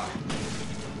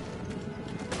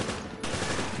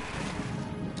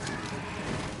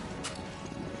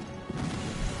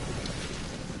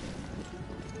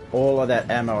 All of that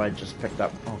ammo I just picked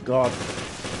up. Oh god.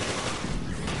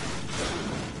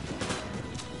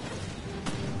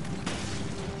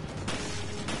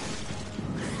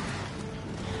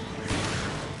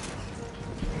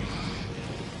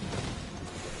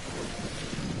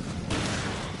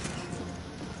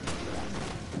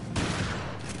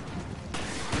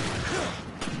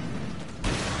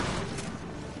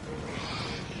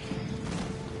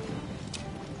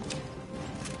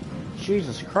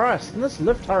 Jesus Christ, can this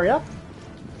lift hurry up?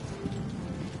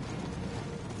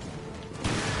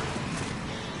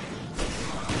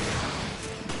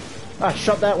 I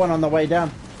shot that one on the way down.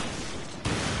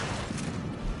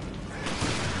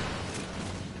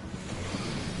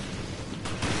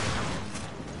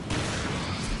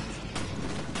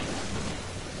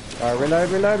 Reload,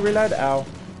 reload, reload. Ow.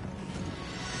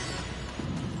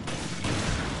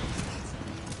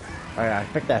 Alright, I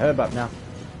picked that herb up now.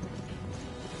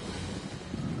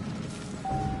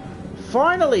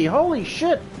 Finally! Holy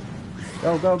shit!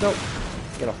 Go, go, go.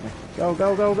 Get off me. Go,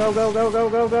 go, go, go, go, go, go,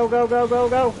 go, go, go, go, go,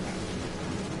 go.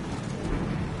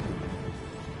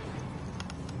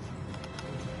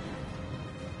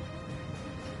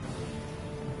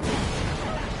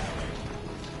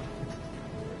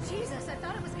 Jesus, I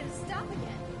thought it was gonna stop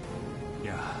again.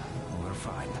 Yeah, we're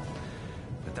fine.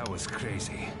 But that was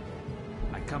crazy.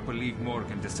 I can't believe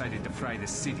Morgan decided to fry the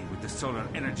city with the solar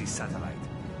energy satellite.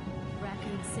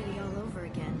 Raccoon City all over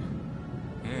again.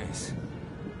 Yes.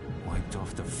 Wiped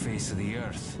off the face of the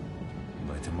earth.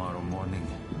 By tomorrow morning,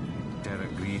 Terra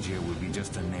Grigia will be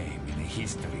just a name in a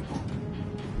history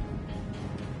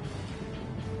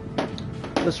book.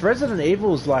 This Resident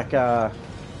Evil's like,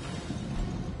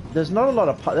 there's not a lot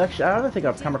of actually, I don't think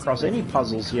I've come across any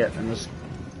puzzles yet in this.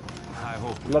 I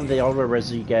hope a lot of the older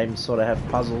Resi games sort of have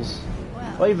puzzles.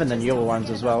 Or even the newer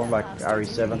ones as well, like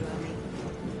RE7.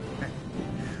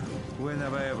 When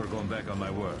have I ever gone back on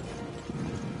my word?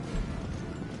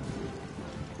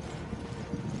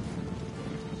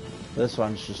 This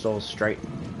one's just all straight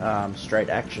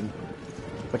action,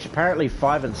 which apparently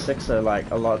 5 and 6 are like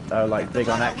like big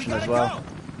on action as well.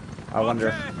 I wonder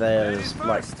if there's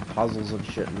like puzzles and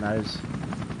shit in those.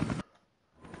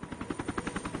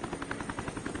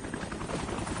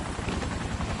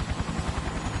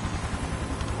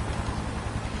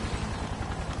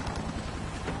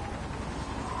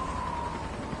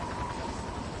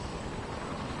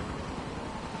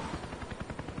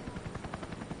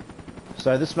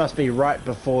 So this must be right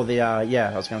before the, yeah,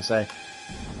 I was going to say,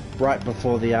 right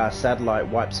before the satellite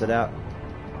wipes it out.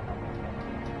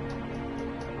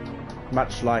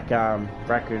 Much like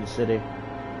Raccoon City.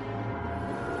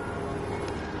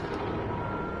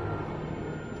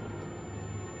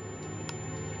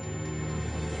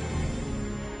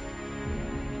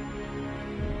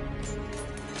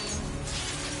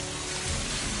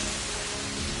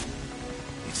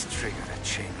 It's triggered a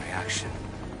chain reaction.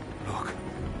 Look,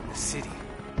 the city.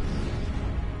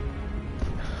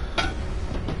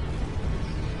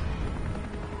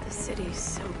 The city's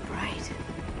so bright.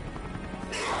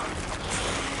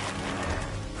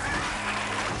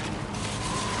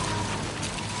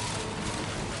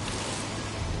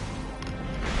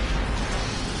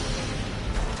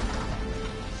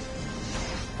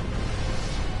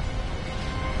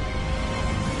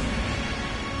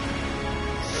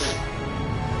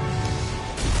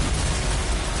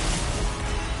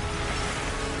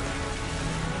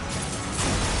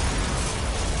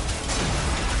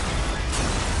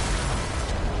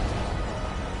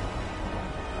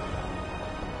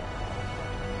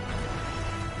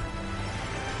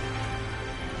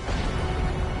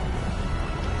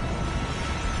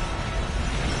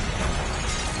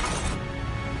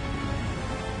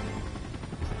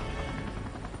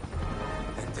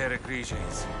 Terra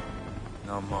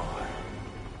no more.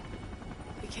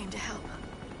 We came to help,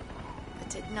 but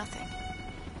did nothing.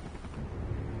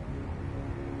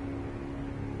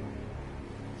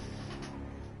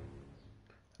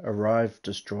 Arrive,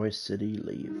 destroy city,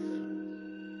 leave.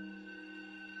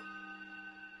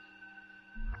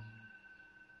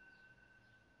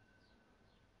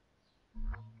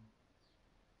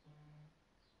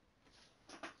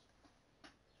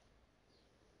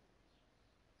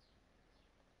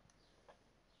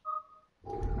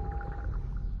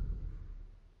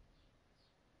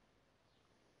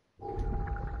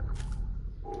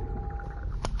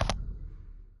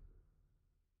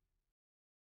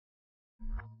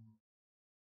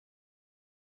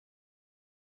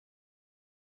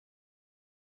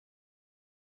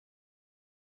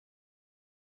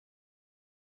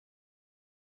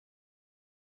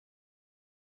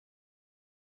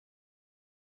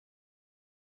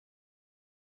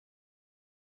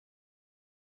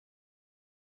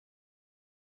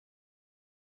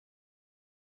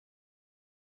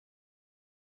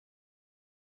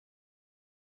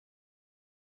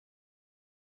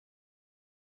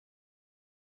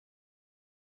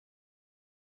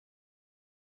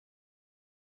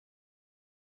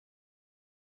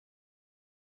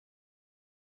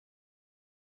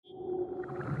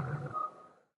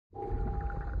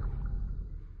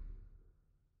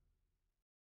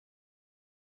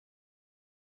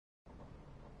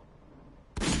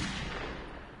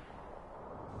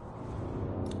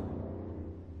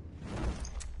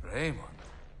 Raymond.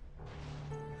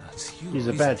 That's you. He's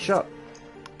a bad shot.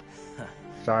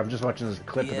 Sorry, I'm just watching this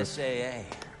clip of this PSAA.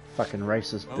 fucking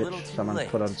racist A little bitch too someone late.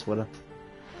 put on Twitter.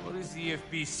 What is the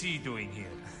FBC doing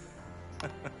here?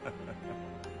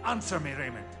 Answer me,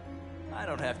 Raymond. I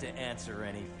don't have to answer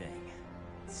anything.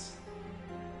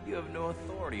 You have no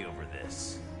authority over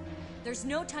this. There's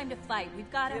no time to fight. We've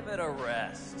got to... Give it a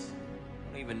rest.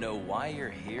 I don't even know why you're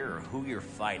here or who you're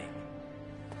fighting.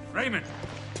 Raymond,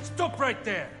 stop right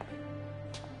there.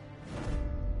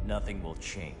 Nothing will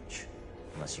change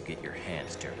unless you get your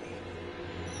hands dirty.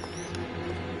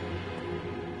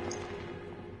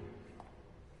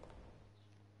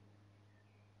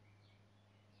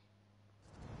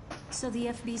 So the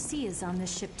FBC is on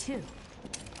this ship too.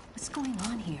 What's going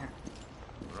on here?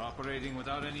 We're operating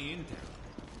without any intel.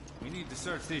 We need to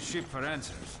search this ship for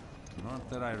answers. Not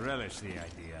that I relish the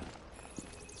idea.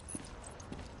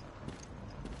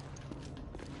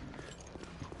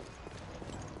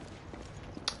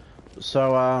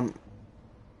 So,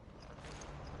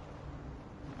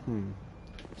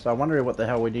 So I wonder what the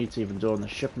hell we need to even do on the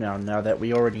ship now that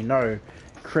we already know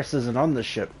Chris isn't on the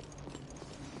ship.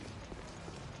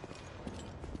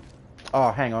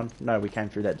 Oh, hang on. No, we came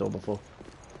through that door before.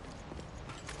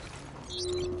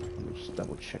 Let me just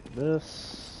double check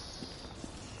this.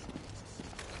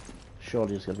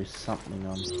 Surely there's going to be something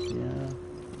on here.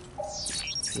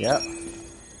 Yep.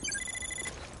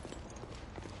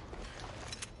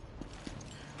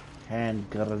 Hand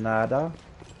granada.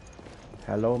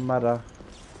 Hello, mother.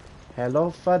 Hello,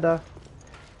 father.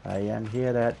 I am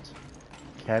here at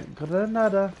Camp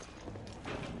Granada.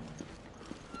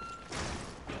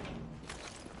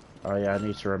 Oh yeah, I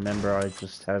need to remember I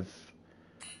just have...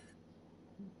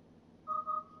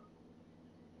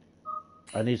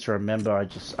 I need to remember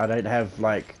I don't have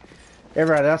like...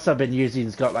 Everyone else I've been using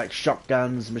has got like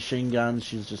shotguns, machine guns.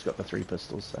 She's just got the 3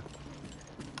 pistols, so...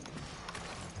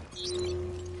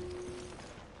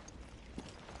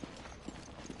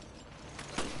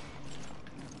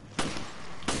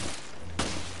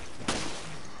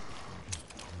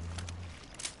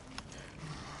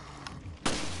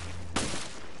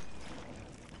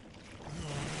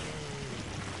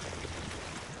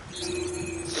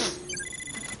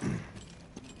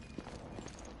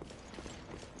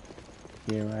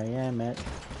 Here I am at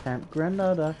Camp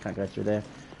Granada. Can't go through there.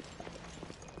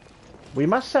 We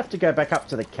must have to go back up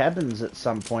to the cabins at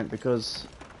some point because...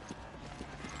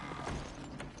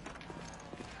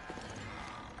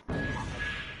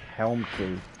 Helm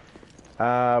key.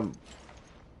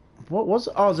 What was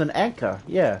it? Oh, it was an anchor.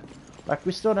 Yeah. Like,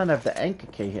 we still don't have the anchor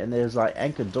key, and there's, like,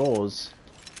 anchor doors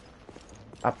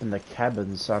up in the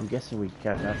cabins, so I'm guessing we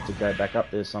have to go back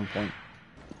up there at some point.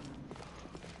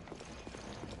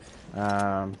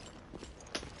 I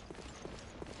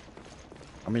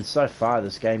mean, so far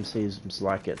this game seems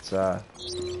like it's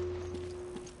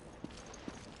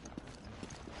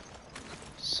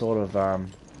sort of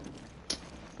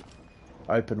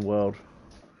open world.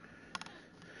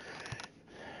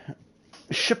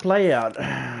 Ship layout.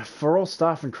 For all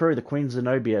staff and crew, the Queen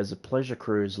Zenobia is a pleasure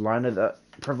cruise liner that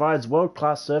provides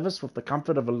world-class service with the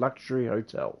comfort of a luxury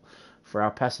hotel. for our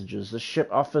passengers. The ship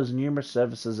offers numerous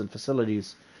services and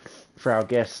facilities for our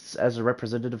guests. As a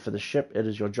representative for the ship, it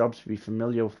is your job to be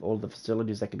familiar with all the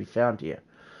facilities that can be found here.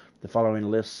 The following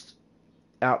list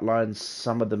outlines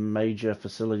some of the major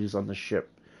facilities on the ship.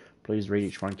 Please read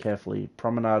each one carefully.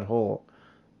 Promenade Hall.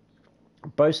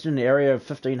 Boasting an area of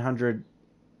 1,500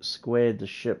 squared, the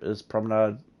ship's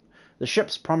Promenade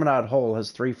Hall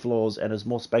has 3 floors and is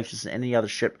more spacious than any other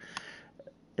ship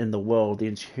in the world. The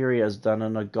interior is done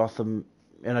in a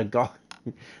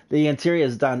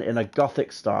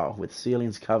Gothic style, with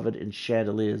ceilings covered in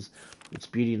chandeliers. Its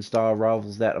beauty and style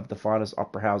rivals that of the finest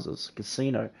opera houses.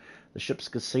 Casino. The ship's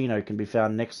casino can be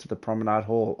found next to the Promenade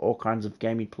Hall. All kinds of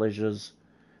gaming pleasures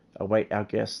await our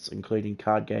guests, including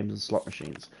card games and slot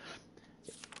machines.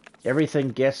 Everything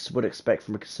guests would expect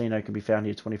from a casino can be found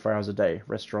here 24 hours a day.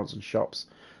 Restaurants and shops.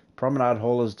 Promenade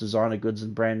Hall is designer goods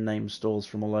and brand name stores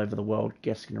from all over the world.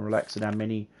 Guests can relax in our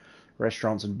many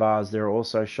restaurants and bars. There are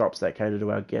also shops that cater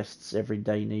to our guests'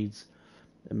 everyday needs.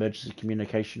 Emergency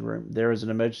communication room. There is an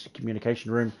emergency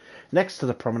communication room next to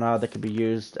the promenade that can be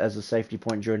used as a safety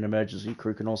point during an emergency.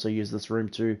 Crew can also use this room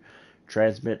to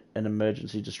transmit an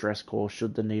emergency distress call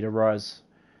should the need arise.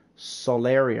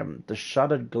 Solarium. The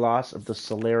shuttered glass of the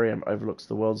solarium overlooks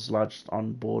the world's largest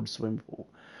on-board swimming pool.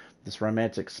 This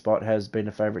romantic spot has been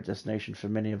a favorite destination for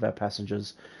many of our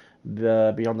passengers. Be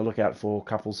on the lookout for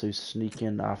couples who sneak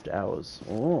in after hours.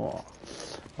 Oh,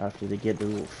 after they get a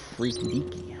little freaky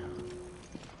deaky.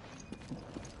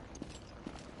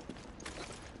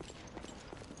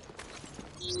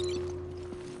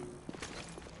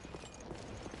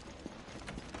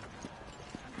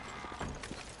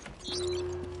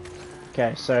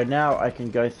 Okay, so now I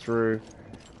can go through...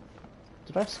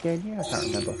 Did I scan here? I can't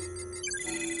remember.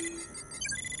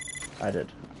 I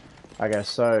did. Okay,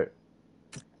 so...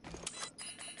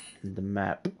 The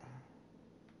map.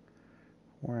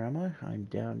 Where am I? I'm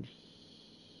down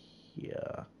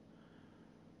here.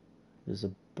 There's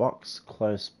a box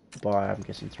close by. I'm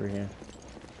guessing through here.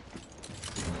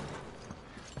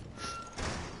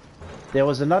 There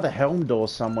was another helm door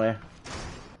somewhere.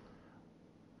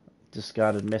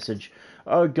 Discarded message.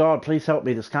 Oh God, please help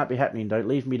me. This can't be happening. Don't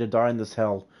leave me to die in this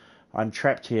hell. I'm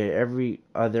trapped here.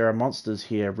 There are monsters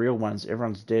here. Real ones.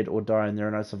 Everyone's dead or dying. There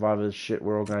are no survivors. Shit,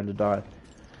 we're all going to die.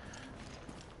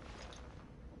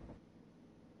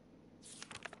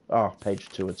 Oh, page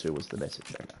 2 and 2 was the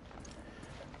message. Okay.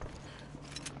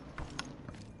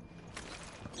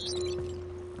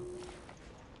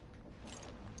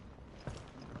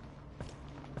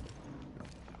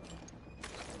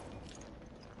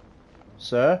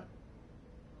 Sir?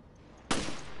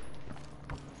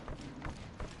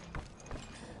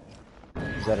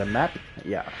 Is that a map?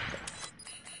 Yeah.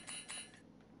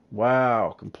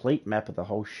 Wow, complete map of the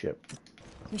whole ship.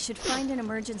 We should find an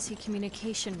emergency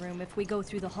communication room if we go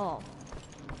through the hall.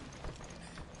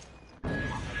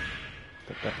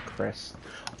 Pick up the crest.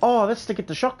 Oh, let's stick it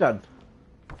the shotgun.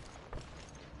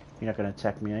 You're not going to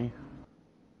attack me, eh?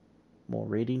 More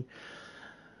reading.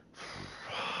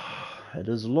 It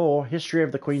is law. History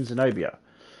of the Queen Zenobia.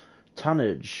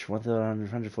 Tonnage.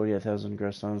 148,000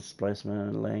 gross tons.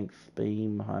 Displacement. Length.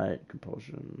 Beam. Height.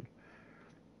 Compulsion.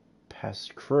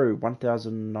 Past crew.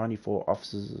 1,094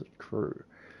 officers. Crew.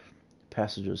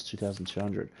 Passengers.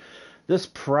 2,200. This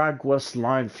Prague West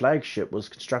Line flagship was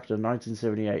constructed in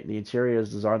 1978. The interior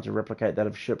is designed to replicate that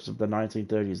of ships of the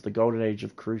 1930s, the golden age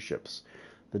of cruise ships.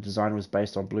 The design was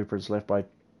based on blueprints left by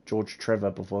George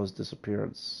Trevor before his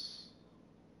disappearance.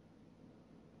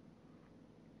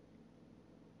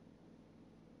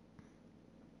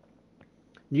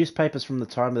 Newspapers from the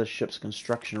time of the ship's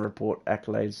construction report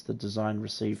accolades the design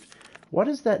received. Why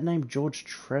does that name George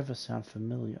Trevor sound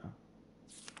familiar?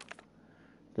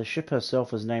 The ship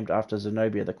herself was named after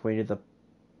Zenobia, the queen of the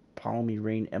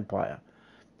Palmyrene Empire,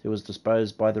 who was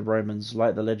disposed by the Romans.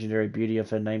 Like the legendary beauty of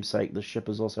her namesake, the ship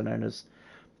is also known as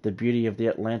the Beauty of the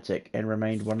Atlantic and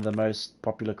remained one of the most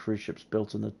popular cruise ships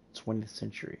built in the 20th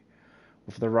century.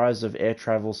 With the rise of air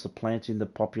travel supplanting the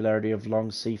popularity of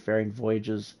long seafaring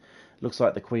voyages, it looks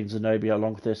like the Queen Zenobia,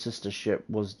 along with her sister ship,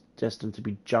 was destined to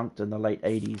be junked in the late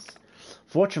 80s.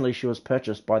 Fortunately, she was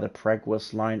purchased by the Prague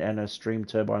West Line and her steam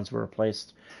turbines were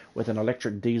replaced with an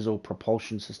electric diesel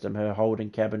propulsion system. Her hold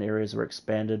and cabin areas were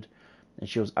expanded and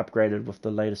she was upgraded with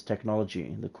the latest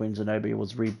technology. The Queen Zenobia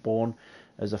was reborn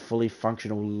as a fully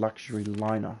functional luxury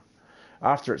liner.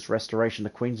 After its restoration, the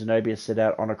Queen Zenobia set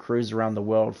out on a cruise around the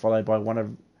world, followed by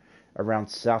one around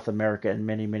South America and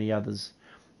many, many others.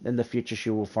 In the future,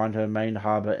 she will find her main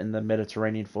harbour in the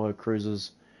Mediterranean for her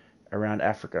cruises around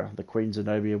Africa. The Queen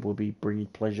Zenobia will be bringing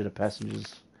pleasure to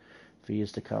passengers for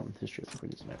years to come. History of the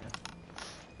Queen Zenobia.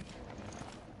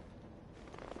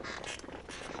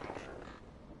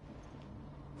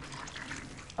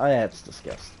 Oh, yeah, it's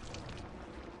disgusting.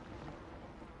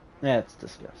 Yeah, it's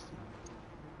disgusting.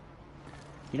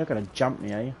 You're not gonna jump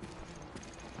me, are you?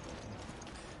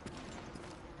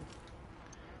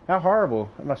 How horrible.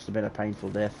 It must have been a painful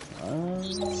death.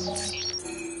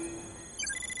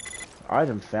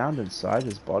 Item found inside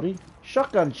his body?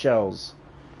 Shotgun shells!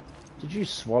 Did you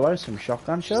swallow some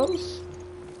shotgun shells?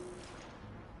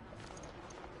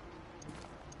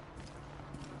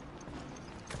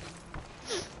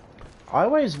 I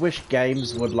always wish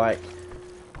games would like...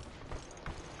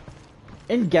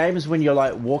 In games when you're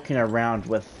like walking around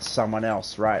with someone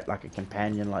else, right? Like a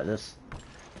companion like this.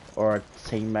 Or a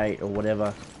teammate or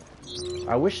whatever.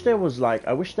 I wish there was like...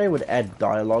 I wish they would add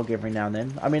dialogue every now and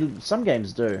then. I mean, some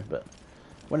games do, but...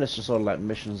 When it's just sort of like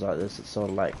missions like this, it's sort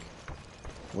of like...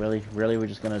 Really? We're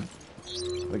just gonna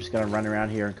run around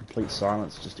here in complete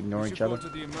silence, just ignore each other? Go to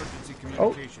the emergency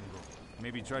communication room.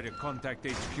 Maybe try to contact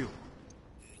HQ.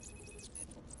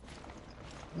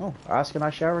 Oh, ask and I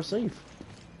shall receive.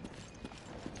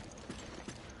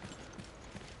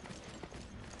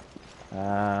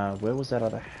 Where was that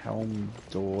other helm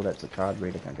door? That's a card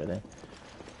reader, can't go there.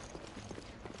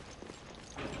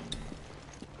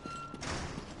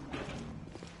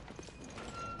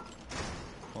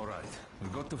 Alright,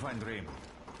 we've got to find Raymond.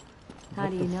 How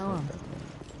do you know him?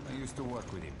 I used to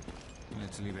work with him.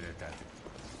 Let's leave it at that.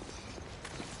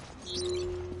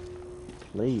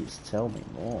 Please tell me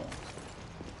more.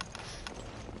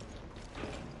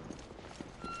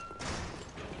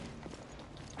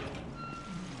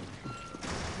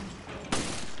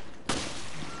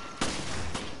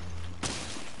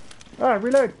 Alright,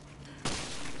 reload.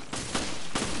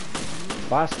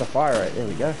 Blast the fire rate, there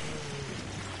we go.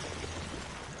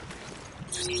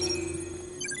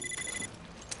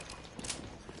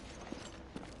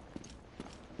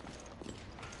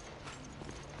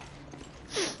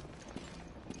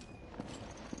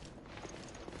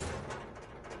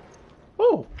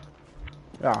 Oh!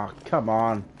 Ah, come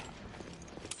on.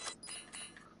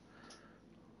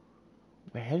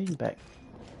 We're heading back.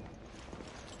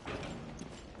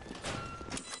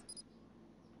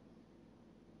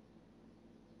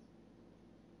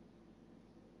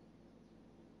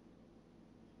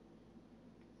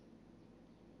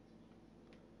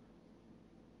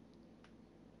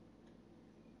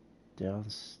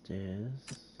 Downstairs.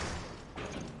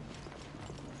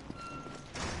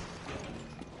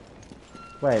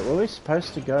 Wait, were we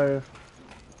supposed to go?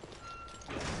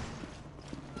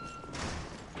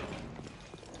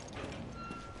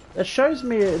 It shows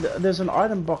me there's an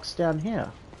item box down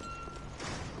here.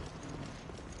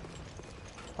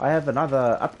 I have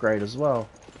another upgrade as well.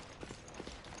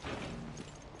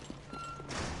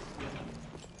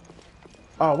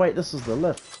 Oh wait, this is the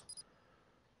lift.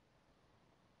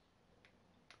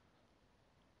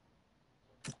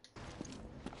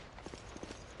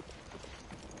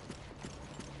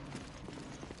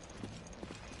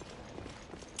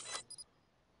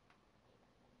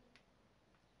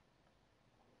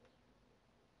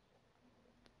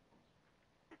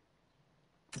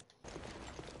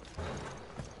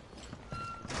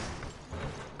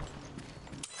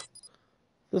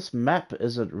 This map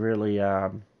isn't really,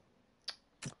 it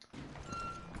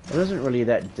isn't really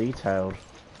that detailed.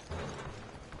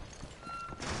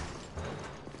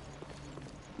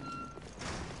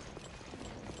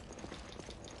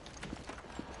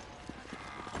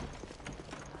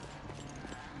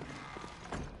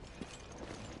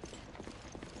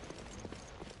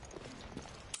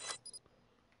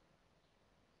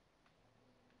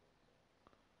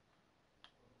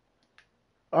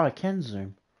 Oh, I can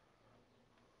zoom.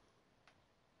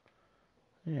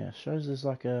 Yeah, it shows there's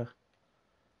like a...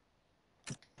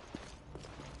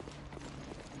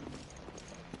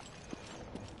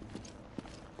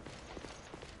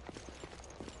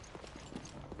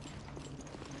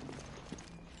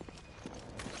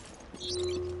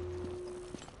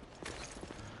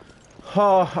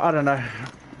 Oh, I don't know.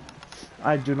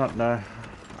 I do not know.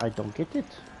 I don't get it.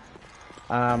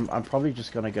 I'm probably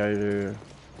just gonna go to...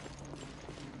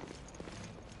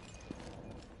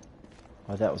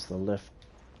 Oh, that was the lift.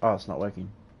 Oh, it's not working.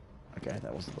 Okay,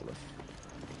 that wasn't the lift.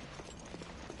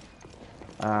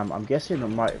 I'm guessing I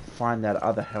might find that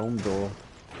other helm door.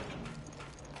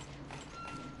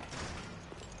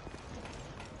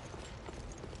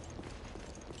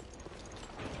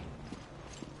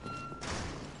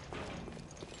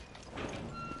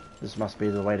 This must be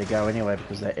the way to go anyway,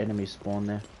 because that enemy spawned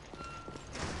there.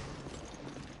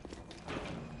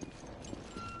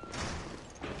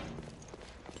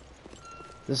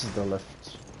 This is the lift.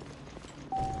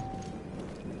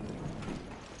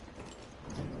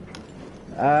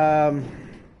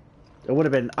 It would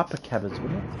have been upper cabins,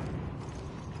 wouldn't it?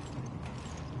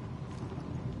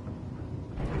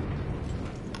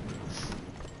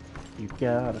 You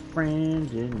got a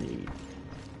friend in need.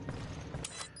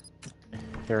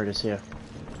 Here it is here.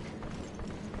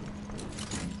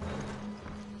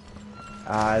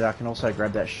 And I can also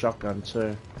grab that shotgun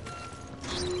too.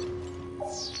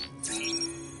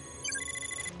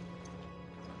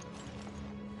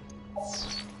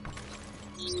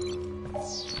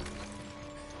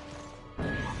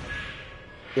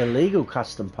 Illegal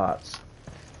custom parts.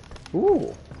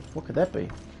 Ooh, what could that be?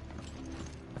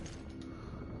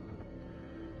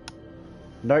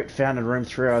 Note found in room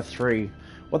 303.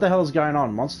 What the hell is going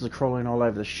on? Monsters are crawling all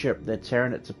over the ship. They're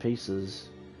tearing it to pieces.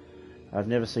 I've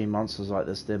never seen monsters like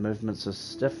this. Their movements are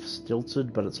stiff,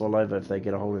 stilted, but it's all over if they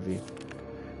get a hold of you.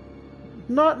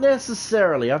 Not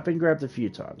necessarily. I've been grabbed a few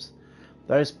times.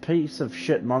 Those piece of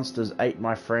shit monsters ate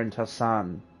my friend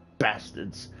Hassan.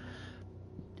 Bastards.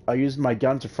 I used my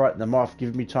gun to frighten them off,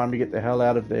 giving me time to get the hell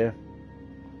out of there.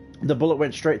 The bullet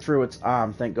went straight through its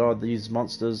arm. Thank God these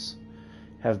monsters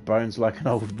have bones like an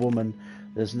old woman.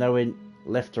 There's no end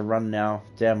left to run now.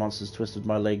 Damn monsters twisted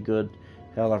my leg good.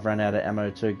 Hell, I've run out of ammo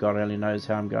too. God only knows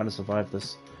how I'm going to survive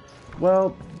this.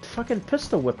 Well, fucking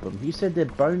pistol whip them. You said their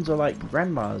bones are like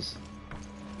grandma's.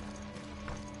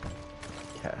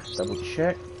 Okay, double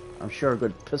check. I'm sure a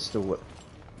good pistol whip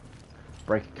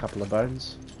break a couple of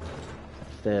bones.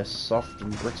 If they're soft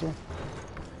and brittle.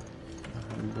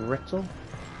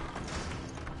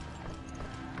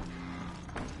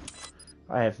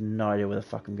 I have no idea where the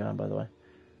fuck I'm going, by the way.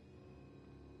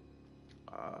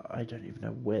 I don't even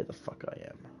know where the fuck I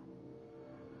am.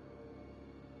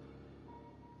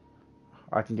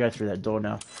 I can go through that door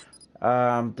now.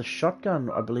 The shotgun,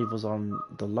 I believe, was on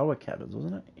the lower cabins,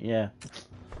 wasn't it? Yeah.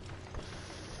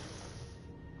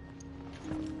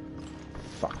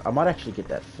 Fuck, I might actually get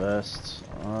that first.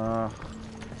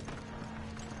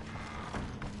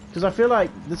 Because I feel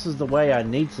like this is the way I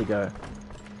need to go.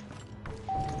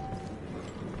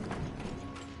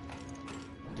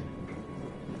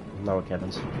 Lower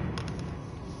cabins.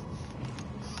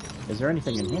 Is there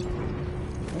anything in here?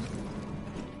 No?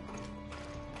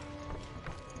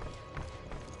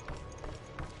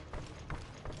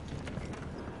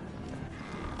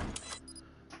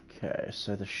 Okay,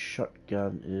 so the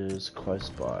shotgun is close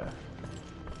by.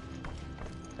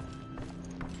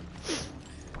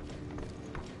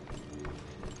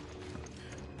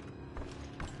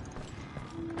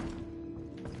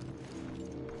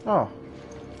 Oh.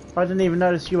 I didn't even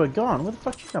notice you were gone. Where the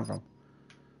fuck did you come from?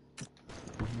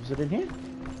 Was it in here?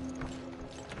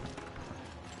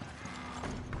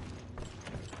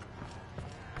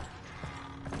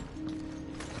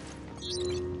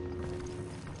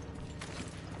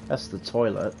 That's the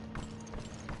toilet.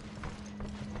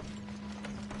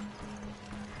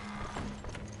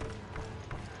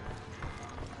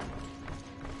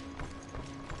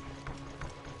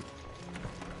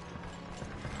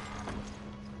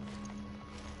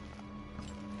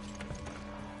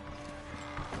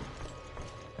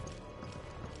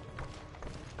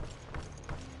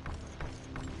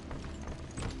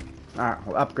 Alright,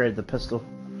 we'll upgrade the pistol.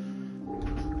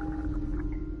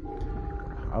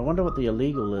 I wonder what the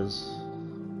illegal is.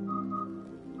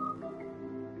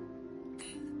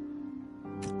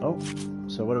 Oh,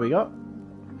 so what do we got?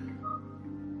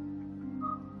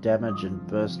 Damage and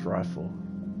burst rifle.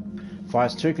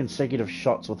 Fires 2 consecutive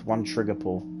shots with 1 trigger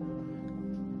pull.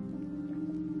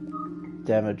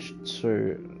 Damage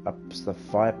 2 ups the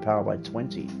firepower by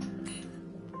 20.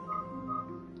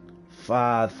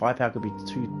 The firepower could be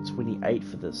 228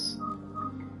 for this.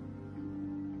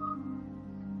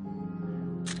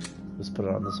 Let's put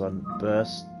it on this one.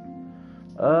 Burst.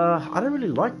 I don't really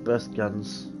like burst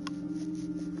guns.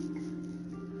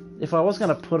 If I was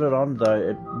going to put it on though,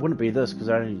 it wouldn't be this because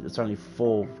it's only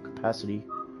 4 capacity.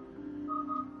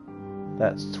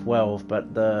 That's 12,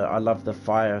 but I love the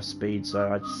fire speed,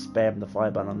 so I just spam the fire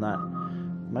button on that.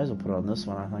 May as well put it on this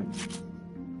one, I think.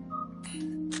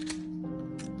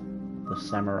 The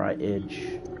Samurai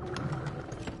Edge.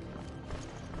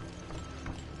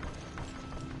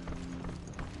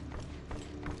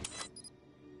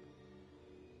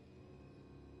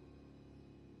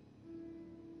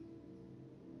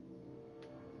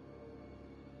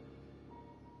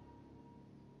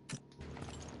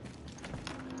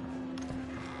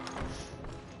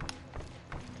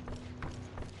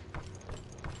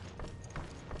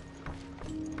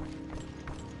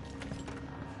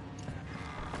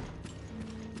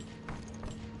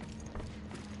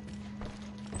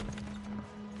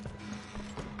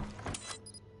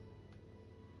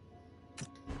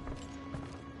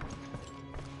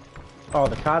 Oh,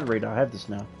 the card reader. I have this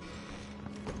now.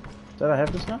 Did I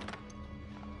have this now?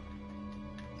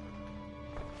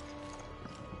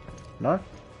 No?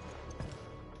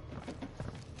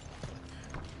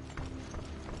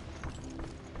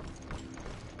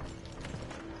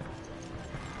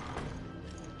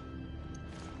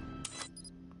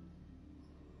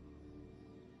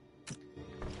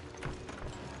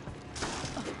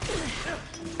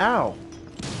 Ow!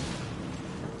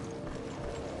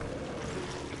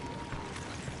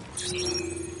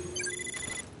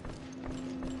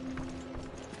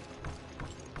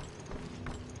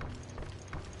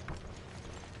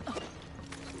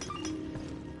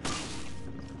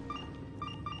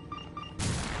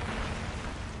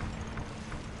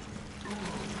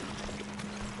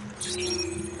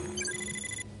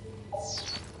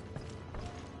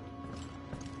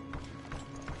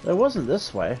 It wasn't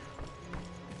this way.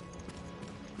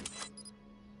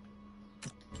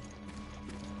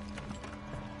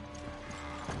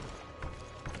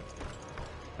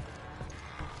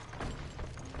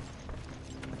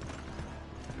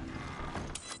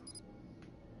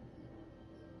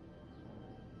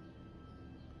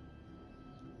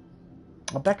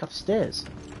 I'm back upstairs.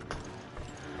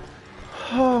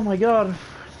 Oh my god. Where the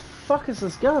fuck is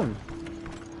this gun?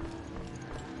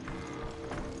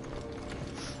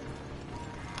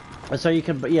 So you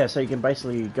can, yeah, so you can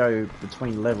basically go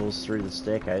between levels through the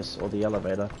staircase or the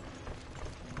elevator.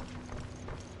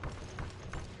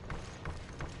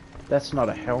 That's not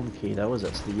a helm key though, is it?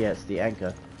 It's the, yeah, it's the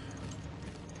anchor.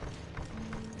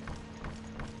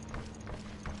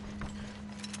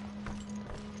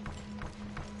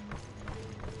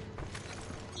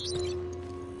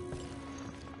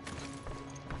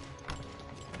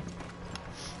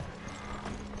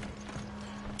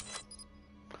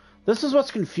 This is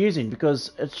what's confusing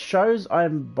because it shows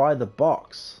I'm by the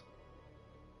box.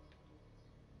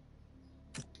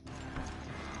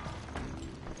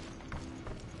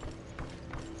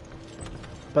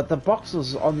 But the box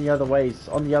is on the other way,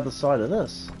 on the other side of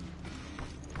this.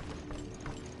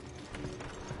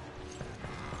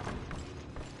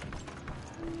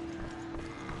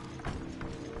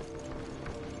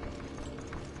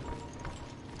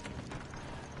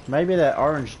 Maybe that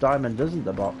orange diamond isn't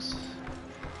the box.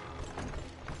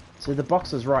 See, the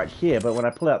box is right here, but when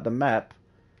I pull out the map,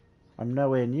 I'm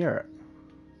nowhere near it.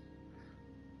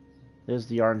 There's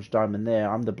the orange diamond there.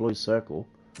 I'm the blue circle.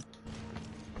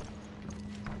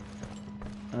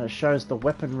 And it shows the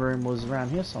weapon room was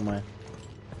around here somewhere.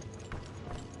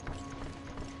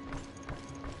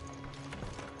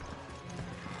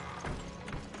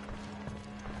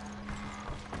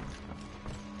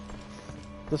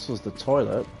 This was the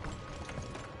toilet.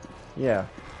 Yeah.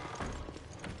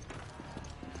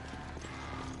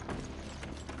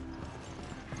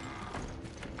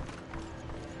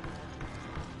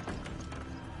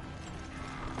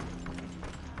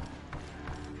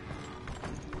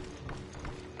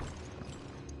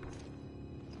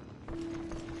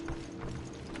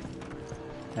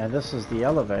 And this is the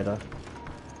elevator.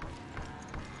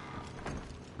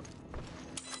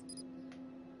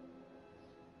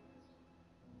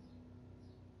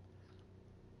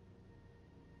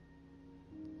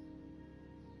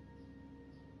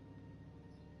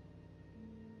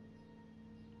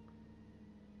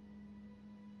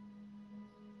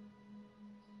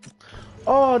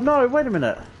 Oh no, wait a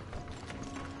minute.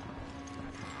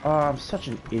 Oh, I'm such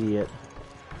an idiot.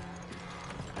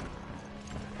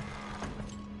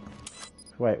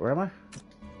 Wait, where am I?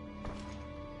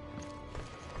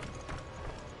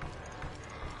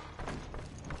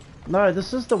 No,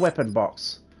 this is the weapon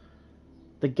box.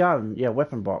 The gun, yeah,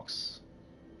 weapon box.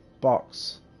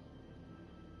 Box.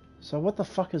 So what the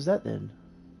fuck is that then?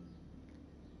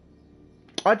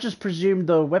 I just presumed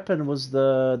the weapon was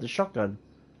the shotgun.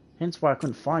 Hence why I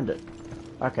couldn't find it.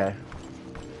 Okay.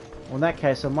 Well, in that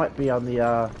case, I might be on the,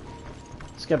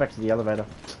 let's go back to the elevator.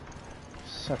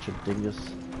 Such a dingus.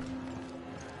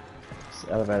 It's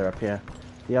the elevator up here.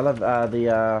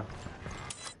 The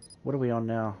what are we on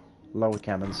now? Lower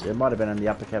cabins. It might have been in the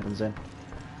upper cabins then.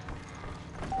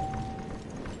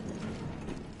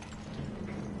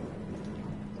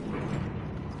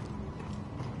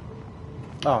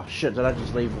 Oh shit, did I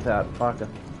just leave without Parker?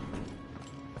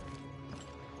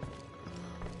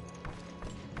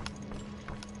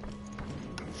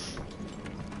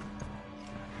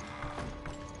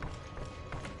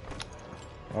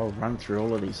 I'll run through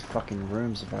all of these fucking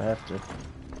rooms if I have to.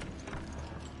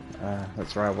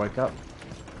 That's where I woke up.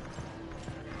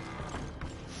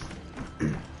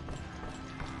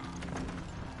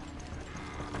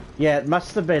 Yeah, it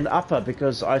must have been upper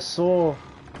because I saw...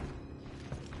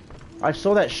 I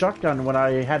saw that shotgun when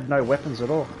I had no weapons at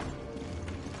all.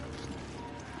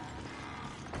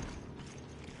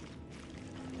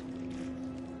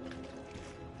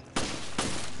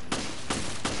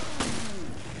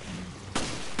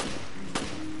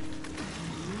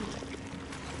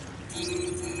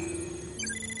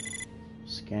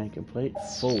 Scan complete.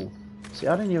 Full. See,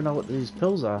 I don't even know what these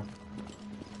pills are.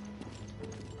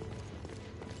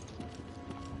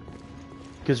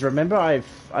 Because remember, I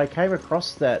came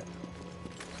across that.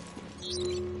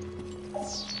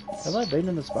 Have I been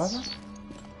in this bathroom?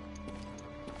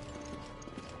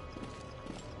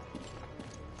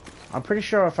 I'm pretty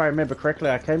sure, if I remember correctly,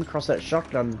 I came across that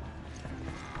shotgun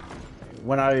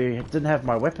when I didn't have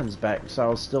my weapons back, so I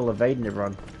was still evading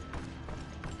everyone.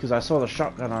 Because I saw the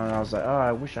shotgun on it and I was like, oh,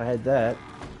 I wish I had that.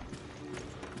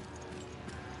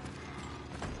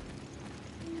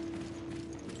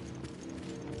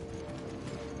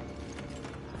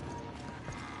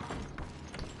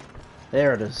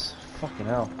 There it is. Fucking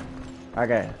hell.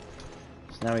 Okay.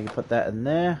 So now we can put that in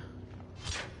there.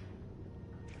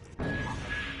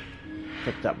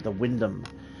 Picked up the Wyndham.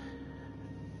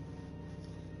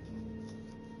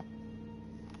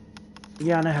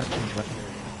 Yeah, I know how to change weapon.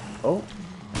 Oh.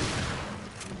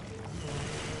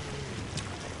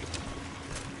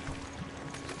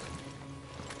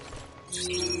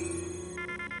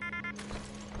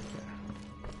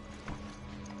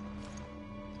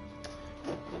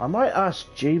 I might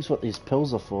ask Jeeves what these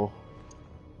pills are for.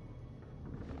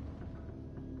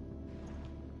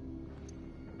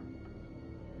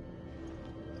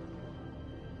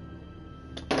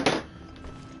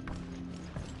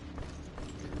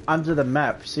 Under the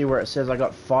map, see where it says I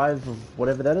got 5 of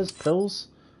whatever that is, pills?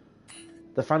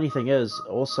 The funny thing is,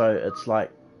 also, it's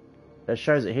like, it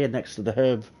shows it here next to the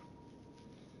herb.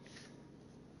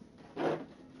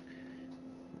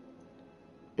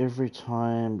 Every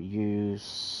time you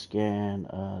scan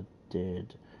a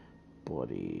dead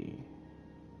body,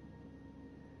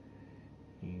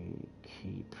 you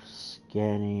keep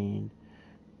scanning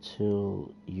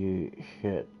till you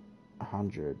hit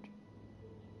 100%.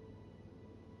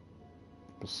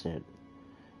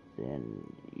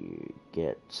 Then you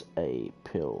get a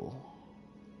pill.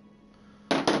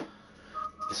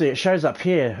 See, it shows up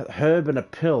here, herb and a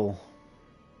pill.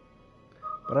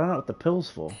 But I don't know what the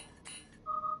pill's for.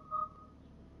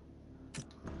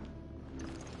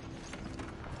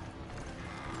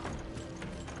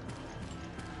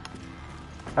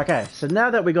 Okay, so now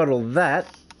that we got all that,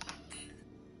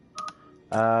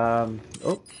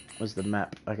 oh, where's the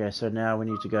map? Okay, so now we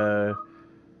need to go,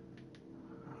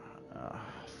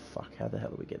 fuck, how the hell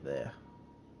do we get there?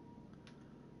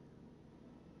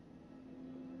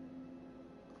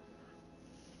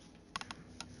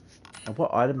 And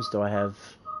what items do I have?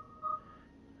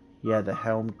 Yeah, the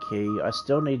helm key. I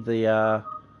still need the,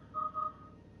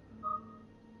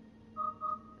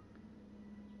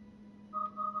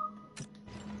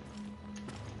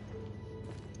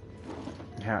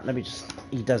 let me just...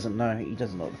 He doesn't know. He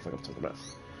doesn't know what the fuck I'm talking about.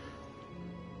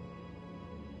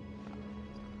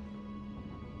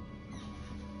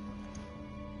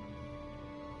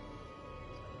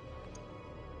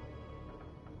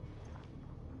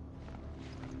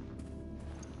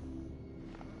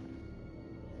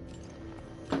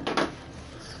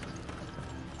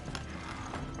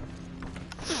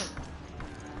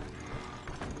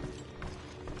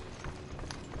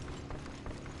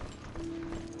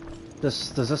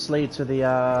 Does this lead to the,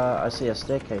 I see a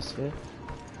staircase here.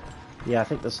 Yeah, I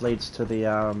think this leads to the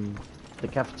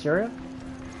cafeteria?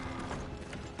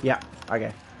 Yeah,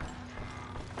 okay.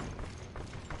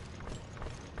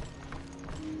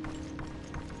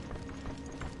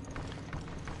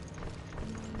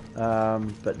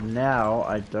 But now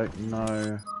I don't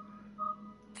know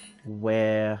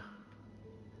where...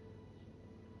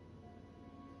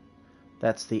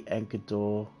 That's the anchor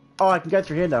door. Oh, I can go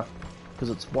through here now. Because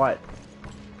it's white.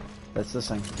 That's this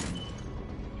thing.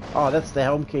 Oh, that's the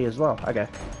helm key as well. Okay.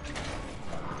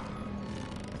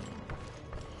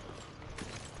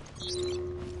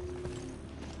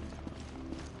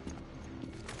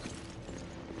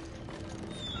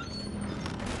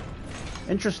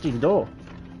 Interesting door.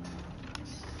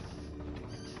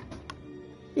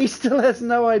 He still has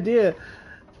no idea.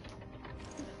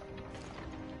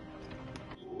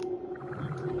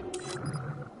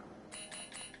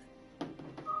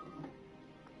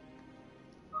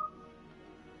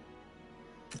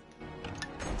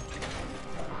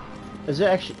 Is it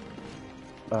actually...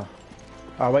 Oh.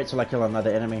 I'll wait till I kill another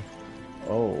enemy.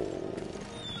 Oh.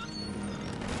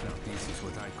 This is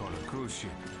what I call a cruise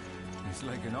ship. It's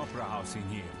like an opera house in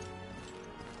here.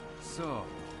 So,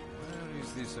 Where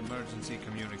is this emergency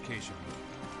communication?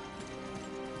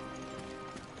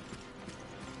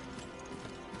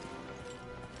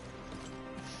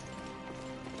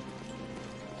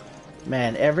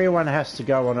 Man, everyone has to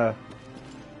go on a...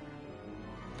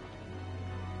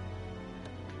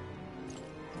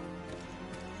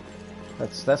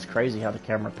 That's crazy how the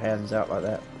camera pans out like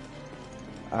that.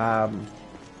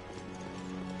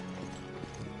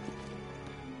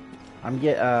 I'm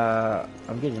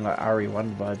getting like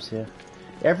RE1 vibes here.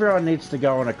 Everyone needs to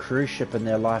go on a cruise ship in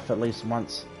their life at least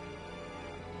once.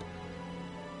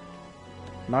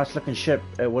 Nice looking ship.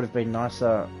 It would have been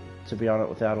nicer to be on it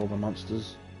without all the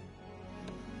monsters.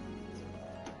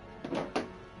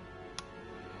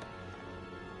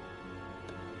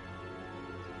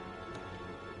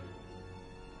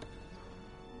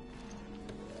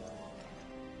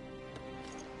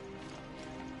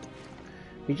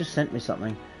 He just sent me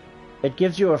something. It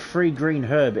gives you a free green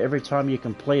herb every time you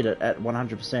complete it at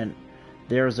 100%.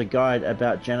 There is a guide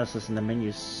about Genesis in the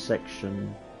menu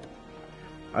section.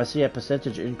 I see a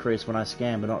percentage increase when I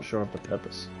scan, but not sure of the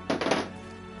purpose.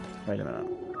 Wait a minute.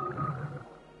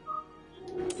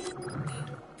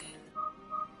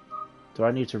 Do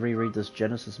I need to reread this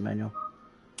Genesis manual?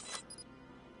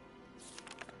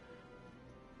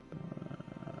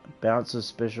 Bounces,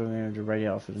 special energy,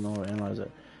 radio offered in order to analyze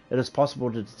it. It is possible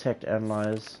to detect,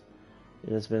 analyze.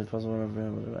 It has been possible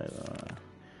to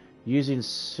using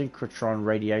synchrotron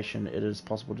radiation. It is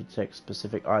possible to detect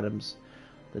specific items.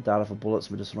 The data for bullets,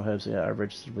 medicinal herbs are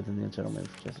registered within the internal memory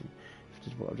for testing. If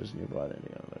it is what just nearby,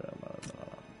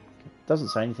 doesn't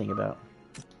say anything about.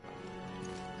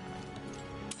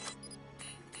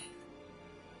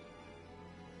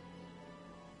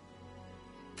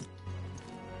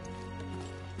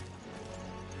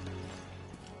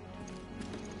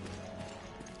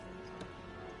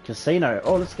 Casino.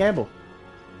 Oh, let's gamble.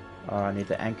 Oh, I need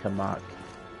the anchor mark.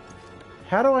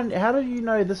 How do you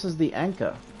know this is the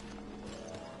anchor?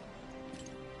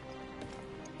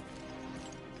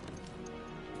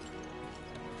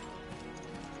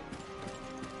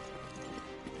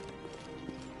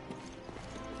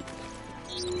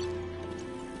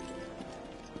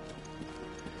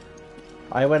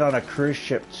 I went on a cruise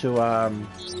ship to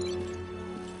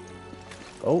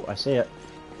oh, I see it.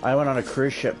 I went on a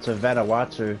cruise ship to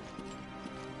Vanuatu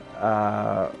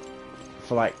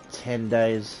for like 10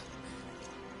 days.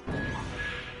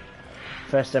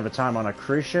 First ever time on a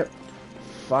cruise ship.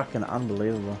 Fucking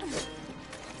unbelievable.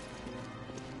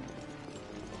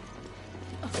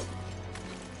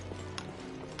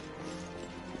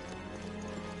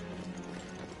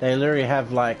 They literally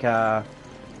have like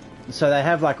so they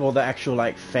have like all the actual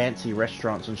like fancy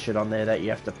restaurants and shit on there that you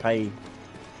have to pay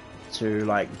to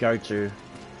like go to.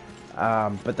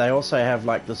 But they also have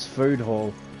like this food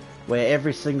hall where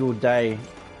every single day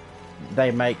they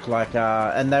make like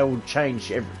and they will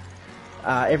change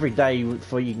every day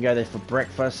for you can go there for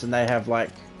breakfast, and they have like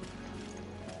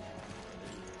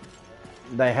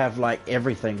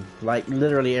everything, like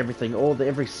literally everything,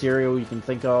 every cereal you can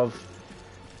think of,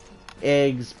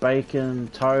 eggs, bacon,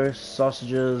 toast,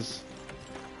 sausages,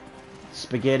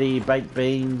 spaghetti, baked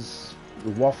beans,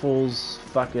 waffles,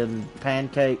 fucking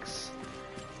pancakes,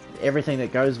 everything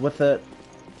that goes with it,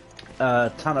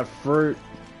 a ton of fruit.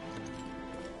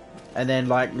 And then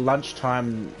like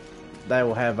lunchtime they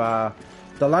will have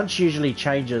the lunch usually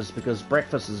changes because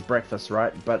breakfast is breakfast,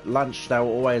 right? But lunch they'll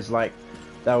always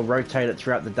they'll rotate it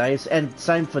throughout the days, and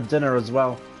same for dinner as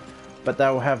well. But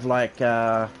they'll have like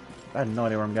I have no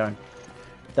idea where I'm going.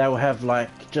 They'll have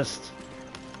like just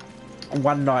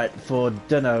one night for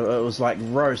dinner it was like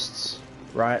roasts,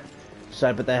 right?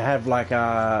 So, but they have like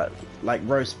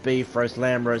roast beef, roast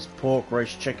lamb, roast pork,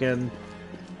 roast chicken,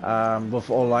 with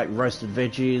all like roasted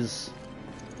veggies,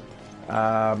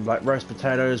 like roast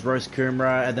potatoes, roast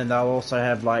kumara, and then they'll also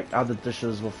have like other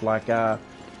dishes with like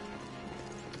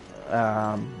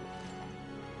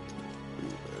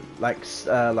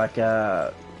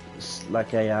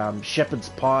shepherd's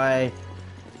pie.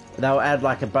 They'll add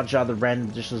like a bunch of other random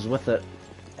dishes with it,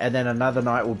 and then another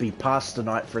night will be pasta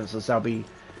night, for instance. There'll be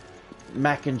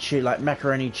mac and cheese, like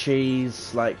macaroni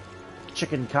cheese, like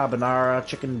chicken carbonara,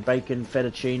 chicken bacon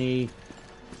fettuccine,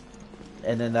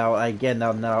 and then they'll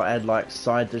add like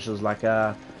side dishes like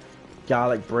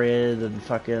garlic bread and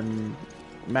fucking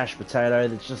mashed potato.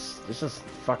 It's just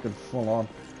fucking full on.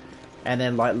 And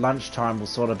then like lunchtime will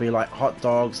sort of be like hot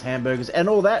dogs, hamburgers, and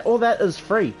all that is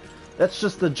free. That's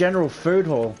just the general food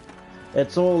hall.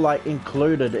 It's all like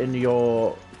included in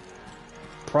your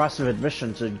price of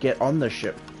admission to get on the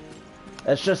ship.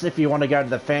 It's just if you want to go to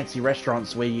the fancy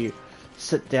restaurants where you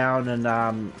sit down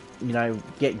and you know,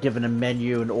 get given a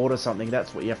menu and order something.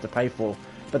 That's what you have to pay for.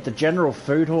 But the general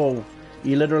food hall,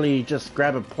 you literally just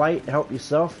grab a plate, help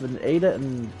yourself, and eat it,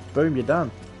 and boom, you're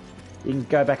done. You can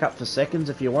go back up for seconds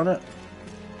if you want it.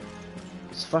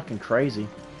 It's fucking crazy.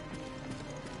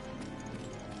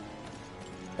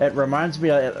 It reminds me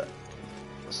of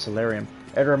Solarium.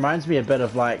 It reminds me a bit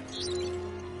of like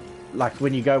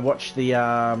when you go watch the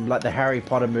like the Harry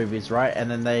Potter movies, right?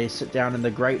 And then they sit down in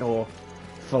the Great Hall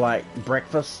for like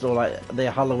breakfast or like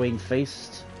their Halloween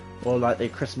feast or like their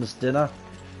Christmas dinner.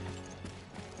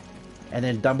 And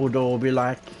then Dumbledore will be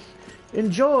like,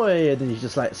 enjoy, and then he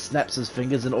just like snaps his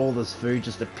fingers and all this food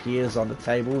just appears on the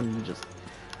table and you just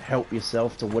help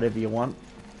yourself to whatever you want.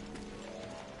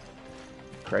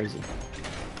 Crazy.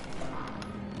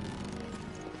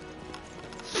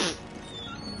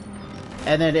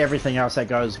 And then everything else that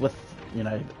goes with, you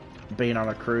know, being on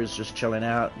a cruise, just chilling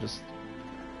out, just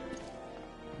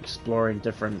exploring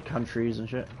different countries and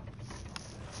shit.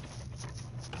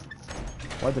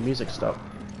 Why'd the music stop?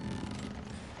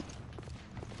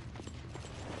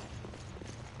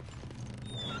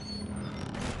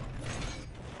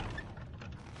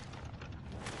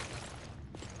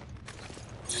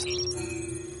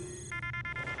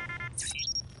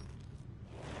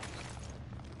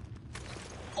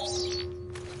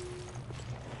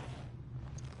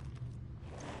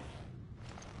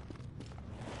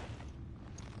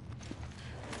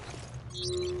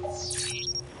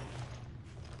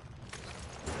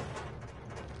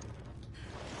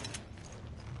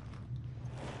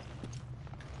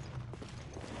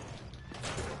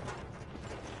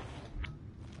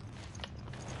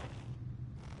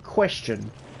 Question.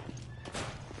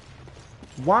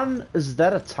 One, is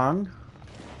that a tongue?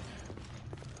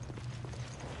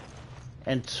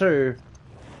 And two,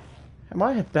 am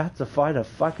I about to fight a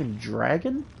fucking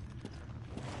dragon?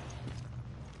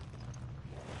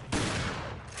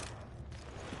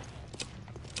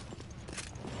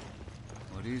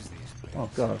 What is these places? Oh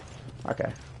god.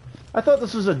 Okay. I thought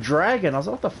this was a dragon. I was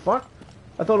like, what the fuck?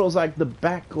 I thought it was like the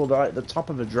back or the top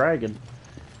of a dragon.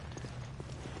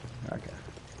 Okay.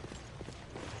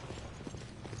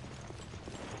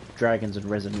 Dragons in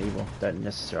Resident Evil don't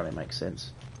necessarily make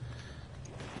sense.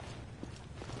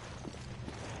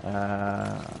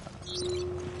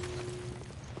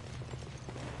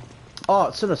 Oh,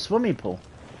 it's in a swimming pool.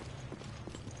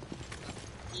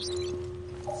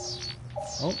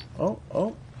 Oh.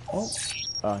 Oh,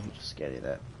 you just scared of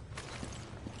that.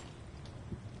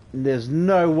 There's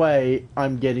no way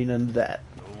I'm getting in that.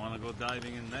 Don't want to go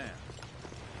diving in there.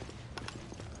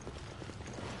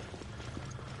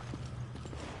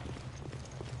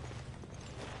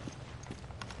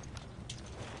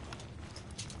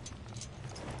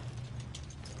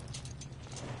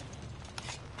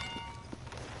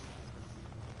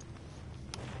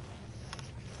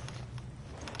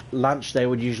 Lunch, they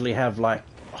would usually have like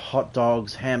hot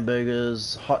dogs,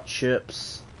 hamburgers, hot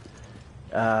chips.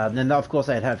 Then of course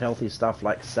they'd have healthy stuff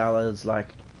like salads, like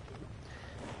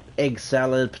egg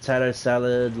salad, potato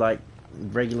salad, like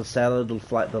regular salad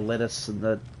with like the lettuce and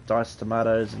the diced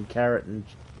tomatoes and carrot and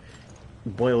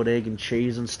boiled egg and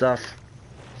cheese and stuff.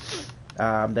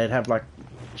 They'd have like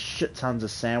shit tons of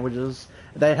sandwiches.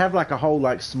 They'd have like a whole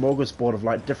like smorgasbord of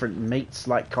like different meats,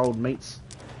 like cold meats.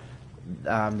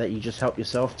 That you just help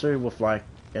yourself to with like,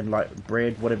 and like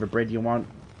bread, whatever bread you want,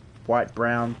 white,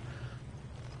 brown,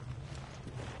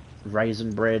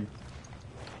 raisin bread,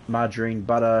 margarine,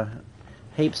 butter,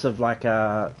 heaps of like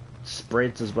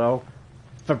spreads as well.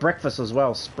 For breakfast as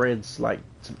well, spreads like,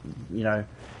 you know,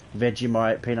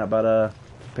 Vegemite, peanut butter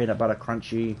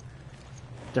crunchy,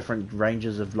 different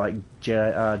ranges of like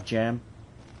jam.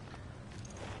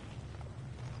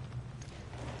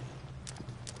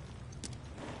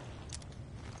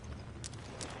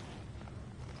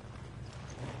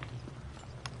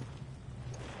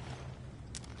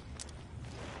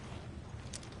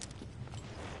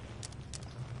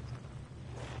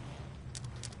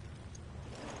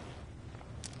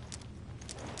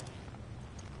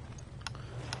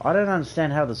 I don't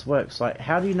understand how this works. Like,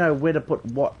 how do you know where to put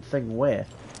what thing where?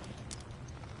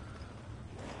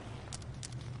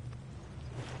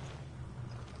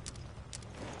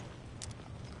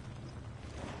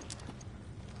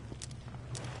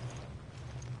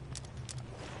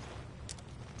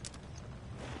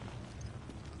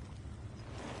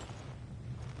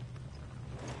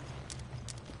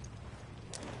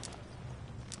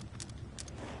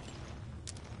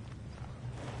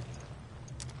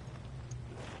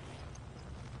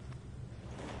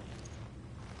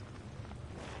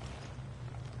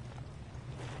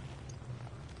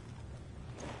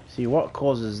 See, what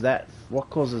causes that What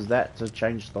causes that to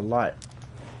change the light?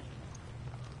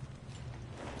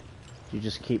 You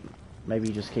just keep, maybe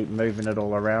you just keep moving it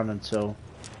all around until...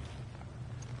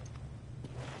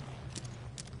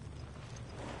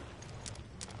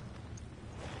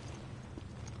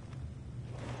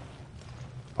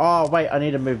 Oh wait, I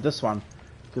need to move this one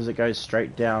because it goes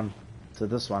straight down to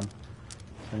this one.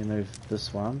 So you move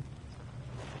this one.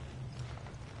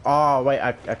 Oh wait,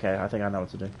 okay, I think I know what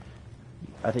to do.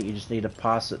 I think you just need to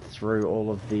pass it through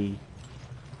all of the,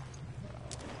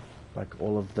 like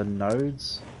all of the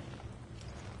nodes,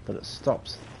 but it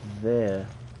stops there,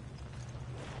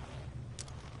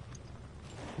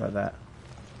 like that.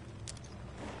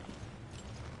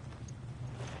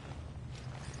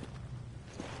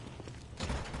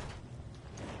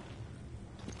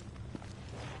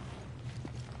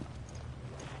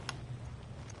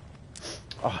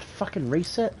 Oh, fucking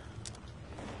reset.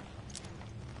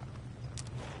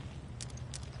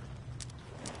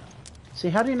 See,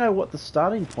 how do you know what the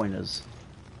starting point is?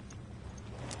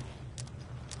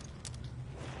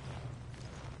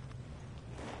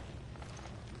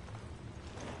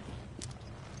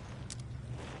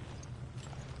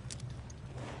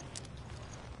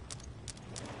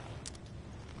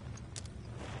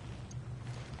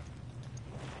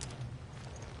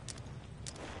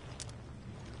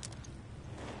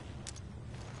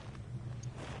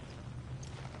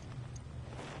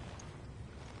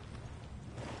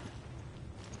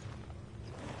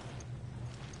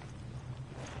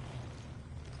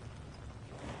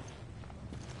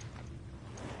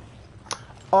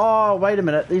 Oh, wait a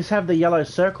minute. These have the yellow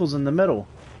circles in the middle.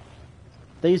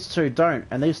 These two don't,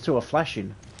 and these two are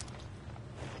flashing.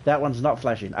 That one's not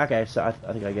flashing. Okay, so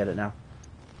I think I get it now.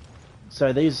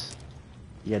 So these...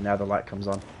 Yeah, now the light comes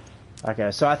on. Okay,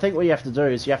 so I think what you have to do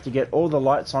is you have to get all the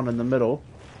lights on in the middle.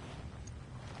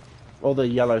 All the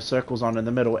yellow circles on in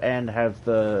the middle, and have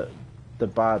the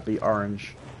bar be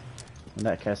orange. In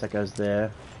that case, that goes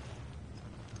there.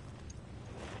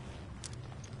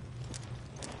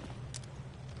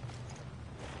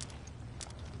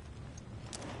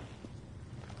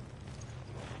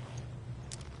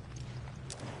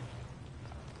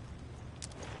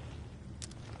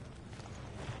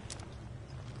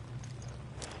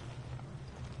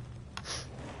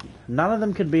 None of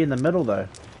them can be in the middle though.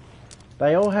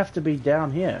 They all have to be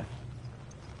down here.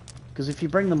 Because if you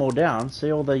bring them all down,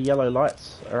 see all the yellow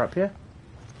lights are up here?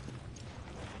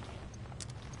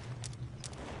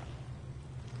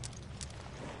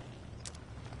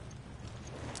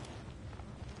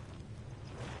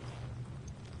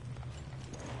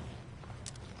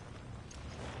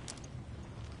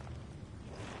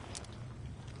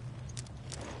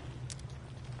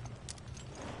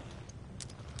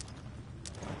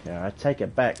 I take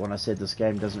it back when I said this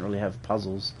game doesn't really have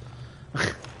puzzles.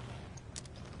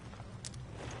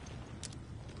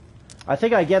 I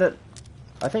think I get it.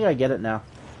 I think I get it now.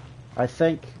 I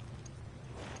think...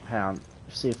 Hang on.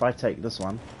 See if I take this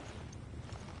one.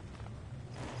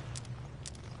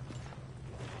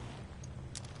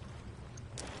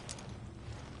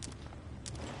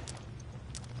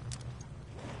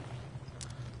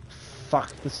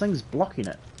 Fuck, this thing's blocking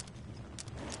it.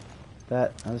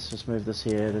 That, let's just move this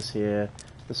here, this here.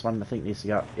 This one I think needs to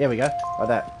go up. Here we go, like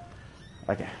that.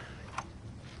 Okay.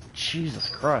 Jesus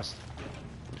Christ.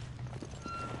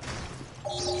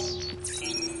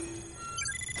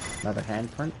 Another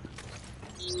handprint.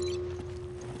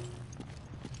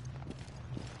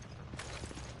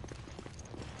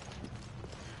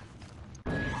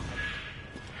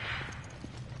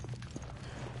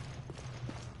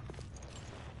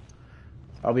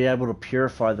 I'll be able to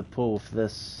purify the pool for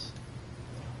this.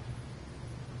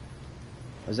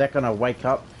 Is that gonna wake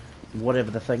up whatever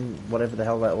the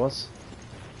hell that was?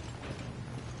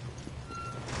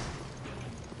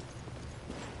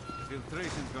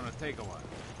 Filtration's gonna take a while.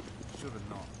 Should have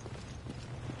known.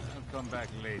 I'll come back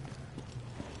later.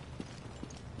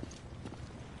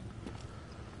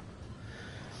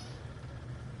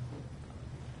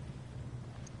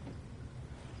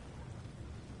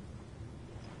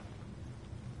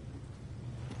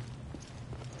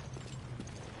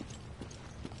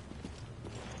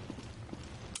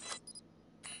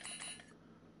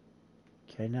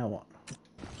 Okay, now what?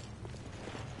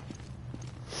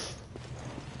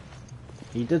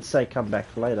 He did say come back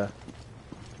later.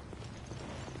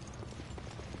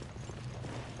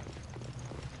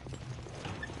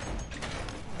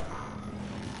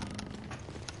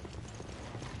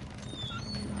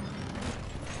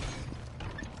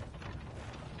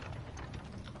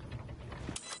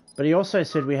 But he also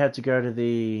said we had to go to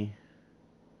the...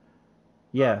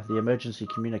 Yeah, the emergency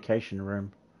communication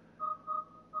room.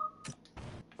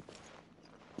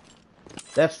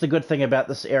 That's the good thing about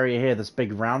this area here, this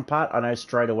big round part. I know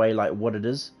straight away like what it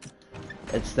is.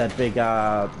 It's that big,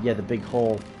 yeah, the big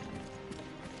hall.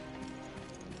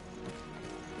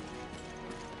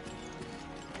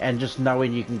 And just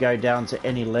knowing you can go down to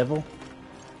any level.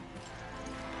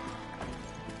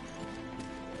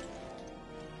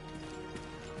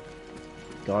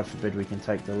 God forbid we can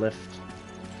take the lift.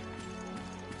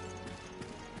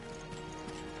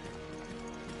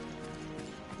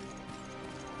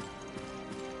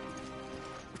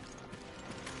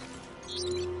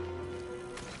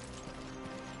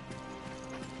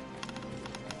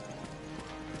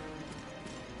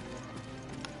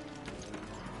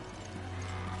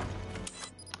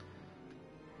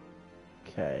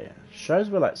 Okay, shows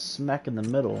we're like smack in the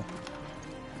middle.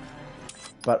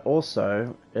 But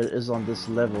also, it is on this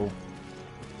level.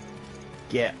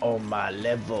 Get on my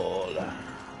level.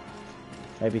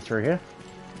 Maybe through here?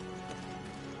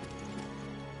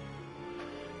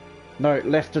 No,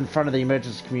 left in front of the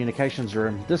emergency communications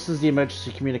room. This is the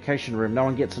emergency communication room. No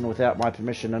one gets in without my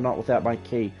permission and not without my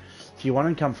key. If you want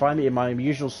to come find me in my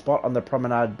usual spot on the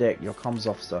promenade deck, your comms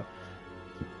officer.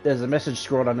 There's a message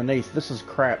scrawled underneath. This is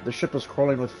crap. The ship is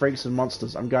crawling with freaks and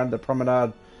monsters. I'm going to the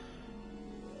promenade.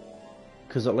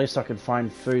 Because at least I can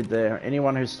find food there.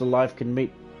 Anyone who's still alive can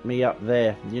meet me up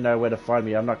there. You know where to find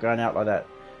me. I'm not going out like that.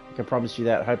 I can promise you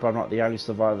that. Hope I'm not the only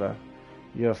survivor.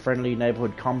 You're a friendly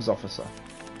neighborhood comms officer.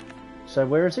 So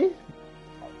where is he?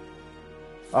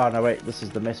 Oh no, wait. This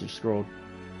is the message scrawled.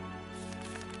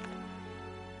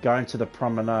 Going to the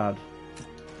promenade.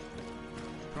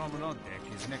 Promenade deck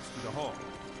is next to the hall.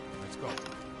 Let's go.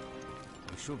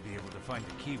 We should be able to find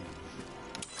the key.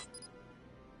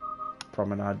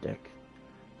 Promenade deck.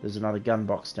 There's another gun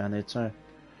box down there too.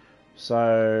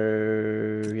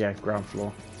 So yeah, ground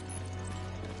floor.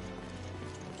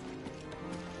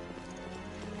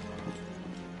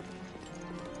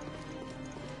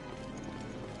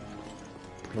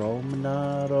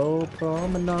 Promenade, oh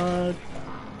promenade.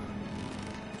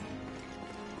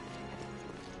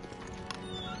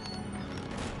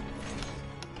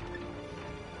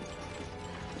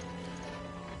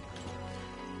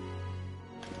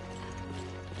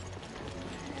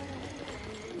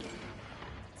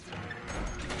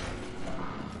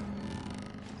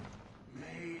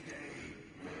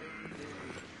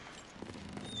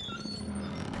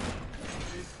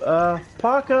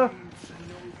 Parker.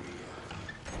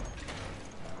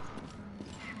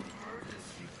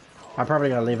 I'm probably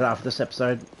going to leave it after this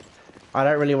episode. I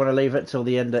don't really want to leave it till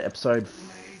the end of episode...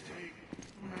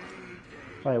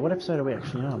 Wait, what episode are we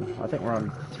actually on? I think we're on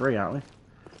 3, aren't we?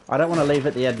 I don't want to leave it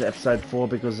at the end of episode 4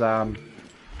 because, Oh,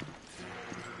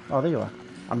 there you are.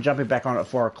 I'm jumping back on at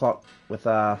 4 o'clock with,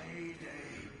 the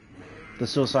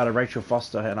suicide of Rachel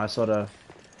Foster, and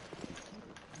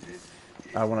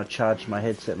I want to charge my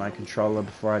headset, my controller,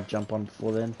 before I jump on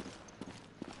before then.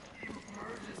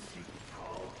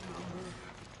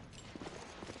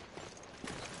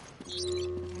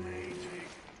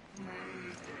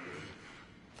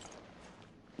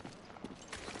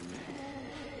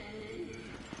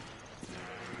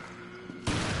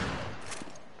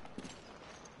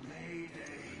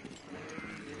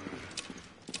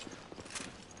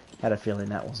 Had a feeling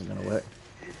that wasn't going to work.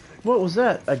 What was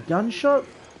that? A gunshot?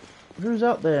 Who's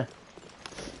out there?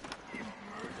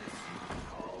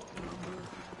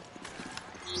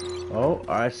 Oh,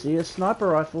 I see a sniper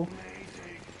rifle.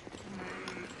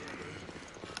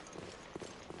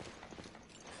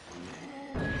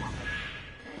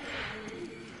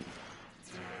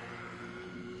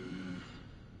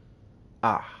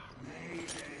 Ah.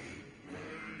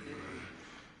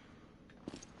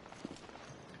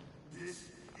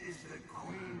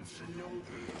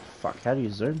 Fuck, how do you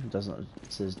zoom? It doesn't,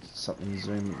 it says something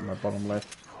zoom in my bottom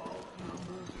left.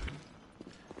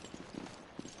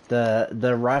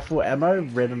 The rifle ammo,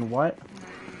 red and white.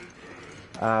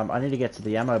 I need to get to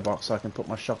the ammo box so I can put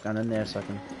my shotgun in there so I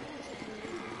can...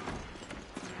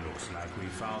 Looks like we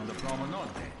found the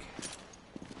promenade deck.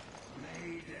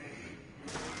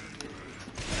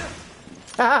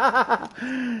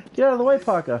 Get out of the way,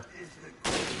 Parker.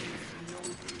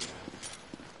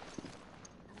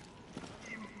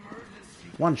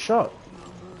 One shot.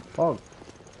 Pog.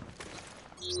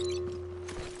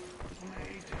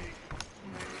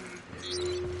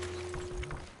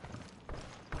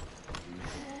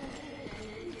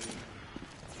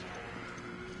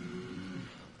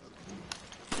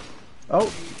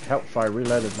 Oh, help if I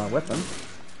reloaded my weapon.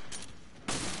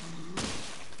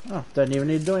 Oh, don't even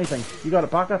need to do anything. You got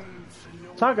it, Parker.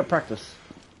 Target practice.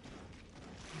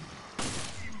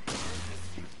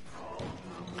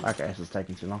 Okay, this is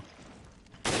taking too long.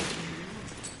 There's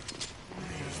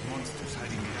monsters hiding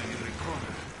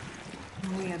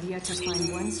I've yet to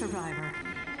find one survivor.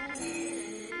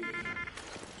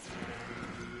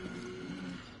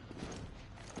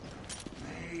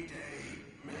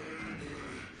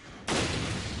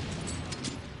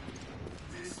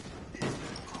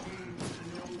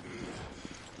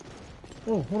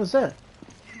 Oh, what is that?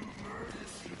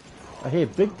 I hear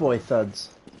big boy thuds.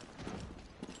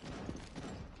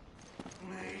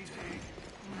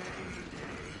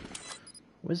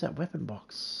 Where's that weapon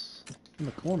box? In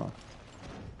the corner.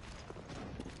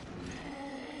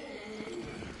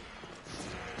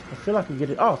 I feel like I can get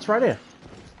it. Oh, it's right here.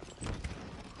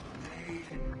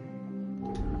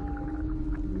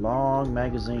 Long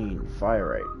magazine, fire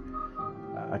rate.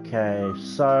 Okay,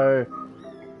 so...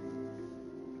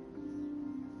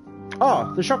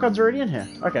 Oh, the shotgun's already in here.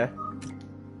 Okay.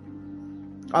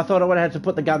 I thought I would have had to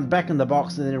put the gun back in the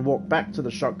box and then walk back to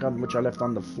the shotgun, which I left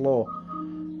on the floor.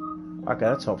 Okay,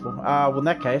 that's helpful. Well, in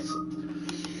that case...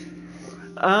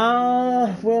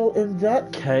 well, in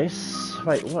that case...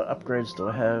 Wait, what upgrades do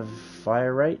I have?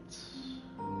 Fire rate?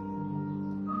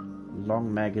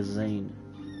 Long magazine.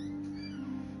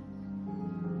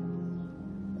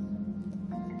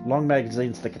 Long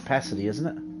magazine's the capacity, isn't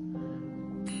it?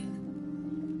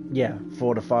 Yeah,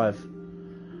 4 to 5.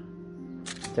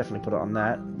 Definitely put it on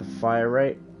that. The fire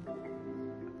rate.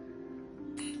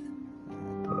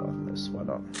 Put it on this, why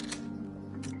not?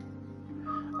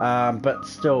 But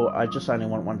still, I just only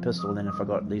want one pistol then if I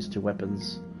got these 2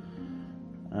 weapons.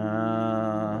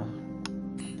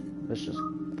 Let's just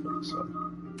put this on.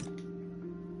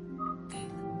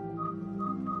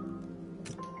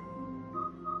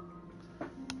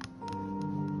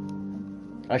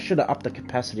 I should have upped the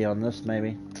capacity on this,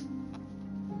 maybe.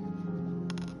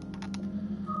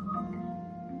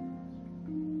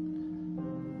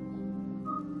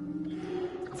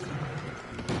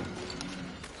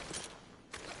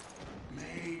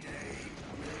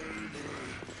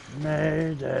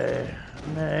 Mayday,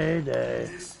 Mayday.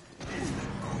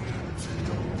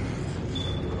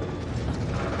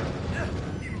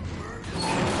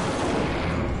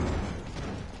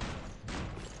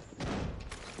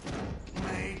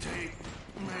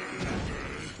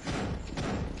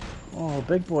 Oh,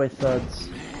 big boy thuds.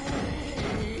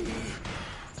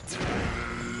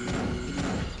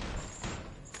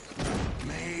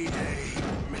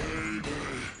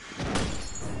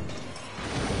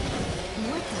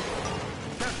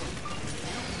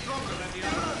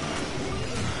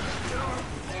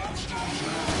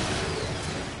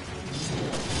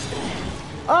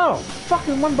 Oh,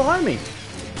 fucking one behind me.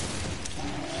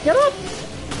 Get up!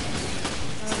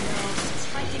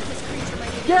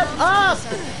 Get up!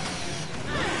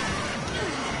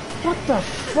 What the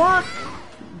fuck?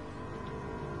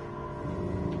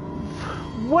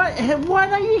 What? Why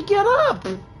don't you get up?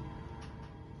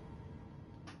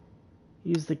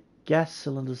 Use the gas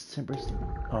cylinder's temperature.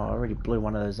 Oh, I already blew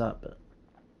one of those up, but...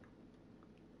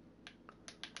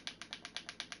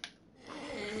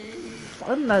 I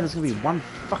didn't know there's gonna be one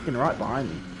fucking right behind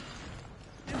me.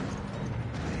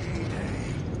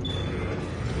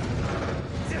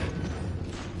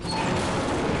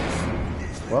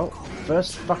 Well,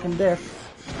 first fucking death.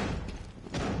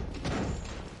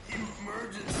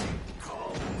 Emergency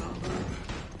call number.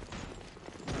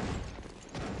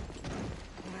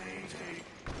 Mayday,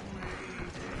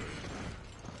 Mayday.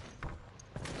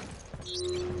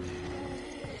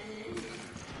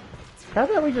 How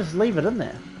about we just leave it in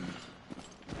there?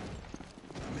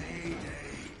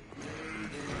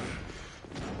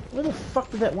 Where the fuck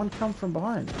did that one come from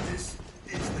behind? This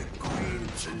is the Queen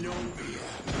Zenobia.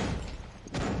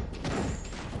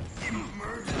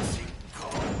 Emergency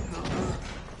call number.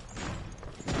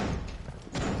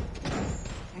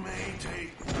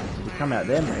 Mayday. Did you come out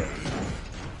there, mate?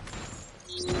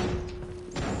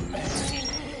 There's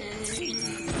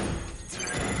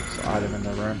an item in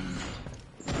the room.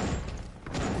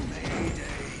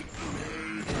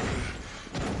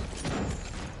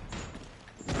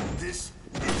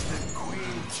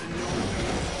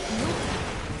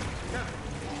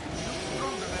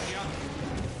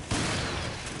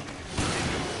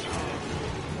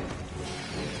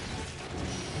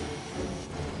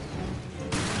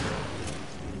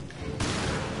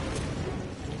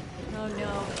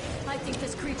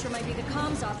 Might be the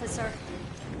comms officer.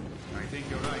 I think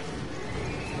you're right.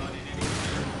 It's not in any way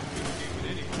communicating with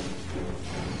anyone.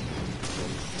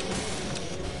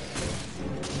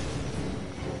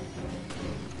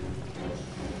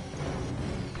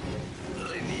 I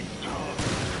need power.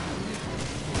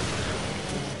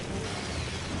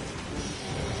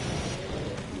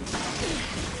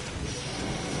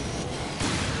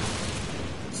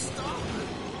 Stop it!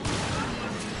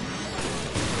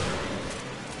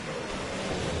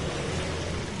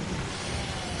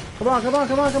 Come on, come on,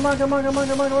 come on, come on, come on, come on,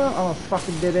 come on, come on. Oh,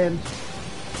 fucking dead end.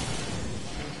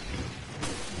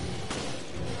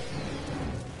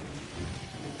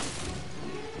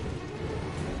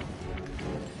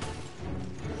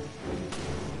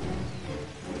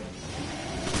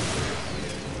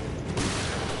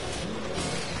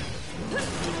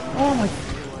 Oh my...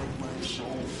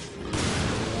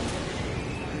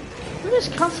 Where are these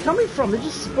cunts coming from? They're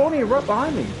just spawning right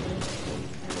behind me.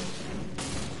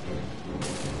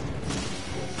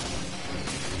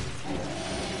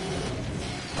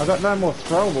 I got no more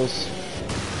throwables.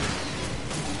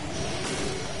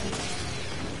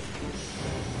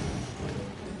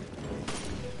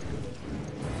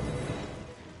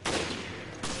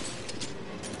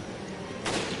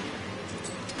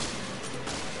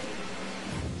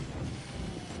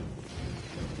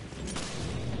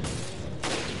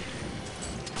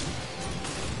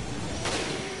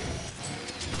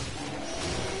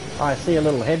 I see a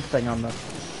little head thing on the...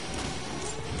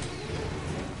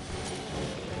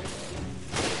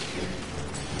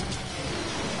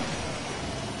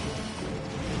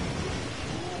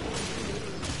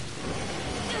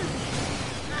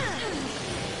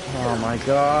 Oh my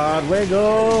god,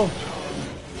 wiggle!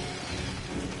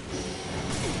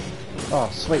 Oh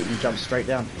sweet, you jumped straight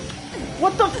down.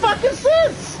 What the fuck is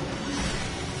this?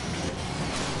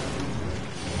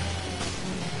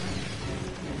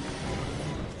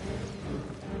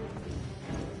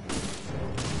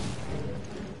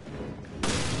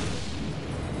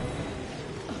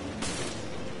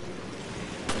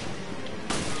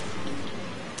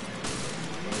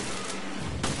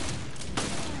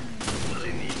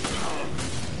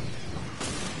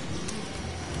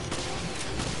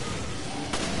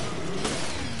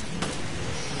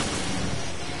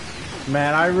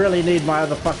 Man, I really need my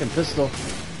other fucking pistol.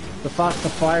 The faster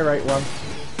fire rate one.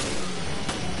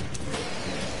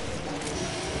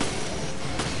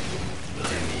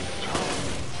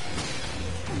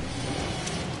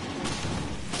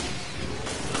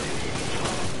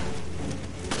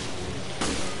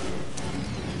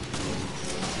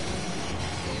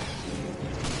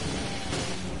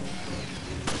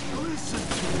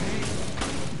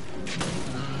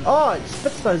 Oh, it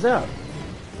spits those out.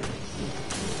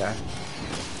 Okay.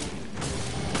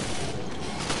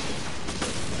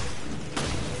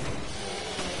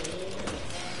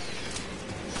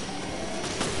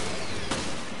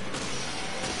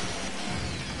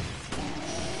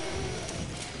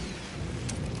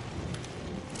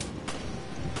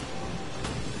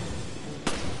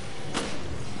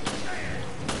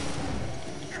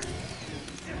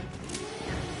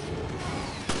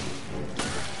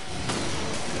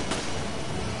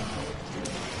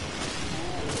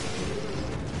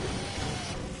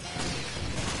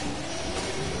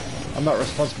 I'm not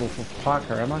responsible for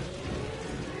Parker, am I?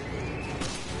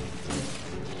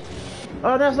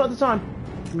 Oh, now's not the time.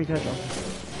 Communication.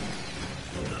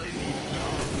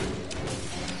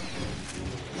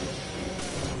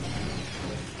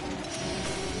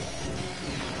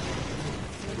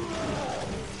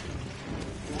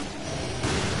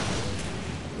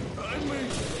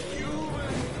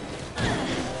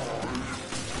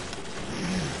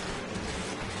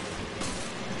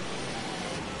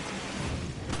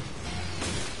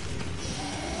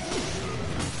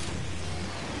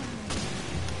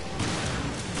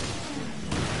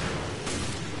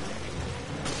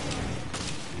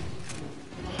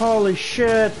 Holy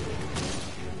shit!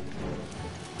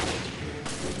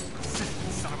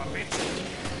 Son of a bitch!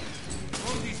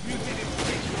 All these mutated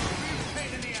freaks are a real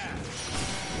pain in the ass!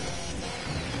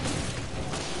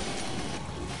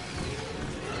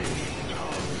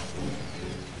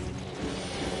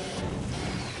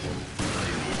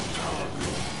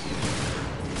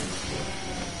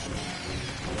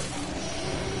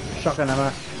 Shotgun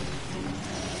ammo.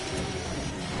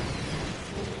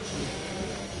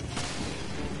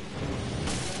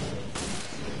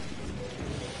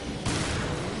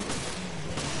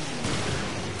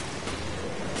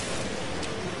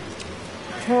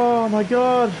 Oh my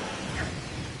god!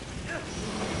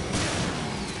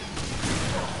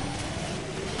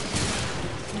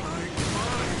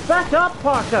 Back up,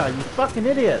 Parker! You fucking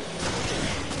idiot!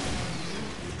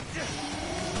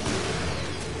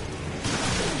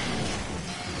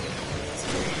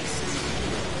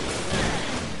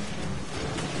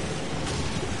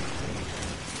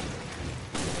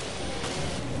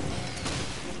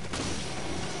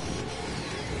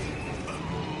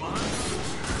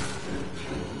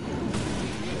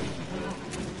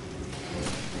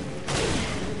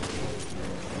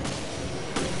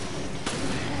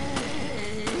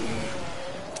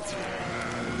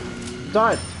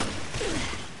 Died.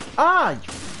 Ah!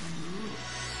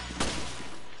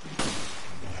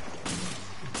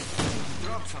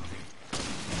 something.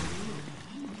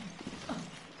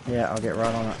 Yeah, I'll get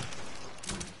right on it.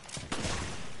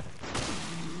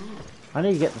 I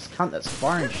need to get this cunt that's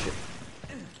firing shit.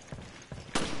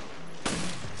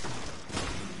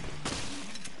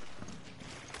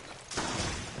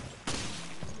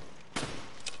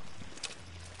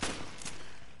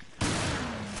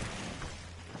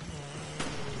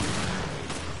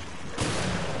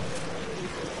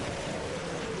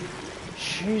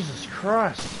 Jesus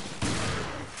Christ.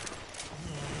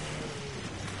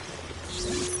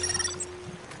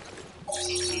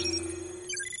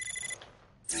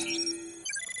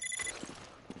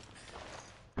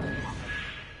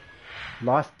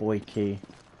 Lifebuoy key.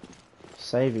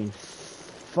 Saving.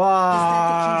 Fuck.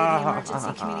 Is that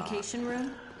the key to the emergency communication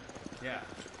room? Yeah.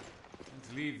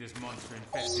 Let's leave this monster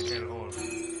infested hellhole.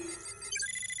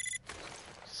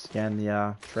 Scan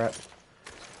the trap.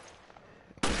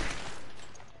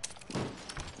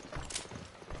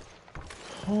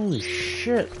 Holy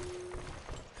shit.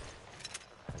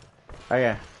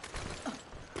 Okay.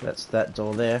 That's that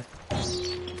door there.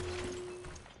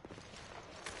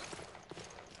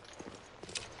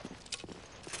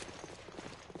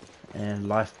 And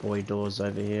Lifebuoy doors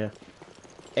over here.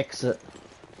 Exit.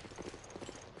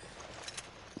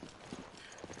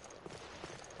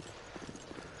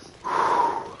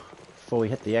 Before we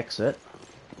hit the exit.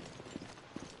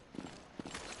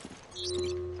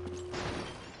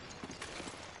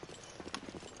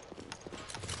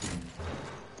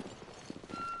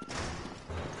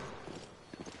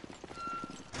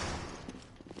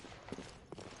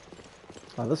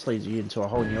 Oh, this leads you into a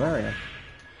whole new area.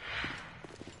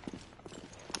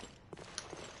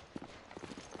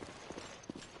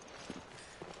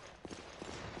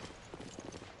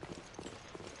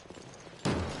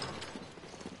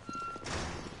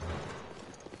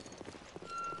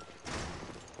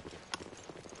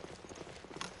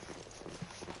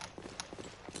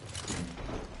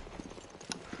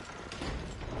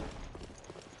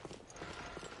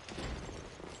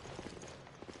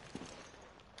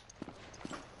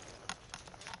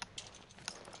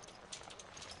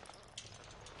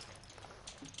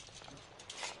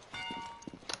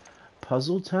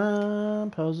 Puzzle time,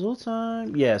 puzzle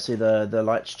time. Yeah, see the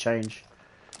lights change.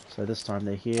 So this time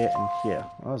they're here and here.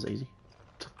 Oh, that was easy.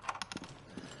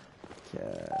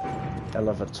 Okay.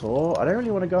 Elevator. I don't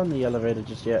really want to go in the elevator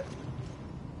just yet.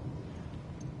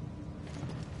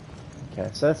 Okay,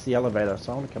 so that's the elevator.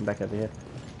 So I want to come back over here.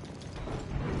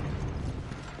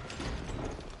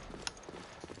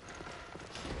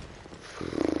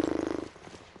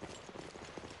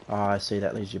 Oh, I see.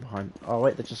 That leads you behind. Oh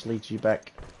wait, that just leads you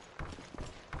back.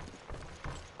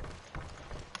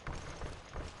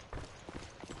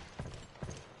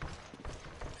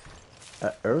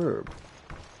 A herb.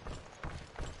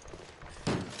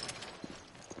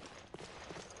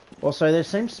 Also, there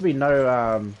seems to be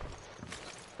no,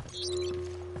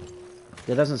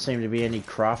 there doesn't seem to be any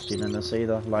crafting in this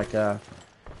either, like, you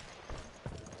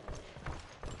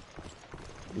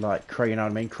know what I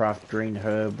mean, craft green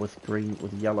herb with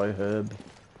yellow herb,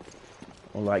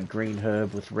 or like green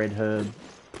herb with red herb.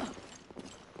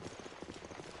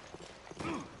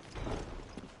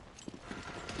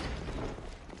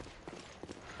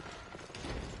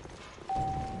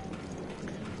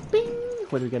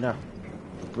 Where do we go now?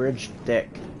 Bridge deck.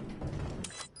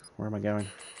 Where am I going?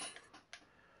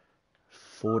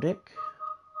 Foredeck?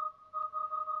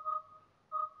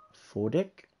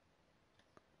 Foredeck?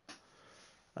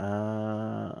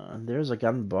 There's a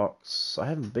gun box. I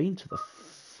haven't been to the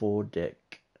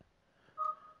foredeck.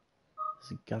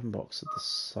 There's a gun box at the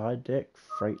side deck.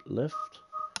 Freight lift.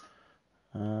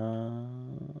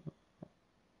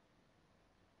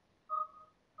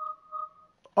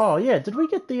 Oh yeah, did we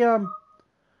get the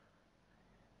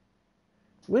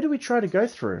where do we try to go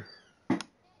through?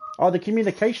 Oh, the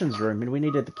communications room, and we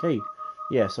needed the key.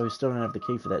 Yeah, so we still don't have the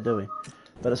key for that, do we?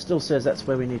 But it still says that's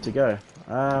where we need to go.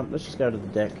 Let's just go to the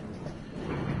deck.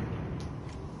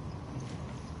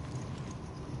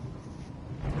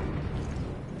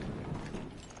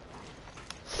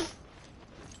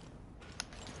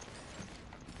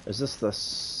 Is this the...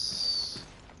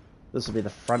 This will be the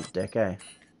front deck, eh?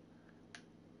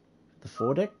 The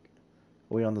foredeck?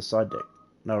 Or are we on the side deck?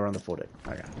 No, we're on the foredeck.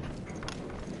 Okay.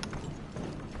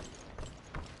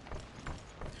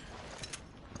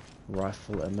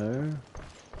 Rifle ammo.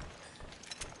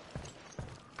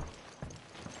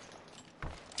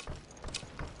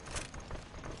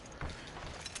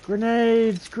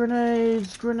 Grenades!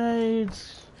 Grenades!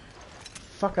 Grenades!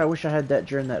 Fuck, I wish I had that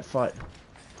during that fight.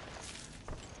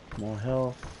 More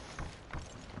health.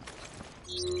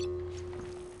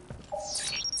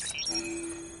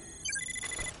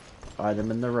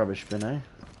 Item in the rubbish bin, eh?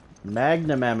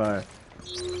 Magnum ammo.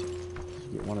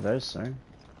 Get one of those soon.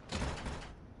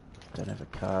 Don't have a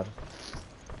card.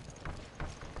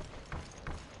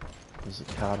 There's a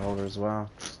card holder as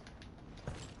well.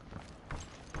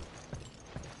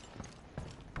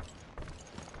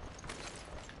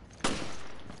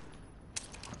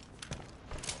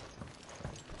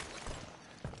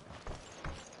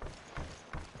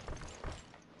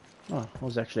 Oh, it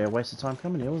was actually a waste of time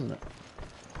coming here, wasn't it?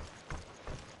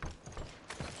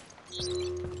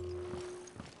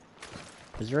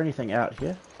 Is there anything out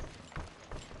here?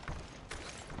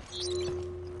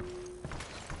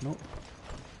 Nope.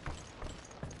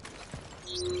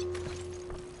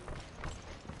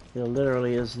 There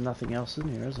literally is nothing else in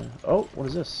here, is there? Oh, what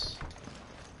is this?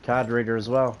 Card reader as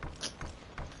well.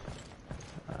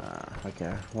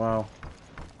 Okay, well.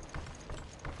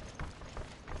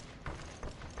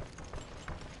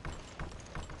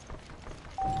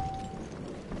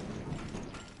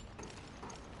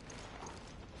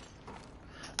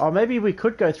 Oh, maybe we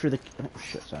could go through the... Oh,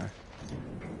 shit, sorry.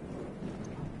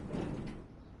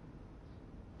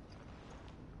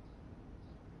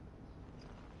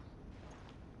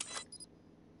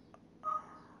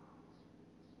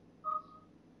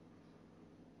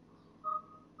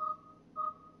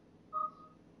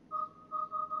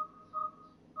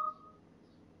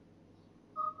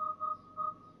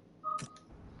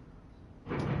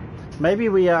 Maybe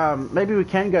we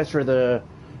can go through the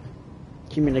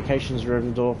communications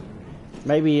room door.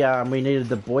 Maybe we needed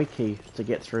the boy key to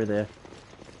get through there.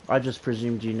 I just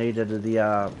presumed you needed the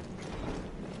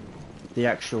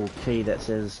actual key that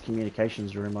says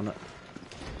communications room on it.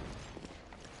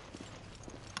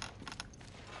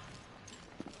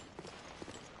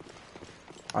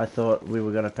 I thought we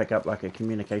were going to pick up like a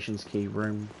communications key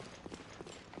room.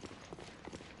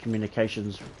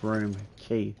 Communications room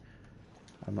key.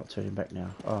 I'm not turning back now.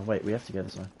 Oh wait, we have to go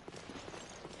this way.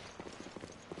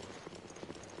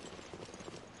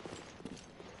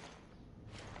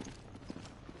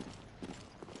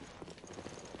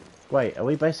 Wait, are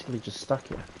we basically just stuck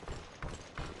here?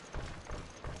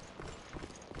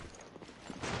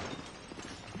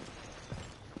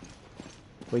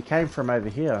 We came from over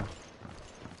here.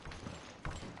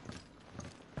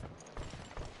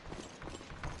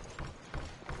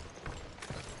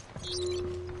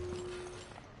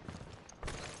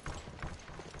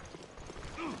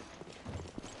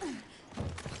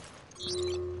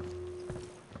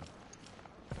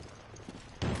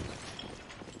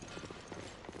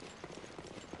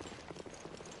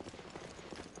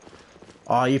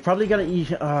 Oh, you probably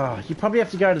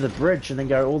have to go to the bridge and then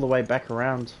go all the way back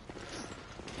around.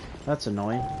 That's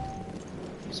annoying.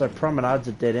 So promenade's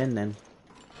a dead end then.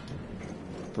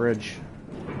 Bridge.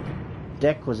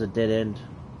 Deck was a dead end.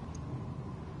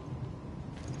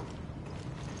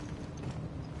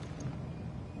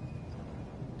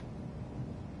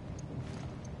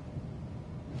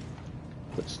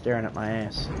 Quit staring at my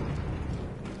ass.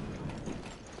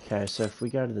 Okay, so if we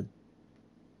go to the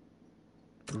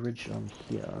bridge on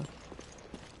here.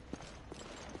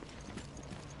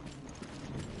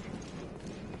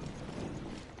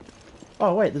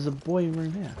 Oh wait, there's a boy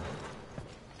room here.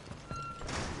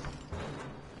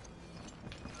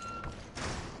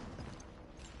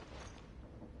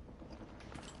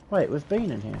 Wait, we've been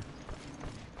in here.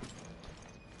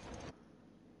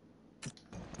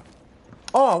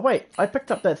 Oh wait, I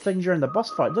picked up that thing during the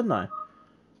boss fight, didn't I?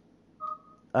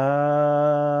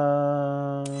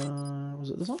 Was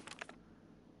it this one?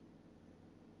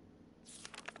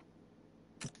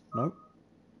 Nope.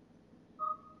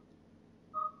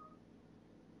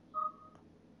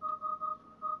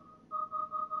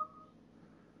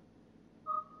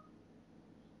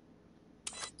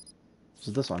 Was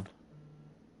it this one?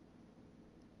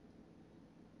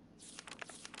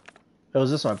 It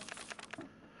was this one.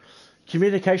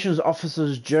 Communications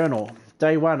Officer's Journal.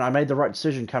 Day 1, I made the right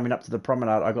decision coming up to the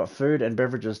promenade. I got food and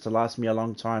beverages to last me a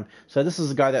long time. So this is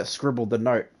the guy that scribbled the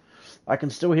note. I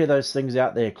can still hear those things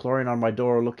out there, clawing on my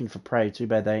door looking for prey. Too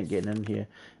bad they ain't getting in here.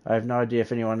 I have no idea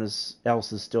if anyone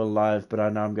else is still alive, but I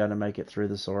know I'm going to make it through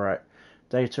this alright.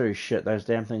 Day 2, shit, those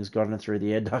damn things got in through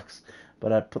the air ducts,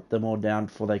 but I put them all down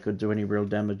before they could do any real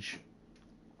damage.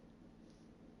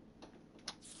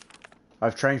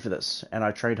 I've trained for this, and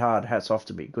I trained hard. Hats off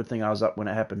to me. Good thing I was up when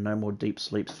it happened. No more deep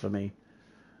sleeps for me.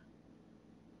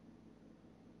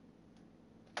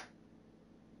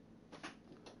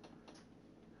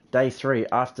 Day 3.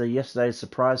 After yesterday's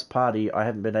surprise party, I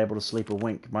haven't been able to sleep a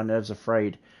wink. My nerves are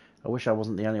frayed. I wish I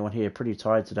wasn't the only one here. Pretty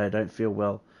tired today. Don't feel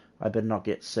well. I better not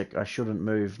get sick. I shouldn't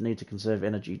move. Need to conserve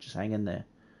energy. Just hang in there.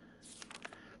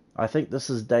 I think this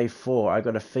is day 4. I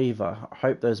got a fever. I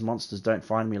hope those monsters don't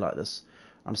find me like this.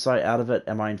 I'm so out of it.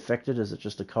 Am I infected? Is it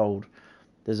just a cold?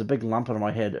 There's a big lump on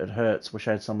my head. It hurts. Wish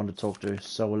I had someone to talk to.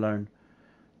 So alone.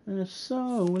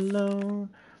 So alone.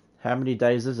 How many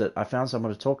days is it? I found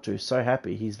someone to talk to. So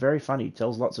happy. He's very funny.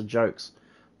 Tells lots of jokes.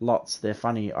 Lots. They're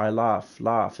funny. I laugh.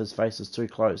 Laugh. His face is too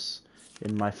close.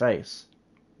 In my face.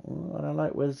 Well, I don't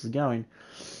like where this is going.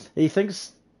 He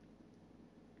thinks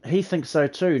so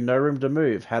too. No room to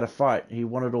move. Had a fight. He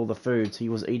wanted all the foods. He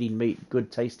was eating meat.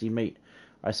 Good tasty meat.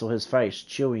 I saw his face.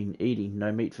 Chewing. Eating.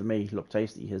 No meat for me. Looked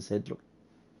tasty. His head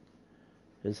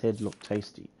looked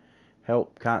tasty.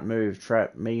 Help. Can't move.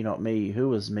 Trap. Me, not me.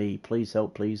 Who is me? Please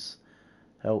help, please.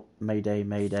 Help. Mayday,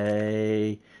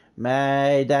 mayday.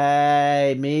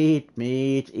 Mayday. Meat,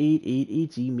 meat.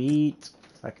 Eaty meat.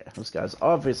 Okay, this guy's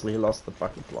obviously lost the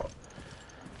fucking plot.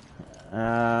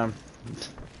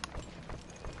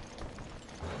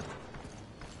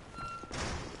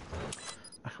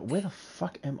 Where the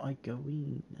fuck am I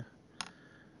going?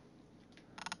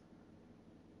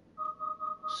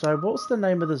 So, what's the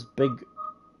name of this big...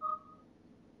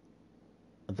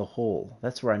 The hall.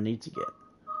 That's where I need to get.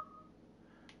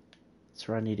 That's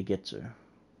where I need to get to.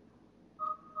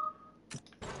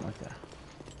 Okay.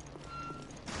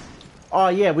 Oh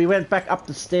yeah, we went back up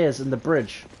the stairs in the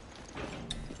bridge.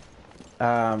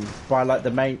 By like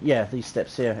the main... Yeah, these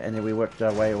steps here. And then we worked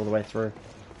our way all the way through.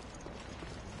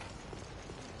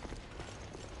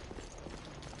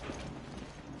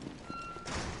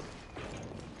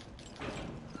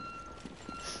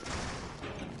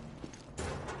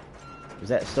 Is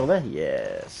that still there?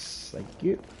 Yes. Thank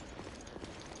you.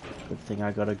 Good thing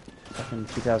I got a fucking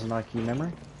 2000 IQ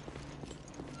memory.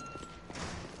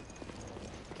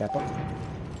 Kappa.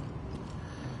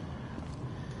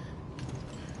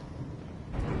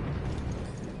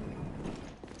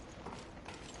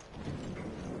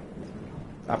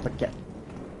 Uppercut.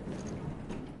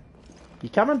 You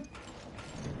coming?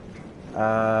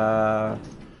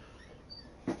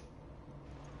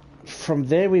 From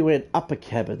there we went upper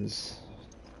cabins.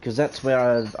 Because that's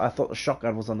where I thought the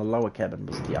shotgun was on the lower cabin,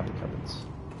 was the upper cabins.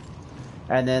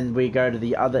 And then we go to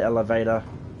the other elevator.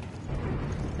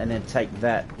 And then take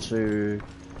that to...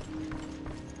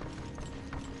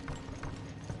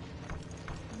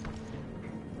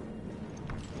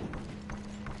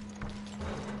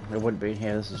 It wouldn't be in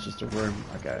here, this is just a room.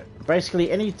 Okay.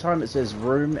 Basically, any time it says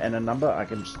room and a number, I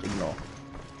can just ignore.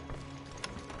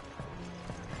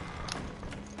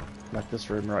 Like this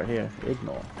room right here.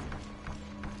 Ignore.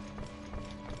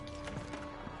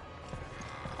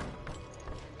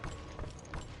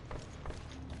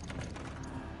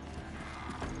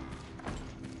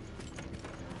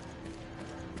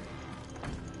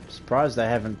 Surprised they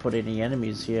haven't put any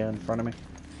enemies here in front of me.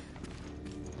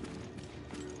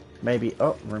 Maybe,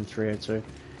 oh, room 302.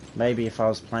 Maybe if I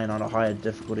was playing on a higher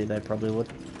difficulty, they probably would.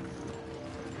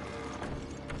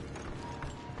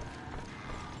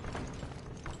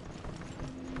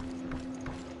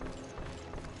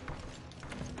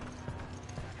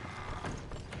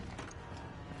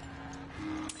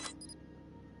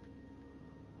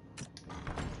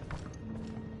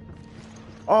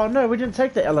 Oh no, we didn't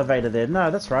take the elevator there. No,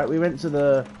 that's right. We went to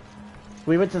the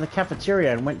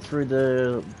cafeteria and went through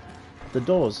the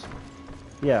doors.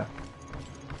 Yeah.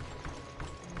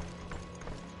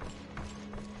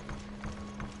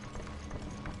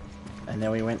 And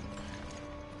then we went.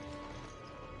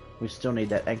 We still need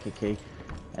that anchor key,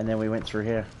 and then we went through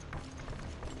here.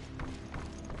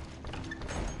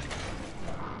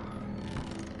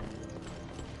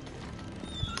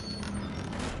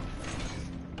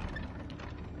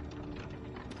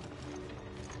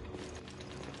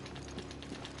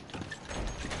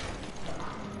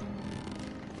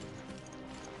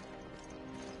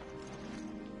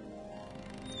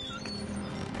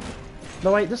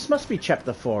 No wait, this must be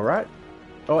chapter 4, right?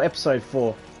 Or episode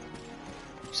 4.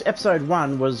 So episode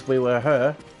 1 was we were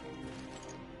her.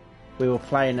 We were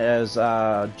playing as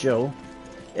Jill.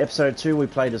 Episode 2 we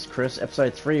played as Chris.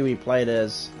 Episode 3 we played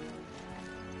as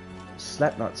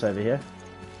Slapnuts over here.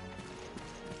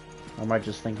 Or am I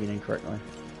just thinking incorrectly?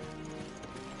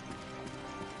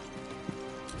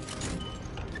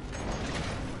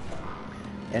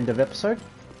 End of episode?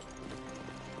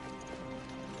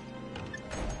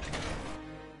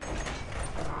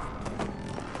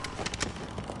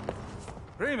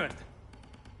 Raymond!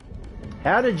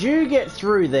 How did you get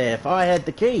through there if I had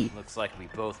the key? Looks like we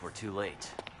both were too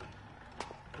late.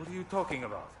 What are you talking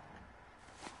about?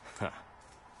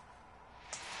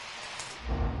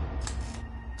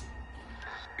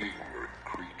 Ignorant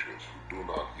creatures who do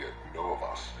not yet know of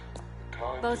us. The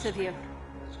time Both of you.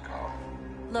 has come.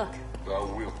 Look. Thou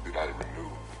wilt that I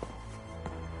remove.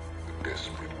 The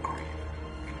desperate greed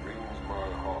wrings my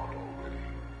heart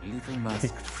already. Little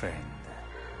masked friend.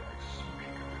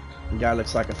 The guy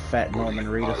looks like a fat Norman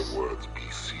Reedus. My words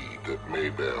be seed that may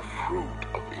bear fruit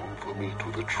of infamy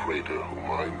to the traitor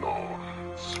whom I know.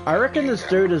 I reckon this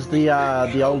dude is the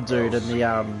old dude in the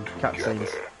cutscenes.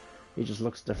 He just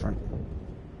looks different.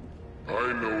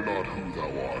 I know not who thou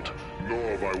art,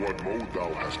 nor by what mode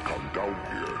thou hast come down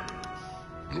here.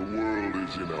 The world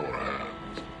is in our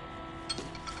hands.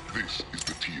 This is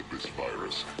the T-Abyss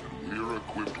virus, and we're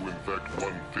equipped to infect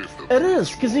 1/5 of it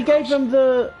is, because he gave him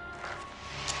the...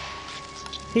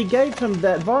 He gave him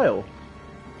that vial.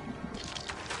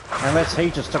 Unless he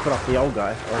just took it off the old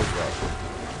guy. Oh god.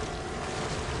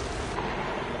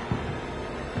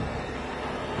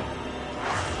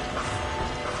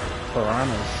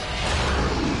 Piranhas.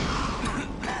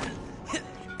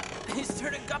 He's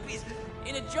turning guppies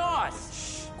into jaws.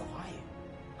 Shh, quiet.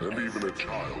 And even a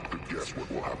child could guess what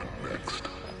will happen next.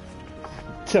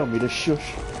 Tell me to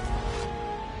shush.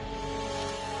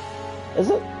 Is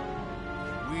it?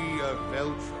 We are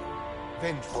Veltro.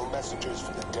 Vengeful messengers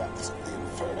from the depths of the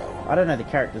Inferno. I don't know the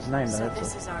character's name though. So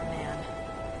this is our man.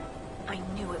 I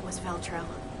knew it was Veltro.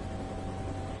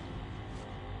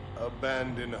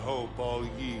 Abandon hope, all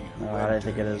ye who No, I don't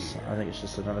think it is. I think it's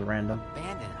just another random.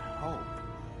 Abandon hope.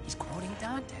 He's quoting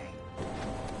Dante.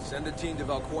 Send a team to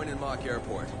Valcoin and Mock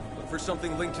Airport. Look for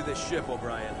something linked to this ship,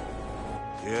 O'Brien.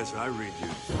 Yes, I read you.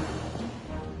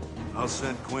 I'll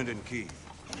send Quentin Keith.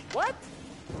 What?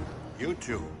 You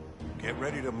two, get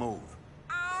ready to move.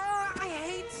 I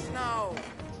hate snow.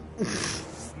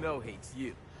 Snow hates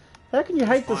you. How can you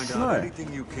hate the Find snow? out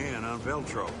anything you can on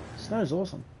Veltro. Snow's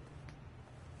awesome.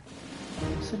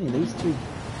 Sitting these two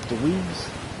dweebs.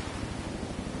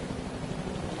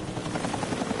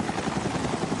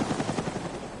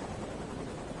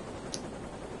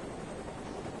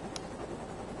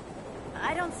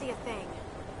 I don't see a thing.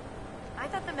 I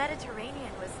thought the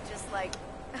Mediterranean was just like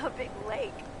a big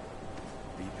lake.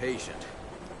 Be patient.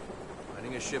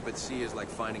 Finding a ship at sea is like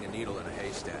finding a needle in a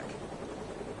haystack.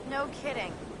 No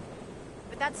kidding.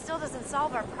 But that still doesn't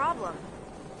solve our problem.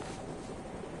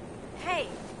 Hey,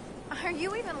 are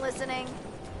you even listening?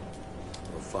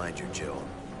 We'll find you, Jill.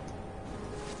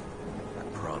 I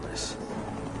promise.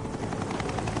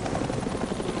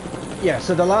 Yeah,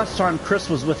 so the last time Chris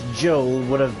was with Jill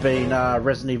would have been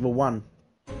Resident Evil 1.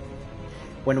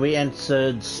 When we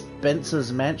entered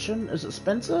Spencer's mansion. Is it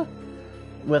Spencer?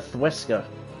 With Wesker.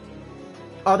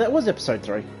 Oh, that was episode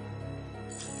 3.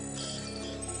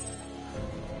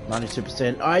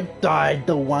 92%. I died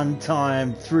the one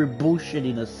time through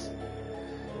bullshittiness.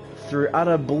 Through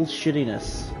utter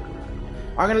bullshittiness.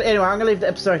 Anyway, I'm gonna leave the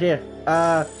episode here.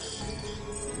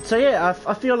 So yeah,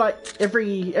 I feel like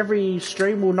every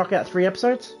stream will knock out 3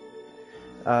 episodes.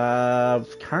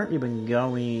 I've currently been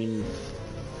going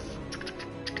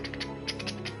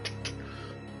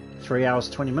 3 hours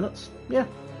 20 minutes. Yeah,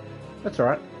 that's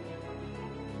alright.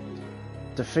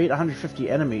 Defeat 150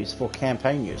 enemies for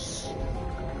campaign use.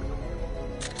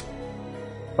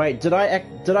 Wait, did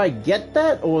I get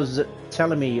that, or is it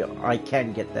telling me I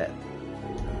can get that?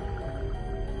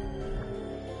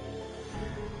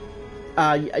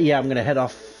 Yeah, I'm gonna head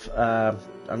off. I'm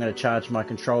gonna charge my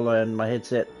controller and my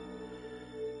headset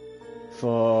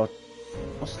for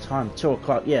what's the time? 2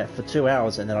 o'clock. Yeah, for 2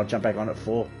 hours, and then I'll jump back on at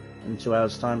 4 in 2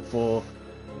 hours' time for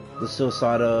the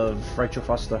suicide of Rachel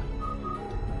Foster.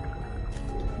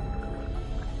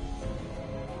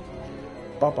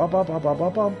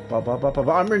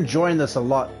 I'm enjoying this a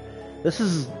lot. This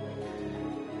is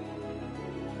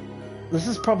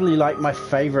probably like my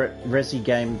favorite Resi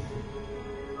game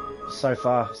so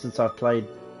far since I've played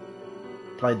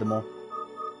them all.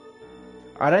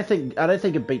 I don't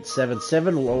think it beats 7.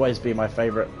 7 will always be my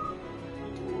favorite.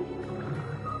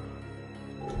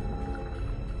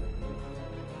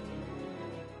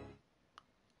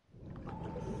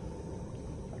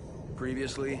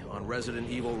 Previously on Resident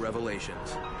Evil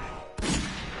Revelations.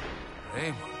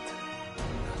 Raymond,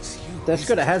 that's you. That's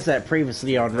good. It has that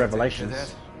previously on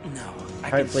Revelations. No.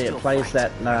 Hopefully it plays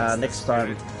that next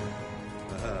time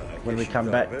when we come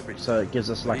back, so it gives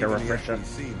us like a refresher.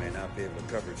 May not be able to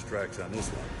cover its tracks on this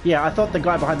one. Yeah, I thought the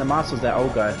guy behind the mask was that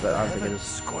old guy, but I don't think it is.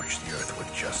 Scorch the earth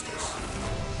with justice.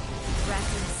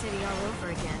 Raccoon City all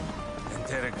over again.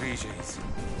 Terra Grigies,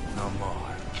 no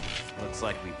more. Looks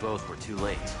like we both were too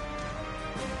late.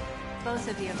 Both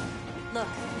of you. Look.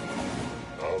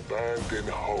 Abandon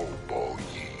hope, all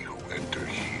ye who enter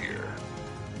here.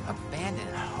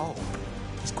 Abandon hope.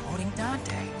 He's quoting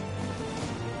Dante.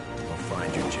 I'll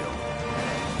find you, Jill.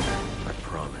 I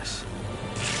promise.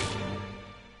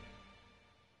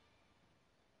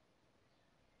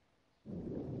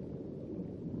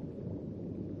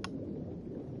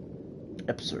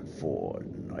 Episode 4,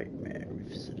 Nightmare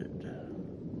Revisited.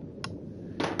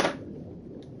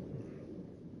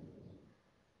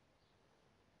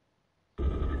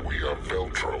 We are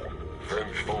Veltro,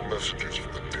 vengeful messengers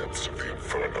from the depths of the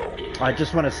Inferno. I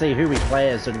just want to see who we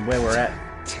play as and where we're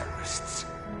at. Terrorists.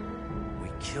 We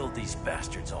killed these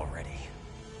bastards already.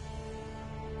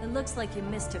 It looks like you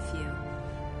missed a few.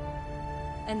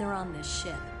 And they're on this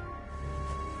ship.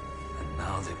 And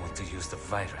now they want to use the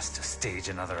virus to stage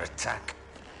another attack.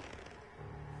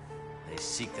 They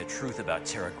seek the truth about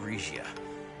Terra Grigia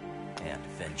and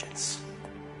vengeance.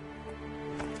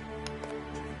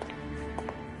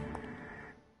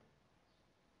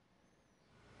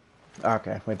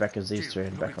 Okay, we're back as these three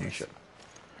and back on the ship.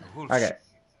 Okay.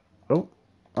 Oh.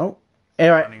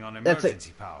 Anyway, Running on that's it.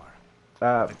 emergency power.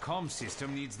 The comm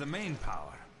system needs the main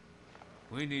power.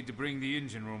 We need to bring the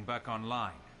engine room back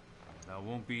online. That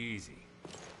won't be easy.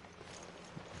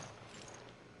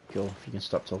 Cool, if you can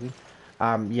stop talking.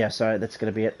 Yeah, so that's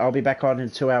going to be it. I'll be back on in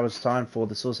 2 hours' time for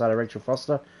the Suicide of Rachel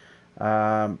Foster.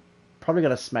 Probably going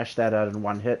to smash that out in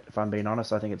one hit, if I'm being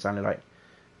honest. I think it's only like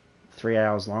 3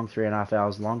 hours long, 3.5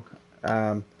 hours long.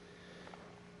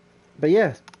 But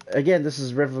yeah, again, this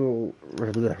is Revel.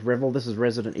 This is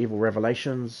Resident Evil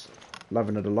Revelations.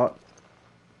 Loving it a lot.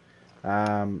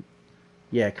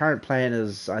 Yeah, current plan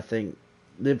is, I think,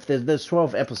 there's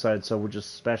 12 episodes, so we'll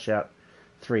just smash out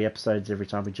 3 episodes every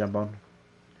time we jump on.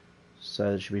 So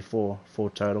there should be 4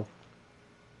 total.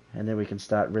 And then we can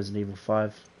start Resident Evil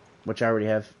 5, which I already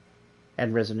have,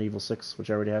 and Resident Evil 6, which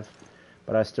I already have.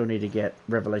 But I still need to get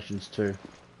Revelations 2.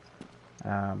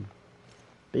 But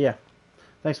yeah,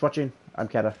 thanks for watching. I'm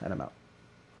Kata, and I'm out.